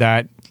need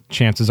that.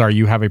 Chances are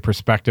you have a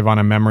perspective on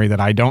a memory that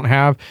I don't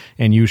have,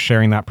 and you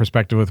sharing that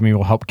perspective with me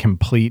will help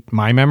complete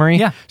my memory.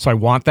 Yeah. So I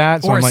want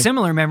that. So or I'm a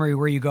similar memory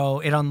where you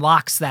go, it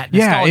unlocks that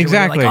nostalgia. Yeah,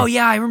 exactly. Where you're like, oh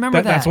yeah, I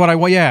remember that. That's what I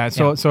want. Yeah.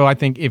 So I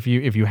think if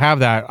you have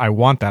that, I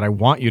want that. I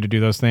want you to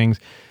do those things.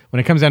 When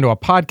it comes down to a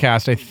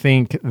podcast, I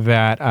think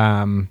that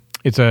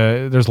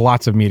there's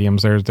lots of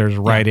mediums. There's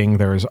writing,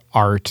 there's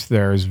art,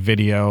 there's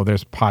video,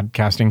 there's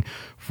podcasting.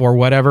 For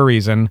whatever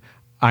reason,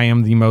 I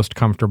am the most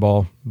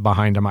comfortable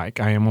behind a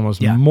mic. I am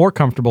almost more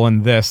comfortable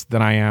in this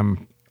than I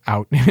am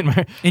out in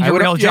your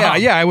real job.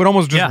 Yeah, I would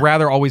almost just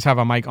rather always have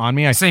a mic on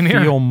me. I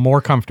feel more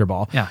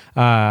comfortable. Yeah.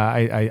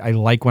 I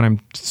like when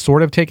I'm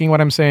sort of taking what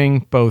I'm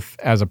saying both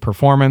as a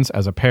performance,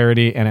 as a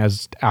parody, and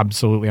as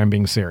absolutely I'm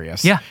being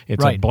serious. Yeah.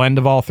 It's a blend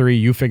of all three.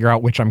 You figure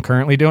out which I'm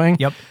currently doing.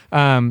 Yep.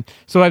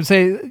 So I'd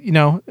say,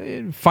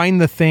 find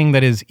the thing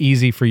that is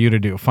easy for you to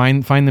do.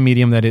 Find the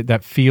medium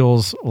that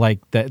feels like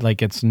that,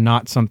 like it's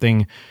not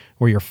something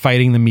where you're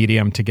fighting the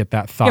medium to get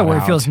that thought out. Yeah, where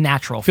it feels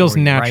natural. Feels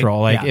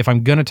natural. Right? Like if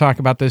I'm going to talk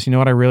about this, you know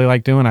what I really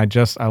like doing? I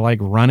like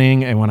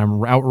running, and when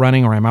I'm out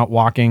running or I'm out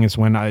walking is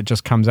when it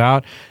just comes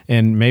out.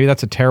 And maybe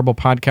that's a terrible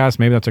podcast.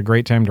 Maybe that's a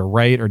great time to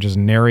write or just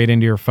narrate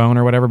into your phone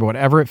or whatever. But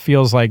whatever it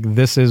feels like,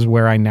 this is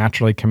where I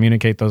naturally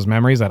communicate those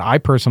memories that I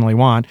personally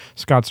want,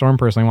 Scott Storm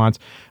personally wants.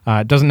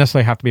 It doesn't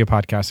necessarily have to be a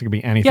podcast. It could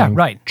be anything. Yeah,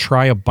 right.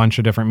 Try a bunch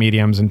of different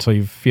mediums until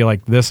you feel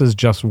like this is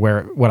just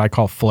where what I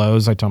call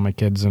flows. I tell my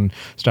kids and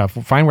stuff,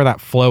 find where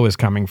that flow is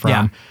coming from.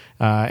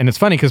 Yeah. And it's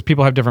funny because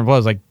people have different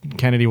flows. Like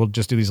Kennedy will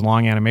just do these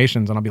long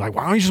animations, and I'll be like,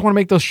 why don't you just want to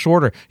make those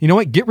shorter? You know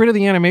what? Get rid of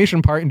the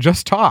animation part and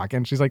just talk.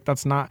 And she's like,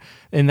 that's not,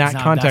 in that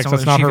context,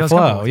 that's not her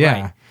flow.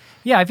 Yeah. Right.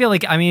 Yeah, I feel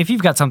like, if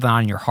you've got something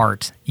on your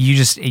heart,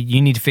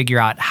 you need to figure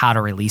out how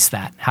to release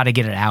that, how to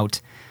get it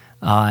out,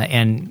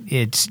 and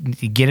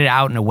get it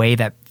out in a way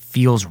that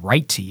feels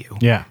right to you.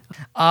 Yeah.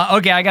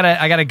 Okay, I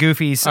got a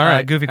goofy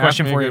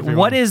question for you.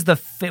 What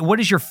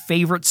is your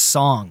favorite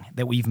song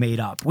that we've made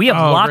up? We have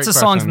lots of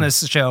songs in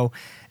this show,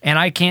 and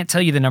I can't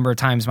tell you the number of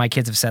times my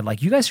kids have said,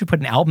 like, you guys should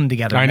put an album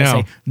together. And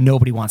I say,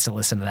 nobody wants to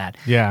listen to that.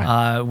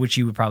 Yeah. Which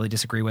you would probably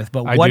disagree with.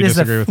 But what is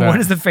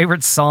the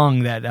favorite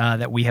song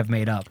that we have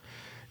made up?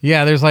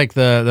 Yeah, there's like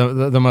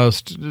the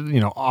most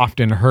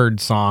often heard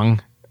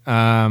song.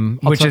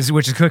 Which is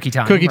Cookie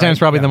Time. Cookie Time is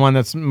probably the one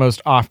that's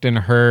most often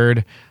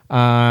heard. So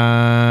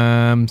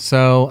I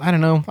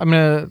don't know.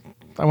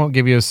 I won't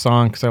give you a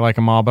song because I like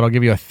them all, but I'll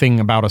give you a thing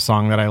about a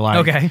song that I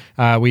like. Okay.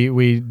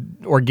 We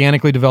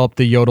organically developed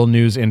the Yodel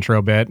News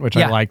intro bit, which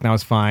I liked, and that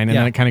was fine. And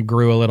then it kind of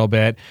grew a little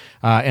bit.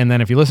 And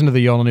then if you listen to the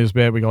Yodel News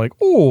bit, we go like,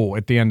 ooh,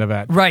 at the end of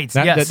it. Right,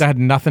 that had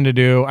nothing to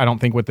do, I don't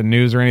think, with the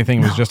news or anything.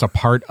 It was just a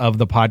part of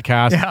the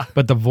podcast. Yeah.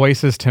 But the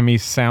voices to me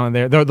sound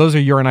there. Those are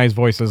your and I's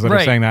voices that are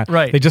saying that.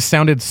 Right. They just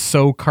sounded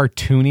so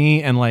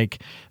cartoony and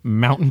like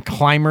mountain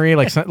climbery,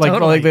 like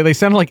they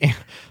sound like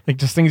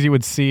just things you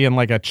would see in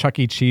like a Chuck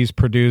E. Cheese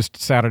produced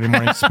Saturday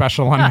morning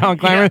special on mountain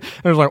climber.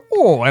 It was like,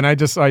 oh, and I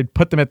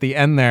put them at the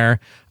end there.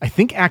 I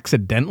think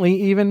accidentally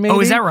even maybe. Oh,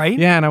 is that right?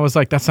 Yeah, and I was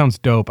like, that sounds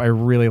dope. I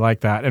really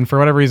like that. And for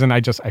whatever reason, I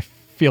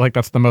feel like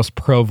that's the most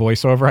pro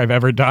voiceover I've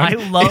ever done.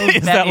 I love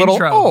that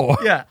intro. Little,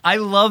 yeah, I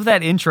love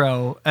that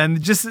intro, and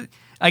just.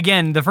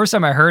 Again, the first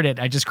time I heard it,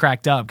 I just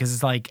cracked up because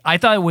it's like I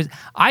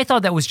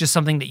thought that was just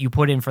something that you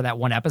put in for that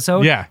one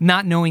episode,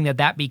 not knowing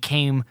that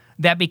became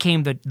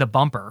the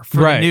bumper for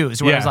the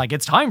news, where it's like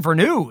it's time for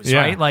news,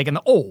 right? Like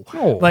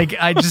like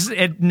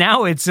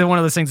now it's one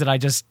of those things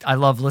that I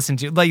love listening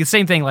to. Like the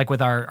same thing like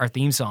with our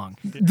theme song.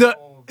 The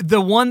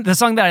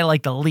song that I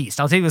like the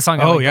least. I'll tell you the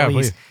song I like the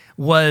least. Please.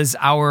 Was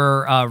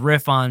our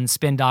riff on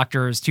Spin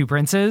Doctor's Two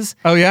Princes.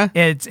 Oh, yeah?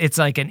 It's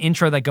like an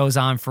intro that goes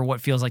on for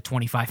what feels like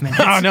 25 minutes.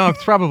 Oh, no,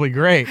 it's probably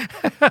great.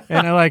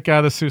 And I like the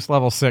Seuss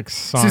Level 6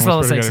 song. Seuss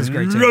Level 6 is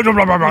great, too.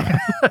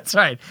 That's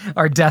right.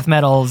 Our death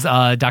metal's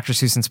Dr.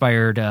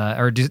 Seuss-inspired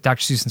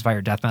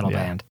death metal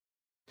band.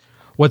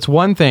 What's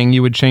one thing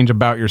you would change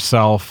about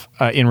yourself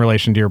in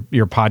relation to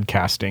your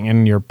podcasting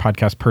and your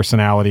podcast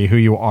personality, who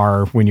you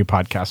are when you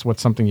podcast?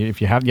 What's something, if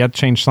you had to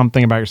change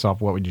something about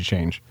yourself, what would you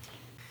change?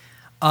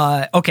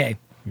 Okay.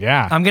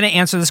 Yeah. I'm going to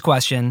answer this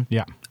question.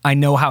 Yeah. I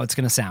know how it's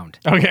going to sound.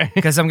 Okay.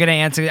 Because I'm going to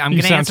answer. I'm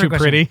going to answer. You sound too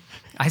pretty.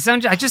 I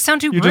just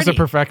sound too pretty. You're just a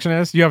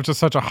perfectionist. You have just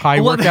such a high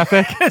work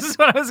ethic. This is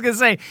what I was going to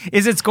say.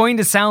 Is it's going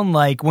to sound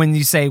like when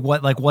you say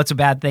what's a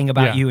bad thing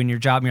about you and your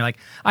job, and you're like,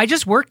 I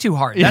just work too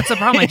hard. That's the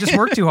problem. I just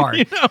work too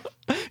hard.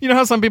 You know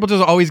how some people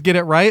just always get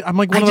it right? I'm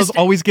like one of those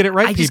always get it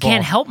right people. I just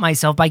can't help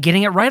myself by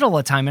getting it right all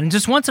the time, and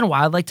just once in a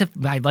while,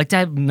 I'd like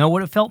to know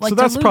what it felt like. So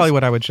that's probably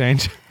what I would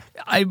change.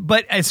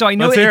 So I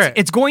know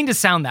it's going to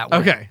sound that way.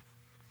 Okay.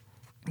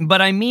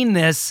 But I mean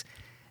this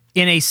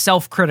in a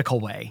self-critical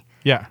way.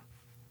 Yeah.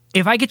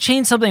 If I could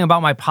change something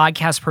about my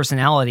podcast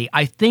personality,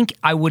 I think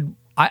I would.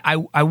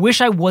 I wish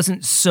I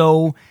wasn't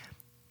so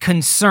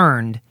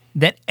concerned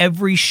that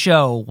every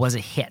show was a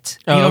hit.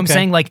 You know what I'm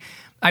saying? Like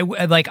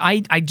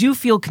I do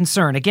feel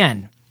concerned.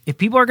 Again, if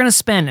people are going to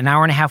spend an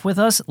hour and a half with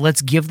us,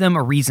 let's give them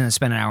a reason to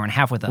spend an hour and a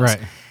half with us. Right.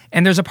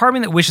 And there's a part of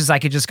me that wishes I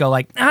could just go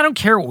like, I don't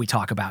care what we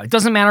talk about. It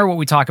doesn't matter what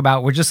we talk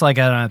about. We're just like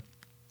freewheel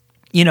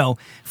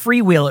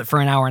it for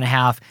an hour and a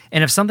half.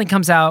 And if something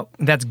comes out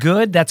that's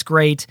good, that's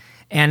great.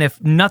 And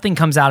if nothing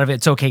comes out of it,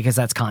 it's okay because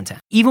that's content.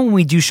 Even when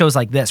we do shows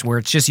like this where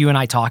it's just you and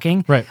I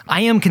talking, right.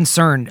 I am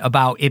concerned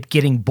about it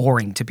getting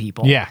boring to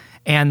people. Yeah.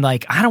 And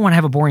like, I don't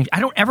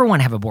ever want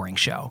to have a boring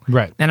show.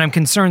 Right. And I'm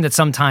concerned that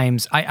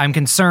sometimes I'm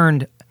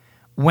concerned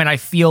when I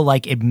feel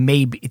like it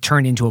may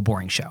turn into a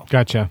boring show.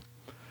 Gotcha.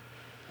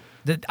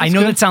 I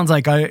know that sounds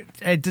like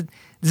does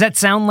that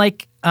sound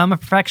like I'm a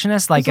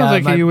perfectionist? Like,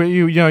 sounds like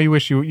you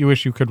wish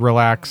you could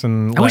relax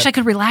and I wish I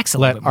could relax a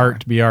little bit more. Let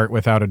art be art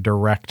without a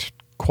direct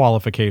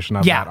qualification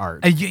of that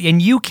art.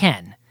 And you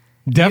can.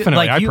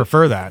 Definitely, I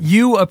prefer that.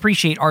 You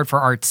appreciate art for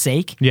art's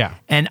sake. Yeah.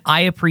 And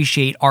I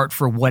appreciate art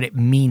for what it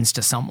means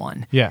to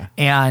someone. Yeah.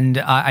 And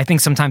I think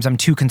sometimes I'm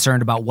too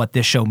concerned about what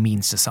this show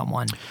means to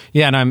someone.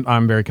 Yeah, and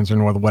I'm very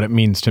concerned with what it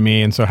means to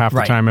me. And so half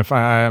the time,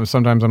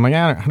 sometimes I'm like,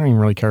 I don't even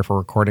really care for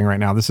recording right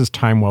now. This is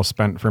time well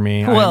spent for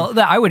me. Well,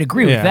 I would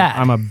agree with that.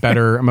 I'm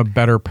a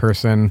better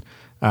person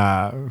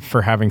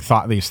for having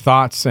thought these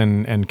thoughts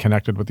and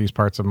connected with these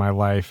parts of my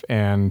life.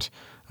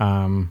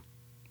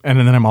 And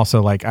then I'm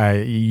also like,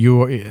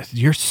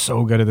 you're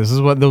so good at this. This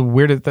is what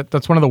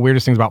that's one of the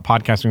weirdest things about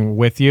podcasting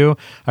with you.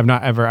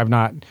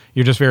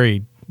 You're just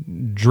very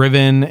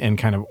driven and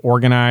kind of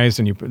organized,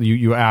 and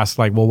you ask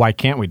like, well, why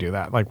can't we do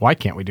that? Like, why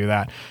can't we do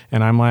that?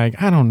 And I'm like,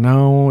 I don't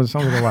know. It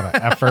sounds like a lot of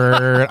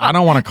effort. I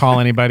don't want to call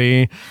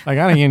anybody. Like,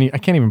 I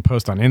can't even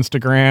post on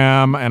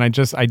Instagram, and I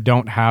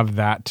don't have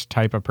that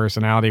type of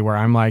personality where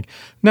I'm like,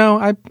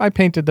 no, I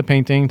painted the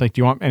painting. Like, do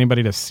you want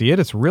anybody to see it?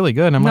 It's really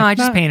good. And I'm I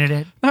just painted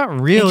it.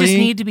 Not really. It just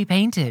need to be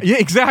painted. Yeah,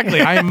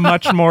 exactly. I am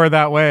much more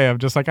that way of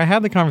just like, I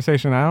had the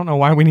conversation. I don't know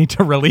why we need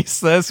to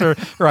release this, or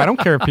I don't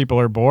care if people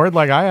are bored.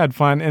 Like, I had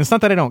fun, and it's not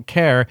that I don't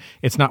care.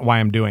 It's not why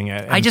I'm doing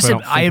it.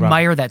 And I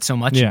admire that so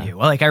much in you.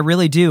 Like, I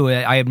really do.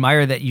 I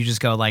admire that you just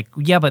go like,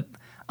 yeah, but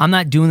I'm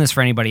not doing this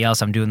for anybody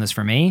else. I'm doing this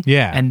for me.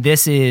 Yeah. And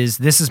this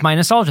is my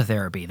nostalgia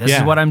therapy. This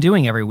is what I'm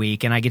doing every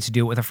week, and I get to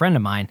do it with a friend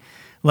of mine.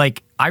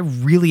 Like, I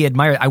really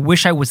admire it. I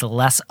wish I was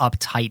less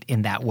uptight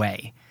in that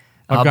way.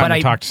 I've gotten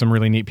to talk to some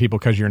really neat people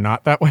because you're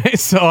not that way.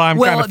 So I'm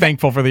kind of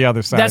thankful for the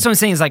other side. That's what I'm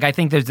saying is like, I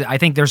think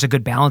there's a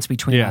good balance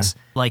between us.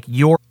 Like,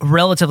 your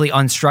relatively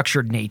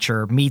unstructured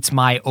nature meets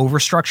my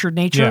overstructured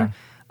nature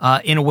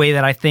in a way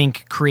that I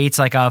think creates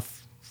like a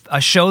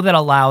show that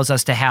allows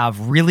us to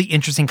have really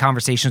interesting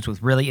conversations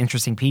with really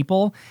interesting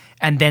people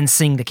and then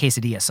sing the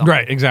quesadilla song.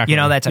 Right, exactly. You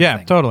know, that type of thing.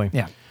 Yeah, totally.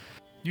 Yeah.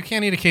 You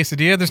can't eat a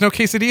quesadilla. There's no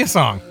quesadilla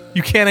song.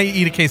 You can't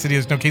eat a quesadilla.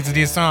 There's no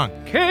quesadilla song.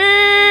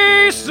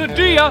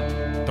 Quesadilla.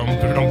 Dum,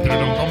 dum, dum,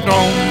 dum,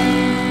 dum.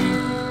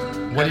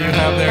 What do you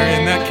have there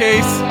in that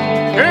case?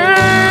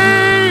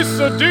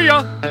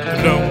 Quesadilla.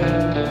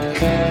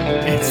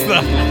 It's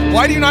the...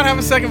 Why do you not have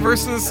a second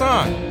verse to the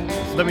song?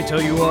 Let me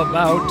tell you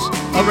about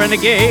a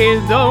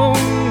renegade down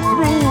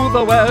through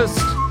the west.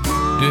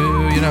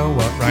 Do you know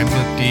what rhymes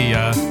with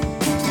dia?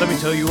 Let me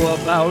tell you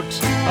about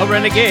a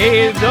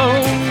renegade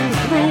down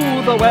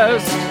through the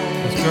west.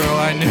 This girl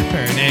I knew,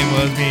 her name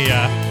was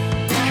Mia.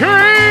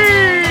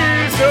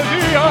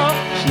 Quesadilla.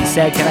 She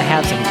said, can I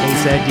have some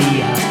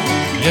quesadilla?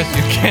 Yes,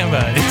 you can,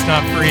 but it's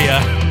not free.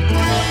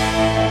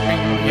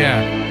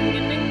 Yeah.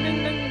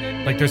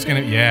 Like there's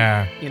gonna,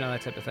 You know,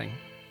 that type of thing.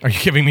 Are you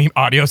giving me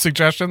audio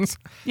suggestions?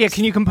 Yeah,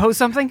 can you compose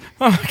something?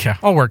 Okay,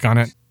 I'll work on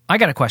it. I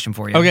got a question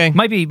for you. Okay.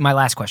 Might be my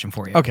last question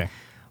for you. Okay.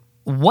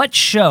 What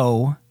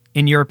show,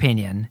 in your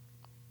opinion...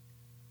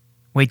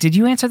 Wait, did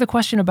you answer the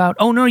question about...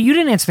 Oh, no, you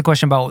didn't answer the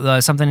question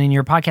about something in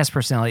your podcast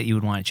personality that you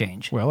would want to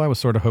change. Well, I was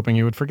sort of hoping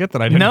you would forget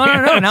that I didn't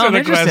answer No, I'm the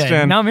interested.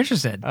 question. No, I'm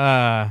interested.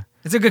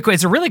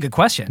 It's a really good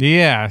question.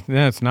 Yeah,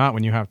 it's not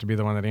when you have to be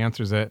the one that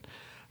answers it.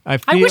 I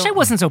wish I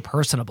wasn't so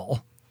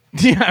personable.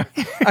 Yeah,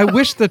 I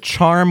wish the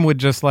charm would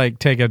just like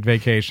take a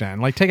vacation,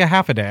 like take a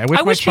half a day. I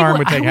wish my charm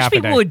would take half a day.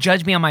 I wish people would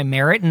judge me on my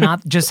merit and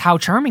not just how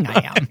charming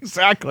I am.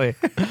 Exactly.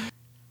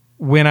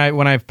 When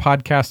I've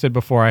podcasted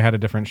before, I had a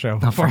different show.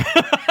 For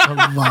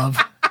love.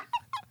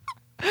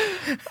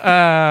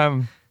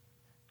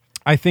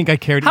 I think I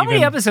cared. How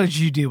many episodes did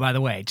you do, by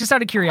the way? Just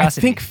out of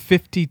curiosity. I think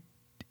 50.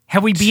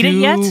 Have we beat it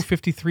yet?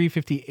 53,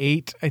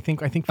 58. I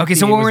think. Okay,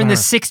 so when we're in the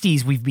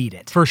 60s, we've beat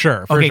it. For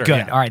sure. Okay, sure,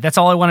 good. Yeah. All right, that's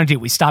all I want to do.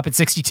 We stop at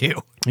 62.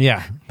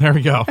 Yeah, there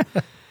we go.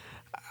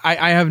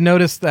 I have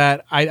noticed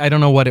that I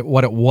don't know what it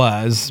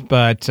was,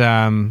 but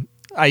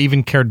I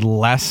even cared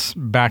less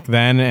back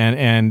then.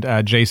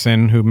 And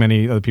Jason, who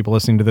many other people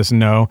listening to this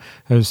know,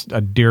 is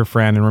a dear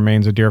friend and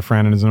remains a dear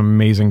friend and is an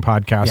amazing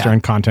podcaster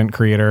and content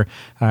creator.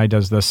 He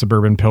does the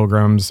Suburban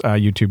Pilgrims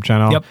YouTube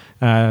channel.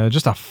 Yep.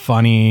 Just a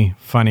funny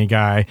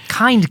guy.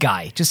 Kind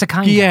guy. Just a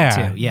kind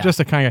guy, too. Yeah, just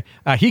a kind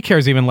guy. He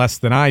cares even less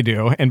than I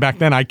do. And back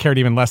then I cared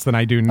even less than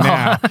I do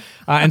now.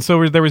 And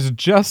so there was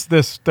just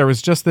this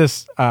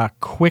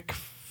quick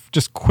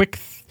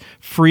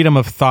freedom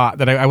of thought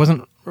that I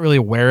wasn't really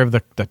aware of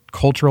the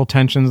cultural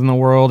tensions in the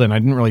world, and I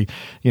didn't really,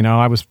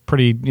 I was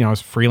pretty, I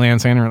was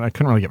freelancing, and I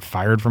couldn't really get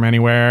fired from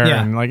anywhere,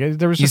 and like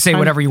there was just you say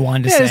whatever you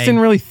wanted to say. I just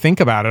didn't really think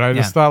about it. I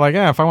just thought like,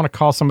 if I want to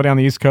call somebody on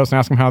the East Coast and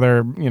ask them how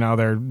their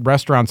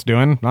restaurant's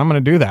doing, I'm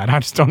going to do that. I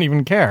just don't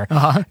even care.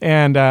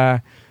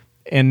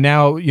 And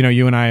now,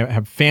 you and I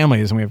have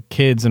families and we have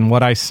kids, and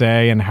what I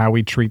say and how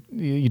we treat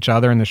each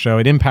other in the show,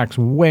 it impacts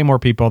way more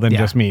people than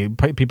just me.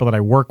 People that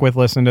I work with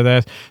listen to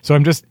this. So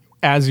I'm just,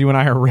 as you and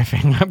I are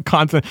riffing, I'm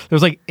constant.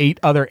 There's like 8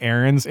 other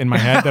errands in my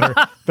head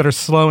that are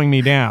slowing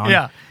me down.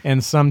 Yeah.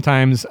 And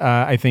sometimes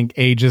I think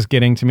age is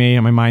getting to me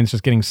and my mind's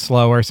just getting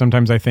slower.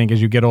 Sometimes I think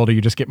as you get older,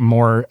 you just get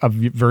more of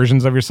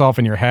versions of yourself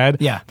in your head.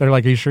 Yeah. They're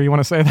like, are you sure you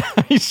want to say that?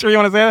 Are you sure you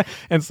want to say that?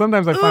 And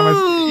sometimes I find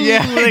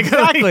myself,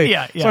 exactly.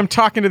 Yeah. So I'm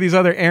talking to these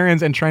other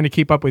errands and trying to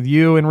keep up with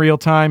you in real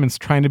time and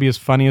trying to be as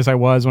funny as I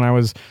was when I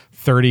was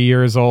 30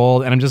 years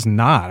old, and I'm just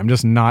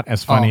not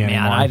as funny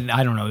anymore.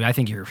 I don't know. I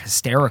think you're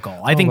hysterical.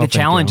 I think the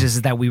challenge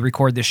is that we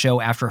record the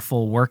show after a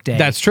full workday.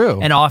 That's true.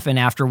 And often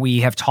after we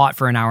have taught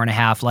for an hour and a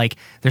half, like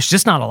there's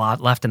just not a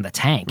lot left in the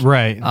tank.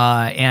 Right.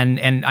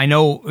 And I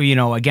know,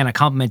 again, a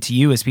compliment to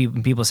you is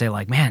people say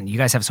like, man, you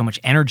guys have so much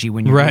energy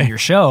when you're doing your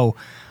show.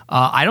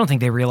 I don't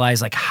think they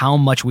realize like how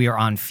much we are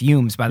on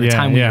fumes by the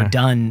time we were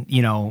done,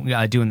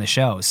 doing the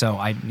show. So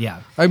I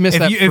miss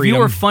that freedom. If you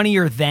were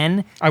funnier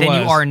then than you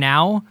are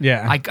now,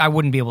 I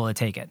wouldn't be able to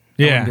take it.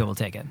 I wouldn't be able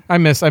to take it. I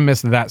miss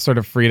that sort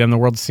of freedom. The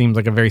world seems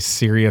like a very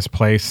serious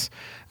place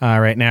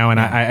right now, and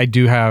I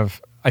do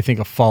have, I think,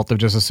 a fault of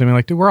just assuming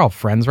like, dude, we're all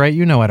friends, right?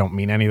 I don't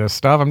mean any of this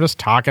stuff. I'm just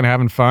talking,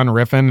 having fun,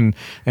 riffing,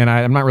 and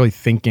I'm not really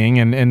thinking,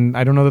 and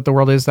I don't know that the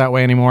world is that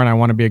way anymore, and I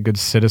want to be a good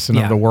citizen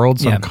of the world,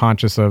 so I'm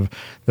conscious of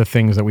the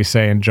things that we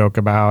say and joke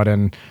about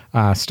and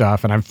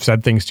stuff, and I've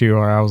said things to you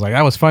where I was like,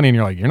 that was funny, and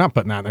you're like, you're not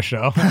putting that in the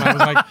show. And I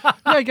was like, yeah,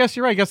 I guess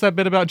you're right. I guess that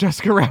bit about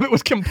Jessica Rabbit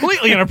was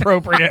completely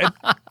inappropriate.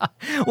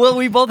 Well,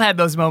 we both had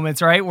those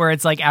moments, right? Where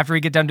it's like after we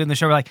get done doing the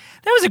show, we're like,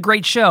 that was a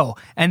great show.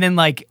 And then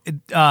like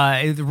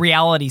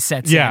reality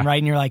sets in, right?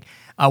 And you're like,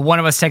 one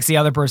of us texts the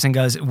other person,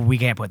 goes, we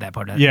can't put that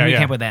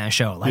can't put that in a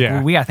show.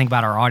 Like we got to think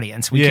about our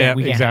audience. We can't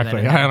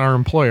exactly. Have that and our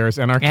employers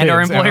and our kids and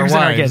our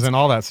wives and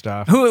all that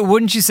stuff.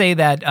 Wouldn't you say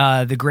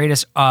that the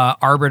greatest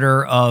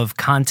arbiter of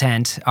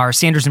content, our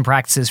standards and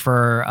practices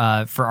for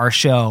our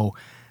show,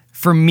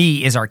 for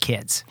me, is our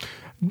kids?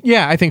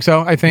 Yeah, I think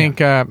so. I think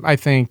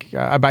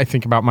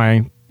about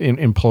my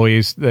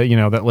employees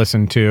that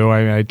listen to.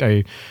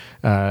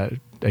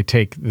 I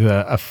take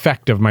the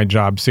effect of my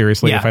job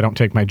seriously. If I don't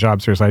take my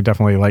job seriously, I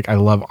definitely I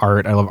love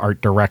art. I love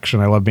art direction.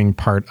 I love being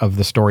part of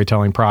the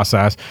storytelling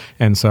process.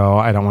 And so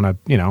I don't want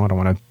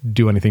to,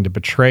 do anything to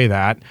betray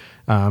that.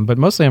 But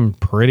mostly I'm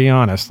pretty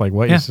honest. Like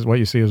what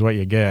you see is what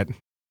you get.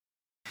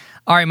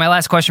 All right. My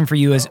last question for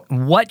you is,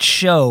 what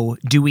show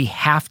do we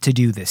have to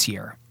do this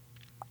year?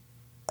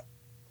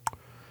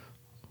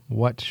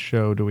 What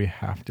show do we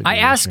have to do? I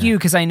ask you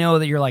because I know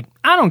that you're like,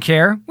 I don't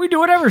care. We do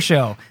whatever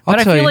show. But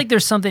I feel like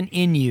there's something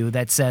in you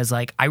that says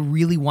like, I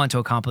really want to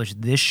accomplish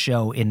this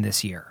show in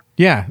this year.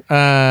 Yeah.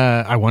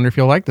 I wonder if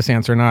you'll like this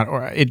answer or not.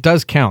 Or it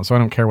does count, so I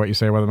don't care what you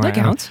say. Whether that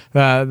counts.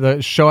 The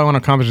show I want to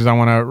accomplish is I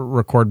want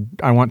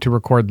to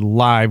record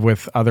live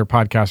with other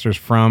podcasters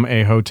from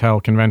a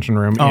hotel convention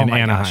room in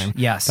Anaheim. Gosh.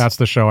 Yes. That's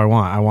the show I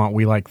want.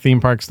 We like theme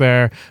parks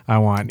there. I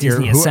want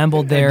Disney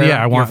Assembled there.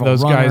 Yeah, I want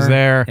those guys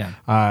there.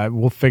 Yeah.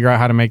 We'll figure out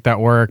how to make that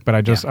work, but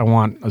I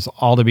want us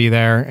all to be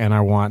there, and I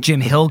want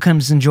Jim Hill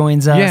comes and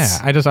joins us.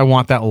 Yeah, I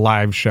want that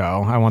live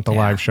show. I want the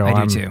live show.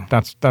 I do too.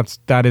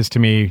 That is to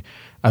me.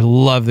 I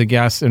love the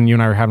guests, and you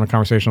and I were having a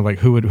conversation of like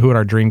who would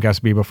our dream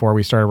guest be before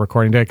we started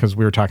recording today, because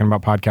we were talking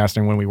about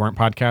podcasting when we weren't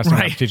podcasting.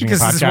 Right. Teaching a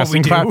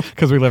podcasting class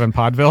because we live in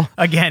Podville.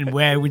 Again,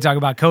 when we talk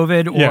about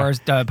COVID or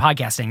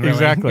podcasting. Really.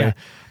 Exactly.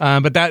 Yeah.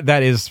 But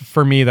that is,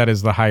 for me, that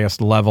is the highest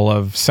level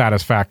of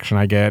satisfaction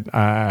I get.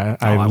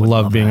 I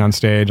love being on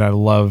stage. I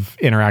love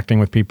interacting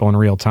with people in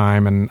real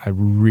time, and I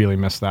really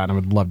miss that, and I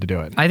would love to do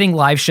it. I think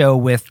live show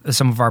with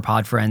some of our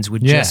pod friends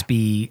would just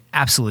be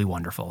absolutely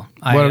wonderful.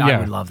 I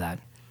would love that.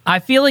 I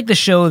feel like the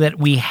show that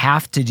we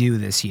have to do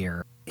this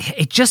year,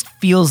 it just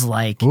feels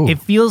like,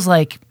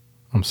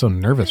 I'm so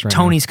nervous right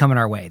Tony's coming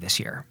our way this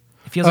year.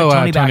 It feels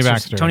like Tony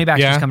Baxter. Tony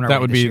Baxter's coming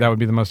our way this year. That would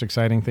be the most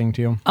exciting thing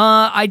to you?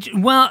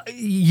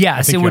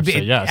 Yes, it would be.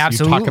 Yes,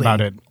 absolutely. You talk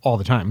about it all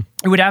the time.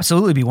 It would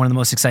absolutely be one of the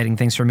most exciting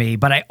things for me,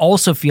 but I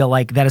also feel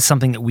like that is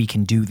something that we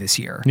can do this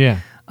year. Yeah.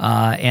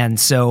 And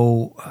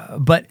so,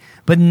 but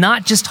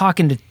not just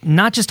talking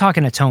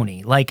to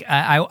Tony. Like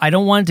I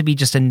don't want it to be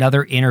just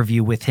another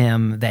interview with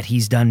him that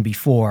he's done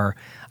before.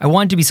 I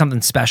want it to be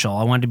something special.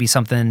 I want it to be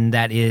something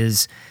that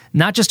is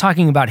not just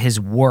talking about his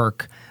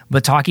work,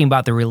 but talking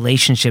about the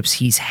relationships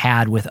he's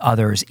had with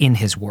others in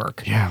his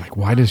work. Yeah. Like,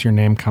 why does your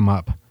name come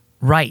up?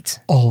 Right.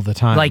 All the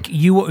time. Like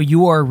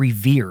you are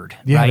revered.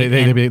 Yeah. Right?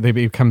 They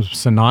become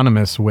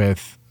synonymous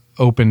with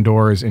open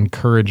doors,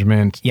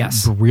 encouragement,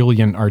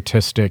 brilliant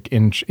artistic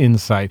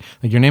insight.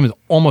 Like, your name is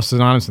almost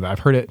synonymous with that. I've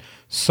heard it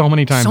so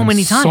many times. So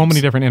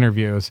many different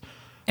interviews.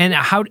 And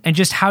how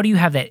do you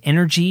have that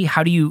energy?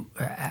 How do you?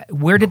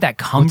 Where did that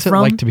come from?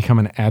 What's it like to become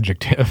an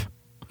adjective?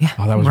 Yeah.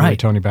 Oh, that was really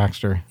Tony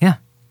Baxter. Yeah.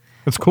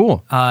 That's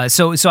cool.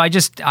 So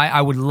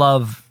I would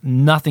love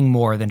nothing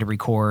more than to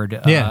record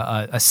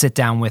a sit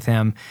down with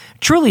him.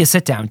 Truly a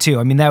sit down too.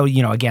 I mean, that would,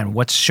 again,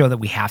 what's a show that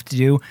we have to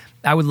do?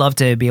 I would love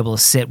to be able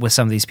to sit with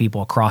some of these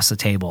people across the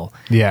table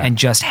and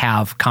just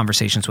have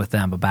conversations with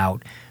them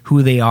about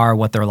who they are,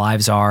 what their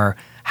lives are,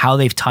 how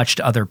they've touched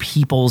other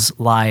people's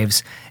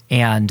lives,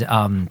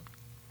 and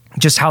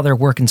just how their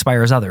work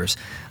inspires others.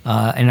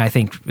 And I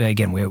think,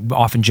 again, we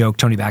often joke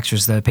Tony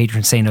Baxter's the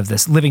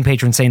living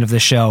patron saint of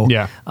this show.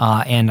 Yeah.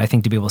 And I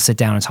think to be able to sit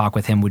down and talk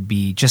with him would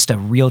be just a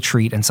real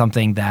treat and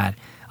something that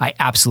I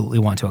absolutely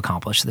want to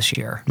accomplish this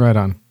year. Right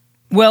on.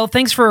 Well,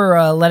 thanks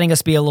for letting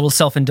us be a little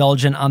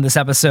self-indulgent on this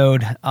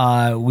episode.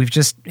 We've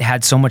just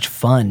had so much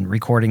fun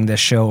recording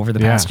this show over the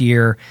past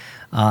year.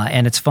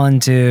 And it's fun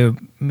to,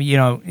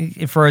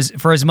 for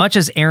as much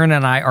as Aaron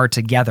and I are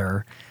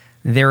together,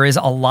 there is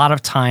a lot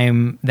of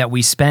time that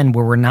we spend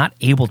where we're not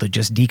able to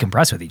just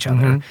decompress with each other.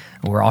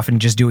 Mm-hmm. We're often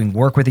just doing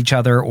work with each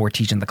other or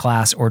teaching the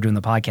class or doing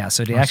the podcast.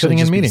 So to actually sitting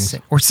in meetings.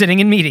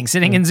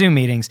 Sitting in Zoom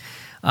meetings.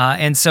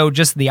 And so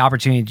just the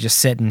opportunity to just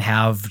sit and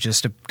have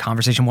just a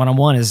conversation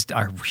one-on-one is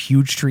a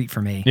huge treat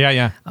for me.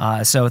 Yeah.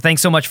 So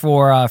thanks so much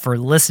for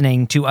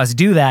listening to us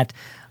do that.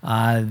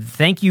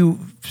 Thank you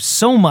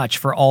so much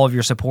for all of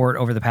your support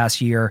over the past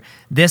year.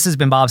 This has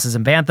been Bob's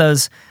and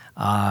Banthas.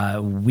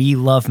 We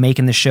love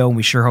making the show, and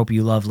we sure hope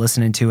you love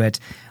listening to it.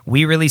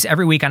 We release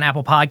every week on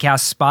Apple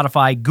Podcasts,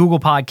 Spotify, Google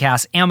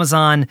Podcasts,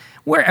 Amazon,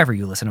 wherever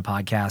you listen to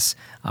podcasts.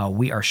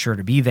 We are sure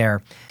to be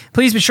there.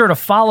 Please be sure to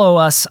follow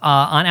us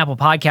on Apple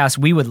Podcasts.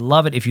 We would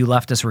love it if you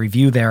left us a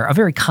review there, a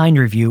very kind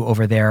review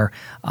over there.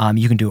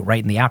 You can do it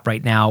right in the app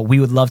right now.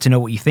 We would love to know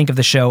what you think of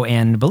the show,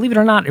 and believe it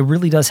or not, it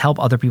really does help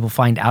other people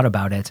find out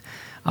about it.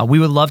 We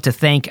would love to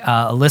thank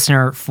a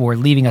listener for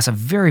leaving us a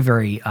very,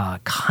 very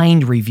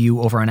kind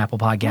review over on Apple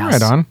Podcasts.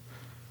 Right on.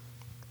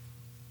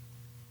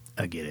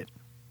 I get it.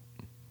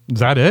 Is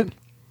that it?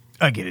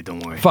 I get it, don't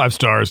worry. 5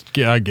 stars.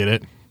 Yeah, I get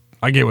it.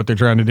 I get what they're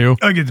trying to do.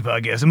 I get the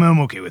podcast. I'm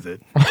okay with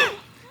it.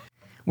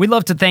 We'd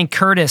love to thank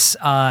Curtis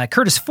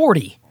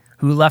 40,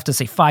 who left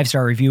us a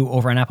 5-star review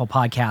over on Apple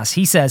Podcasts.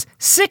 He says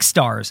 6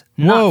 stars,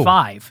 not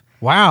 5.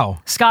 Wow.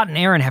 Scott and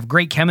Aaron have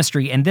great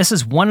chemistry, and this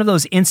is one of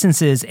those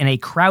instances in a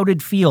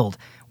crowded field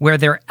where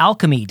their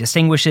alchemy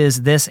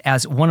distinguishes this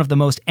as one of the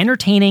most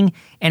entertaining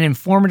and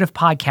informative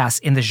podcasts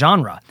in the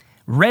genre.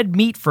 Red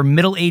meat for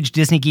middle-aged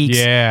Disney geeks.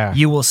 Yeah.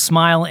 You will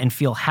smile and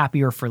feel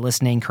happier for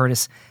listening.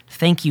 Curtis,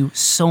 thank you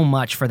so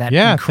much for that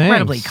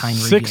incredibly kind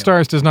review. 6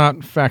 stars does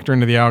not factor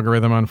into the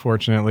algorithm,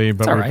 unfortunately,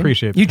 but we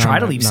appreciate the You try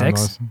to leave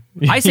 6.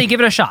 I say give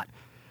it a shot.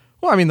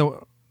 Well, I mean,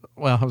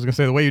 I was going to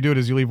say the way you do it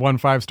is you leave 1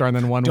 5-star and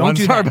then one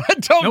 1-star,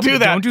 but don't do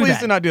that. Please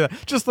do not do that.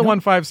 Just the 1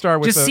 5-star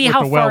with just see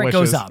how far it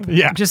goes up.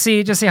 Yeah. Just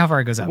see how far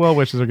it goes up. Well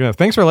wishes are good.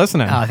 Thanks for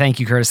listening. Thank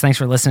you, Curtis. Thanks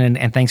for listening,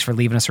 and thanks for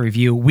leaving us a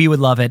review. We would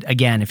love it,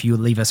 again, if you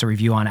would leave us a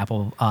review on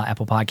Apple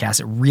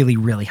Podcasts. It really,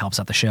 really helps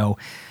out the show.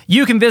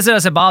 You can visit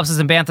us at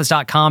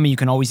bobsandbanthas.com. You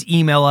can always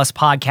email us,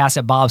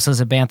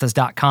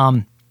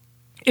 podcast@bobsandbanthas.com.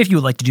 If you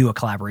would like to do a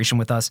collaboration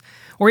with us,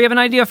 or you have an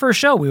idea for a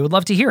show, we would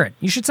love to hear it.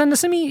 You should send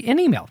us an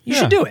email. You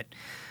should do it.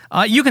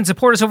 You can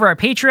support us over at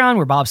Patreon.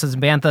 We're Bob Says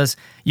and Banthas.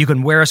 You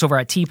can wear us over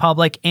at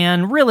TeePublic.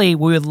 And really,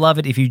 we would love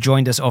it if you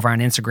joined us over on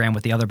Instagram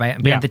with the other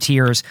Bantha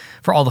tiers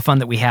for all the fun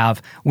that we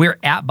have. We're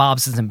at Bob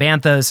Says and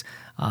Banthas.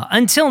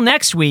 Until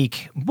next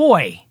week,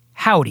 boy,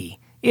 howdy.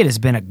 It has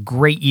been a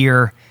great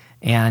year.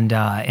 And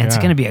it's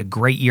going to be a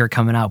great year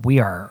coming up. We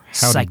are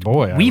psyched.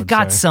 Boy, We've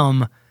got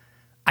some...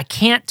 I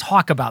can't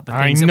talk about the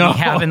things that we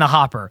have in the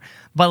hopper.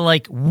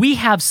 But we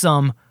have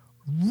some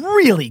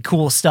really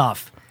cool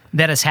stuff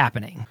that is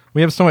happening.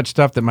 We have so much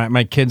stuff that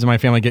my kids and my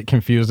family get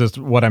confused as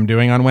to what I'm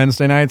doing on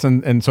Wednesday nights.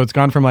 And so it's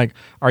gone from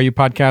are you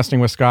podcasting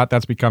with Scott?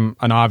 That's become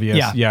an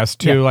obvious yes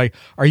to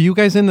are you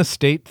guys in the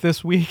state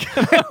this week?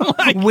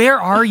 Where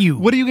are you?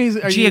 What are you guys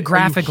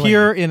geographically?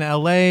 Are you here in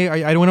LA?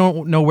 I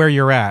don't know where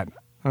you're at.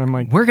 And I'm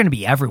we're going to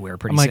be everywhere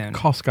pretty soon.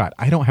 Call Scott.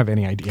 I don't have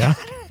any idea.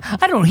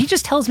 I don't know. He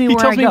just tells me where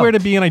I go. He tells me where to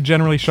be, and I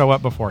generally show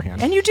up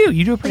beforehand. And you do.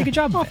 You do a pretty good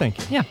job. Oh, thank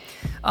you. Yeah.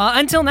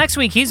 Until next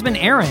week, he's been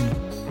Aaron.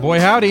 Boy,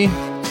 howdy.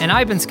 And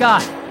I've been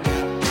Scott.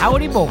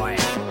 Howdy, boy.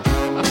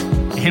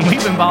 And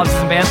we've been Bob's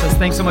and Banthas.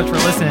 Thanks so much for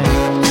listening.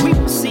 We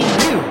will see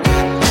you.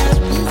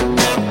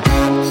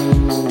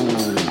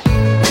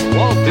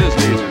 Walt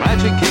Disney's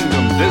Magic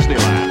Kingdom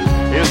Disneyland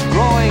is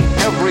growing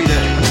every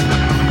day.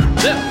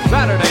 This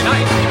Saturday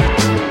night.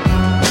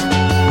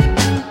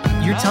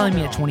 You're telling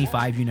me at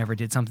 25 you never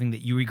did something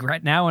that you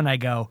regret now, and I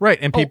go... Right,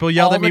 and people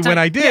yelled at me when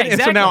I did, yeah, exactly.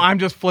 And so now I'm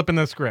just flipping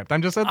the script.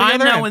 I'm just at the other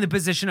end. I'm now in the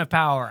position of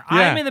power. Yeah.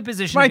 I'm in the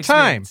position of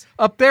experience.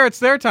 My time. Up there, it's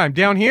their time.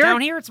 Down here? Down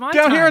here, it's my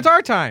time. Down here, it's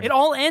our time. It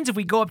all ends if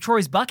we go up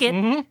Troy's bucket.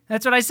 Mm-hmm.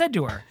 That's what I said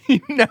to her.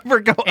 You never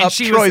go up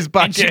Troy's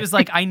bucket. And she was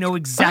like, I know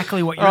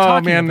exactly what you're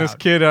talking about. Oh, man,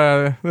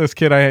 this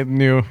kid I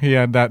knew, he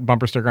had that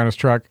bumper sticker on his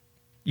truck.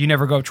 You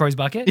never go up Troy's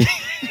bucket?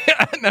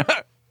 Yeah, no.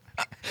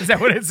 Is that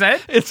what it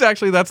said? It's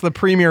actually, that's the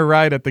premier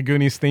ride at the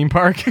Goonies theme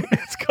park.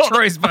 It's called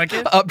Troy's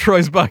Bucket? Up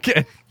Troy's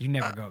Bucket. You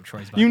never go up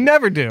Troy's Bucket. You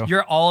never do.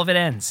 All of it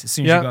ends as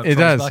soon as you go Yeah, up it Troy's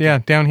does. Bucket. Yeah,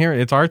 down here,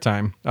 it's our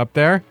time. Up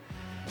there,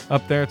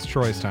 it's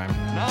Troy's time.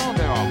 Now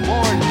there are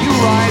more new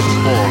rides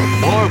for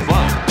more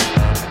fun.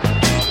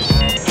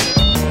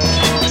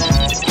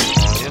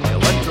 In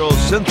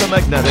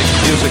electro-synthomagnetic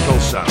musical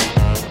sound.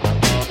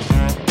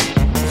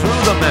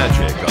 Through the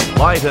magic of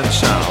light and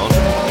sound,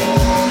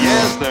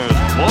 Yes, there's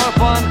more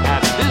fun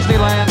at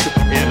Disneyland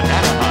in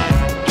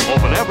Anaheim.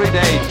 Open every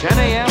day, 10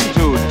 a.m.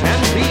 to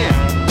 10 p.m.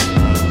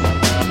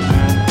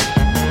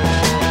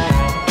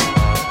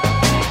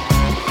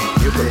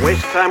 You can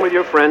waste time with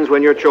your friends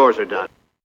when your chores are done.